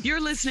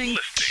 You're listening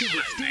to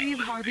the Steve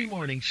Harvey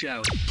Morning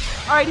Show.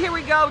 All right, here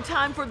we go.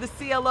 Time for the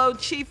CLO.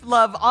 Chief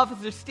Love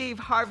Officer Steve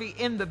Harvey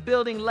in the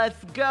building.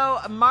 Let's go.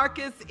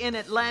 Marcus in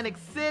Atlantic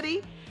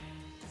City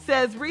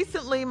says,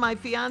 recently my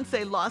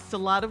fiance lost a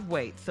lot of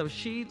weight, so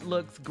she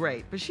looks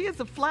great, but she has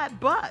a flat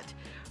butt.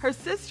 Her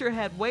sister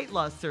had weight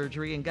loss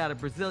surgery and got a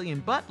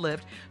Brazilian butt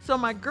lift, so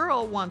my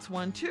girl wants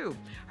one too.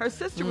 Her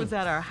sister was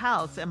at our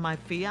house, and my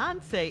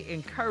fiance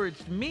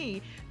encouraged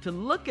me to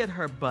look at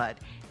her butt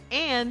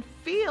and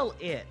feel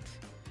it.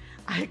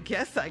 I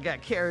guess I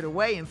got carried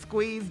away and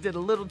squeezed it a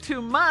little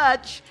too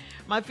much.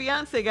 My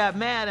fiance got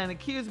mad and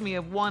accused me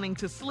of wanting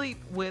to sleep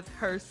with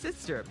her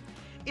sister.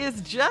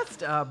 It's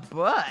just a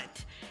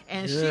butt.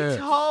 And Yes. she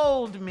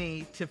told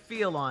me to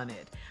feel on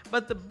it.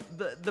 But the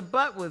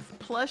butt was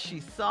plushy,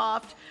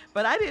 soft,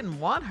 but I didn't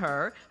want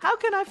her. How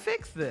can I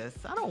fix this?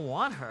 I don't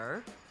want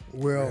her.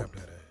 Well,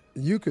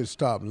 you could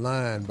stop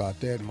lying about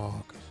that,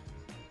 Marcus.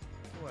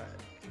 What?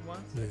 You want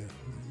Yeah.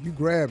 You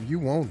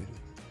wanted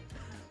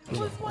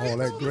it. All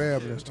that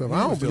grabbing and stuff. I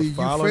don't just believe you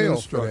followed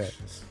fell for that.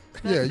 instructions.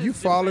 Yeah, you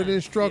followed the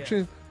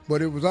instructions,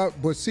 but it was out.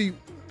 But see,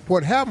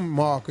 what happened,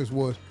 Marcus,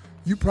 was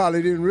you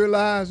probably didn't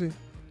realize it,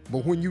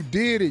 but when you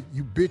did it,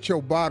 you bit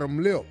your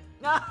bottom lip.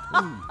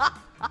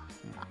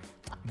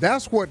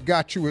 That's what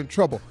got you in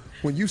trouble.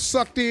 When you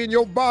sucked in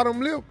your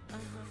bottom lip.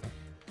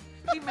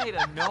 He made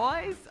a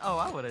noise? Oh,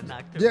 I would have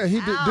knocked him Yeah,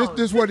 he did.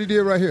 This is what he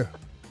did right here.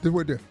 This is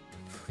what he did.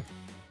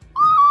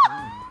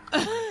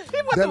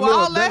 He went through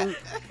all that.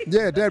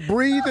 That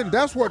breathing,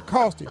 that's what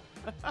cost him.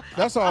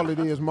 That's all it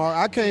is, Mark.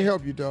 I can't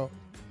help you, dog.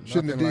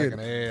 Shouldn't Nothing have like did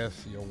an it.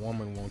 ass your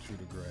woman wants you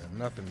to grab.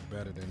 Nothing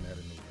better than that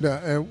in the Now,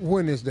 and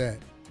when is that?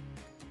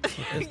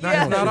 It's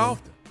not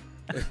often.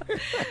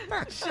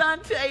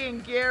 Shantae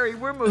and Gary,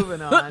 we're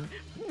moving on.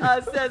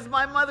 Says,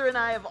 my mother and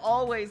I have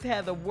always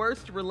had the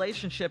worst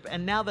relationship,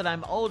 and now that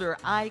I'm older,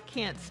 I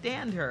can't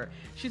stand her.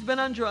 She's been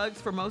on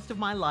drugs for most of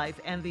my life,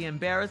 and the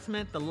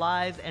embarrassment, the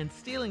lies, and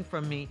stealing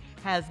from me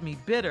has me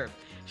bitter.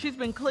 She's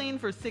been clean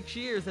for 6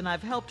 years, and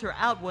I've helped her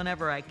out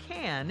whenever I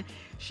can.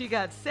 She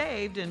got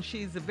saved, and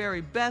she's the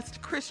very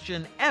best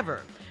Christian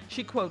ever.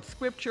 She quotes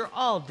scripture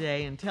all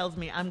day and tells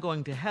me I'm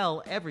going to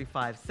hell every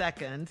 5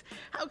 seconds.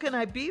 How can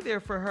I be there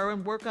for her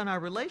and work on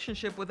our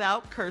relationship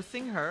without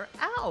cursing her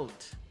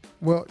out?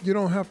 Well, you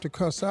don't have to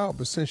cuss out,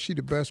 but since she's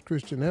the best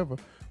Christian ever,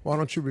 why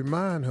don't you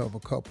remind her of a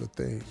couple of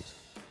things?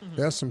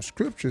 There's some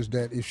scriptures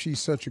that if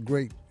she's such a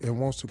great and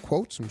wants to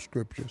quote some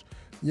scriptures,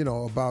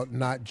 about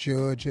not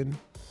judging,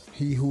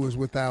 he who is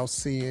without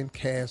sin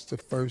cast the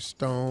first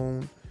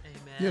stone,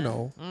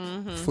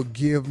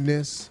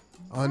 forgiveness,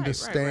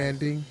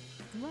 understanding,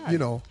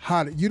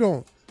 how to, you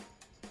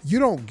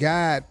don't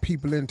guide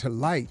people into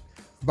light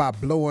by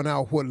blowing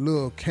out what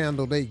little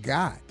candle they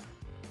got.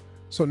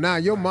 So now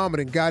your mama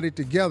done got it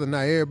together. Now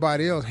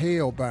everybody else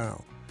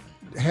hellbound.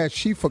 Has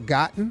she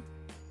forgotten?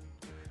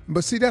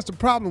 But see, that's the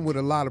problem with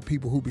a lot of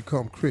people who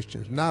become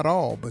Christians. Not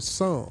all, but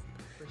some.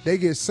 They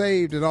get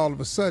saved, and all of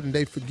a sudden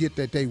they forget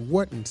that they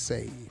wasn't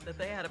saved. That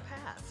they had a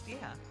past, yeah.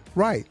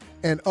 Right,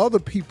 and other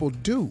people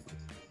do.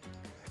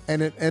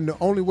 And the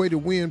only way to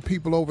win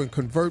people over and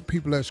convert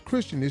people as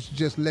Christian is to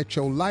just let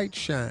your light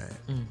shine.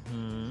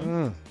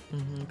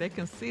 They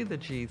can see the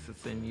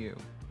Jesus in you.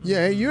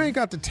 Yeah, you ain't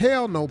got to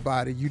tell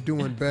nobody you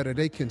doing better.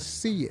 They can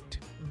see it.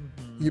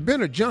 You've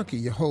been a junkie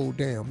your whole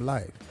damn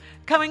life.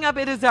 Coming up,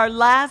 it is our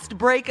last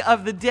break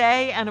of the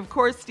day. And, of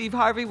course, Steve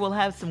Harvey will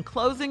have some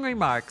closing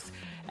remarks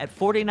at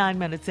 49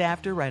 minutes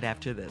after, right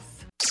after this.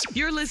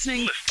 You're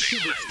listening to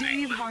the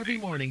Steve Harvey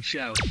Morning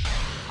Show.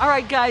 All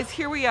right, guys,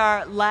 here we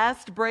are.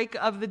 Last break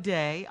of the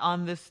day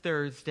on this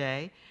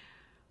Thursday.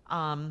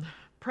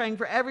 Praying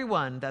for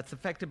everyone that's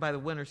affected by the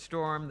winter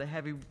storm, the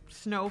heavy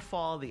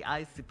snowfall, the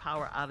ice, the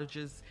power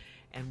outages,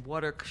 and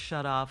water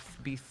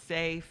shutoffs. Be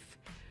safe.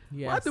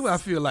 Yes. Why do I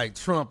feel like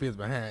Trump is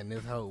behind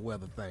this whole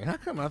weather thing? How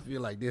come I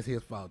feel like this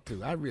his fault,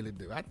 too? I really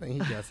do. I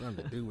think he got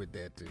something to do with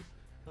that, too.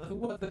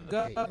 Well, the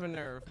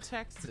governor of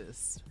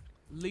Texas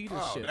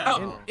leadership,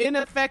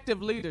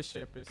 ineffective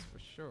leadership is for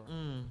sure.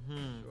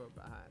 Sure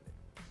behind it.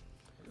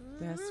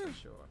 That's for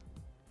sure.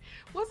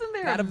 Wasn't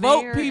there Gotta a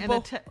vote, mayor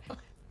people.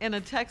 in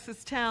a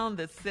Texas town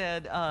that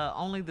said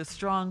only the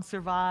strong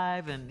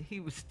survive, and he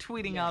was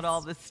tweeting out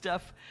all this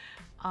stuff?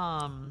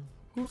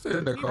 Who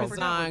said that? He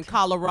resigned.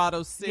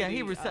 Colorado City. Yeah,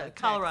 he resigned.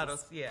 Colorado.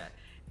 Yeah,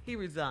 he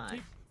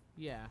resigned.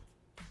 Yeah.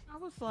 I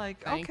was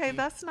like, Thank okay, you.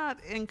 that's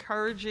not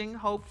encouraging,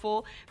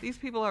 hopeful. These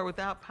people are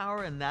without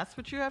power, and that's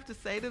what you have to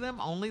say to them?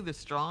 Only the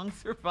strong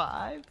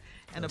survive?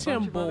 And a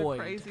bunch of other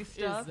crazy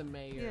stuff? Is the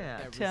mayor yeah,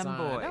 that Tim resigned.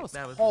 Boyd.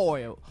 That was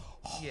horrible.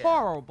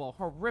 horrible,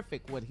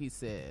 horrific what he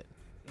said.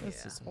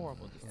 This is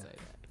horrible to say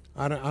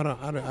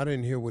that. I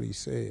didn't hear what he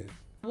said.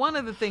 One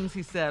of the things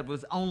he said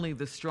was only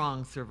the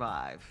strong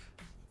survive.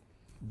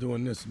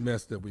 Doing this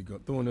mess that we go,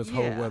 doing this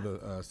whole weather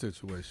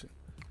situation.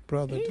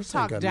 Brother, He this ain't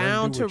talked got nothing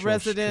down do to with your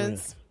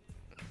residents. strength.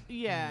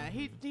 Yeah,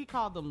 he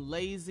called them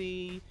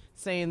lazy,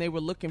 saying they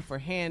were looking for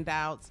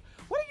handouts.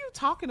 What are you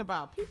talking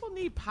about? People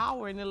need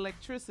power and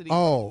electricity.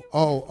 Oh.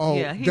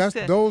 Yeah, he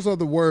said- those are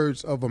the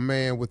words of a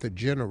man with a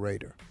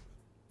generator.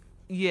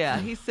 Yeah,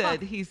 he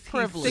said he's sick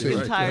Privilege.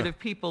 and See, tired yeah. of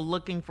people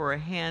looking for a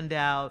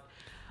handout.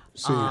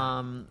 See,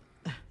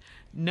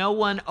 No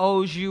one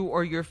owes you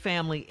or your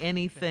family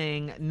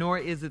anything, nor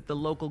is it the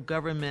local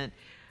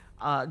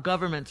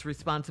government's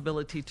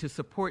responsibility to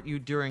support you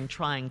during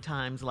trying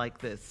times like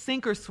this.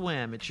 Sink or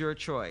swim, it's your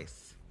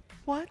choice.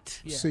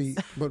 What? Yes. see,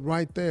 but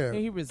right there,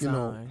 He you resigned.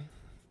 know,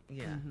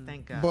 Yeah,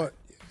 thank God. but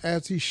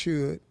as he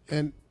should,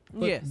 but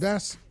Yes.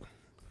 that's,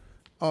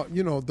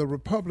 the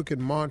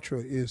Republican mantra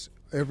is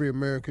every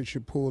American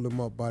should pull them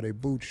up by their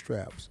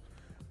bootstraps.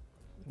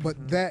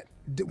 But that,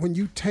 when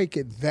you take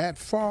it that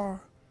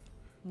far,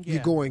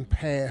 you're going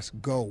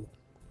past go.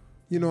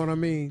 You know what I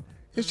mean?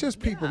 It's just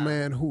people,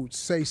 man, who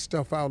say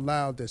stuff out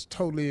loud that's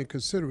totally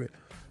inconsiderate.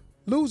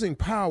 Losing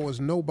power is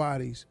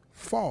nobody's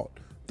fault.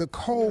 The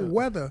cold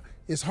weather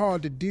is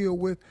hard to deal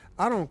with.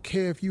 I don't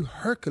care if you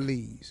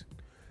Hercules.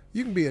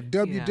 You can be a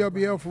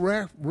WWF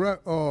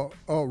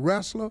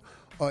wrestler,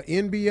 or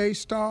NBA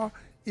star.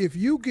 If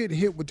you get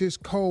hit with this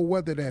cold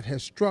weather that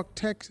has struck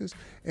Texas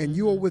and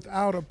you are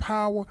without a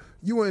power,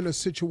 you are in a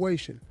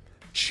situation.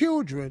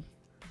 Children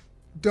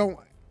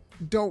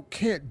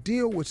can't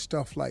deal with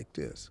stuff like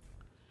this.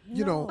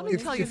 You know, Let me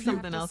tell you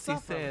something else he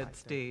said,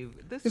 Steve.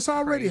 This it's is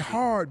already crazy.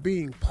 hard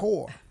being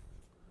poor.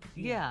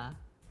 Yeah.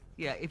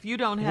 If you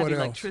don't have What else?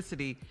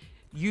 electricity,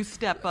 you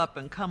step up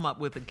and come up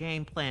with a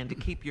game plan to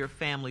keep your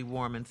family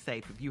warm and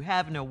safe. If you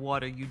have no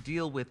water, you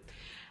deal with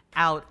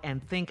out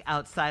and think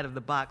outside of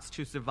the box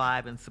to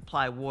survive and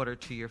supply water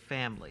to your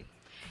family.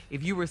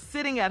 If you were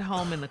sitting at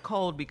home in the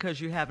cold because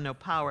you have no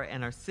power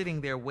and are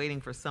sitting there waiting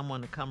for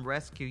someone to come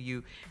rescue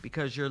you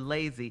because you're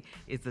lazy,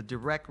 it's a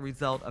direct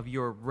result of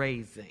your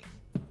raising.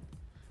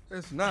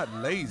 It's not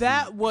lazy.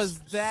 That was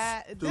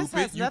that. This Stupid.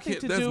 has nothing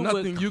to There's do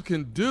nothing with. you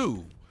can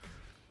do.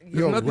 There's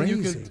You're nothing you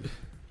raising. can.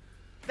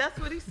 That's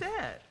what he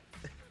said.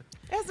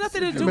 It has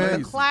nothing to do Man.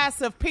 with the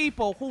class of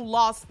people who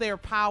lost their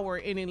power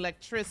and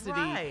electricity,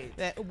 Right.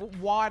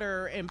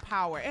 water and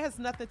power. It has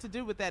nothing to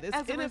do with that. It's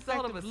As a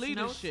result of ineffective a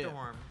leadership.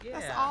 snowstorm.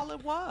 That's Yeah. all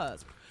it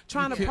was.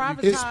 Trying to you can't-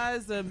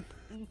 privatize the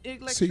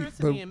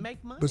electricity and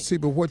make money. But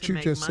what To you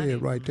make just money.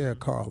 said right there,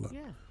 Carla, Yeah.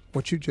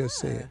 what you just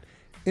said,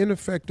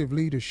 ineffective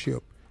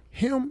leadership,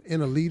 him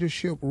in a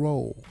leadership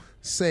role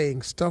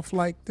saying stuff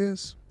like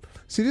this.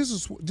 See, this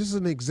is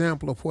an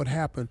example of what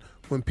happened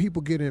when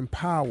people get in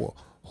power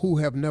who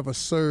have never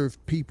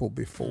served people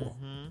before,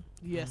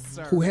 Yes,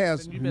 sir. who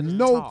has Then you better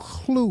no talk.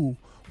 clue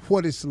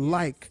what it's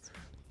like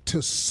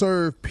to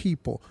serve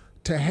people,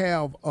 to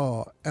have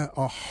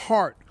a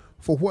heart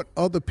for what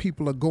other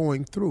people are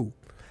going through.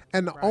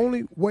 And the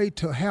only way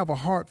to have a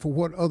heart for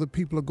what other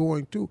people are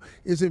going through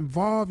is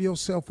involve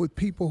yourself with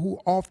people who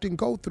often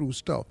go through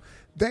stuff.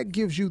 That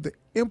gives you the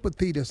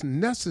empathy that's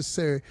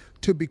necessary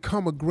to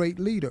become a great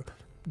leader.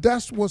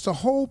 That's what's the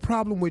whole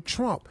problem with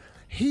Trump.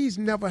 He's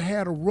never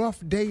had a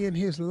rough day in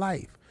his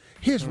life.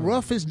 His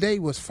roughest day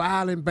was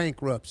filing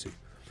bankruptcy.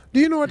 Do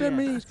you know what that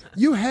means?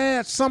 You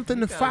had something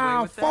to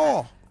file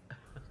for.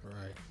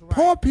 Right.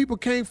 Poor people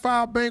can't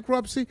file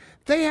bankruptcy.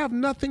 They have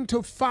nothing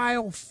to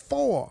file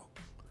for.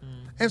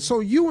 Mm-hmm. And so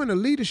you in a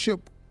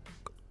leadership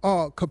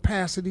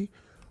capacity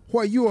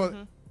where you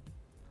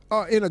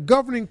are in a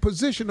governing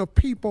position of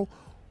people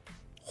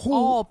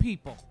all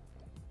people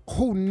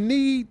who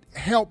need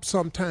help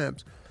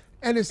sometimes.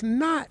 And it's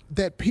not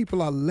that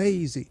people are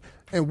lazy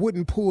and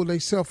wouldn't pull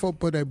themselves up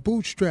by their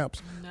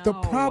bootstraps. No. The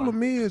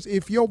problem is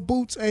if your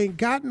boots ain't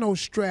got no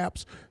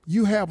straps,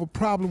 you have a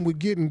problem with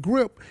getting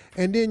grip.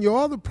 And then your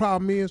other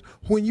problem is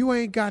when you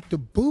ain't got the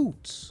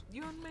boots.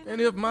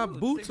 And if my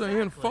boots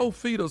are in 4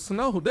 feet of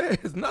snow, there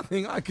is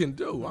nothing I can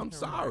do. I'm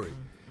sorry.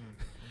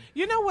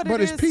 You know what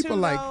but it is, it's people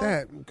too, like though?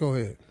 that. Go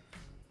ahead.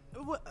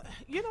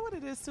 You know what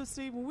it is too,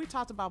 Steve? When we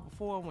talked about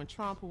before when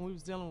we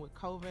was dealing with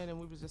COVID and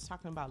we was just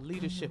talking about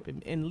leadership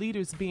and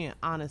leaders being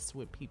honest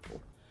with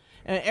people.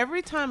 And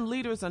every time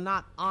leaders are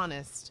not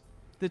honest,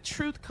 the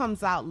truth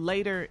comes out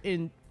later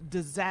in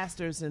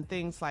disasters and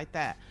things like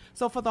that.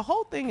 So for the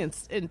whole thing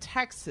in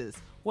Texas,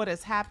 what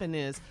has happened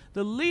is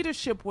the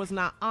leadership was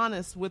not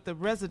honest with the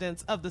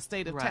residents of the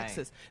state of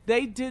Texas.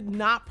 They did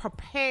not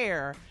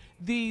prepare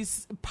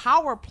these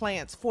power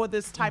plants for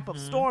this type of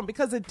storm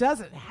because it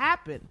doesn't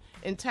happen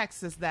in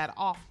Texas that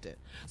often.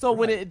 So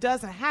when it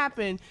doesn't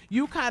happen,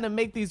 you kind of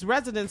make these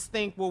residents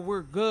think, well,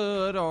 we're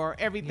good or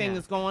everything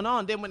is going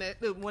on. Then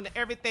when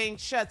everything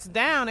shuts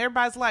down,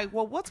 everybody's like,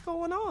 well, what's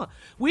going on?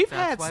 We've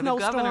had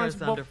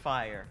snowstorms under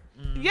fire.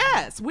 Mm-hmm.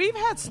 Yes, we've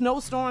had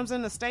snowstorms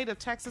in the state of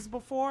Texas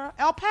before.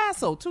 El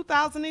Paso,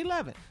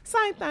 2011.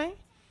 Same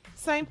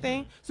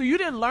thing. So you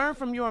didn't learn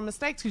from your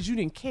mistakes because you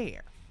didn't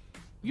care.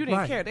 You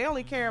didn't care. They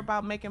only care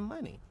about making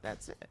money.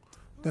 That's it.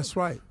 That's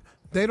right.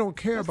 They don't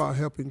care about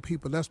helping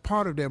people. That's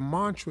part of their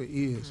mantra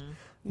is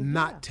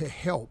not to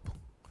help.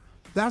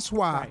 That's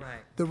why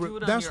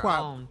that's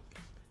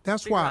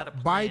why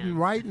Biden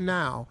right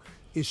now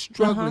is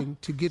struggling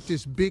to get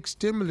this big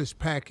stimulus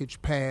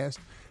package passed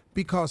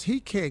because he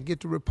can't get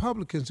the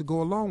Republicans to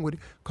go along with it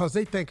because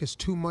they think it's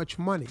too much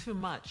money. Too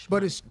much.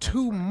 But it's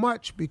too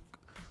much.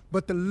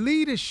 But the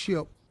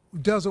leadership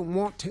doesn't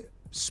want to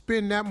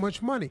spend that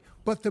much money,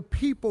 but the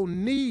people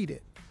need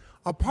it.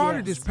 A part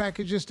of this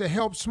package is to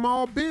help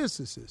small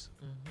businesses.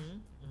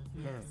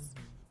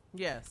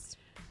 Yes.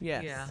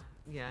 Yeah.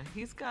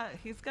 He's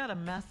got a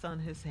mess on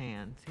his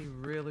hands. He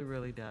really,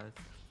 really does.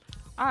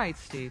 All right,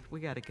 Steve, we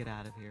got to get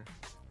out of here.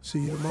 See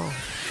you tomorrow.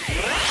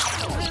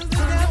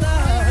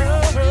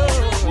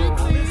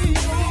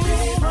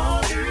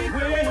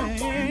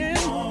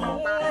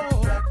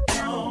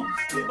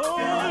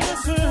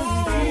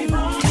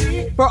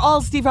 For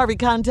all Steve Harvey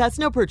contests,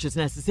 no purchase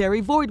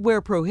necessary, void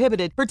where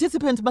prohibited.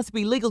 Participants must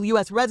be legal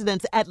U.S.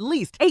 residents at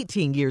least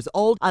 18 years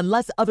old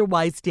unless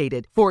otherwise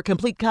stated. For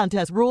complete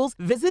contest rules,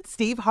 visit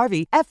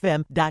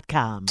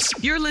SteveHarveyFM.com.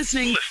 You're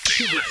listening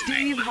to the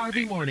Steve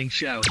Harvey Morning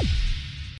Show.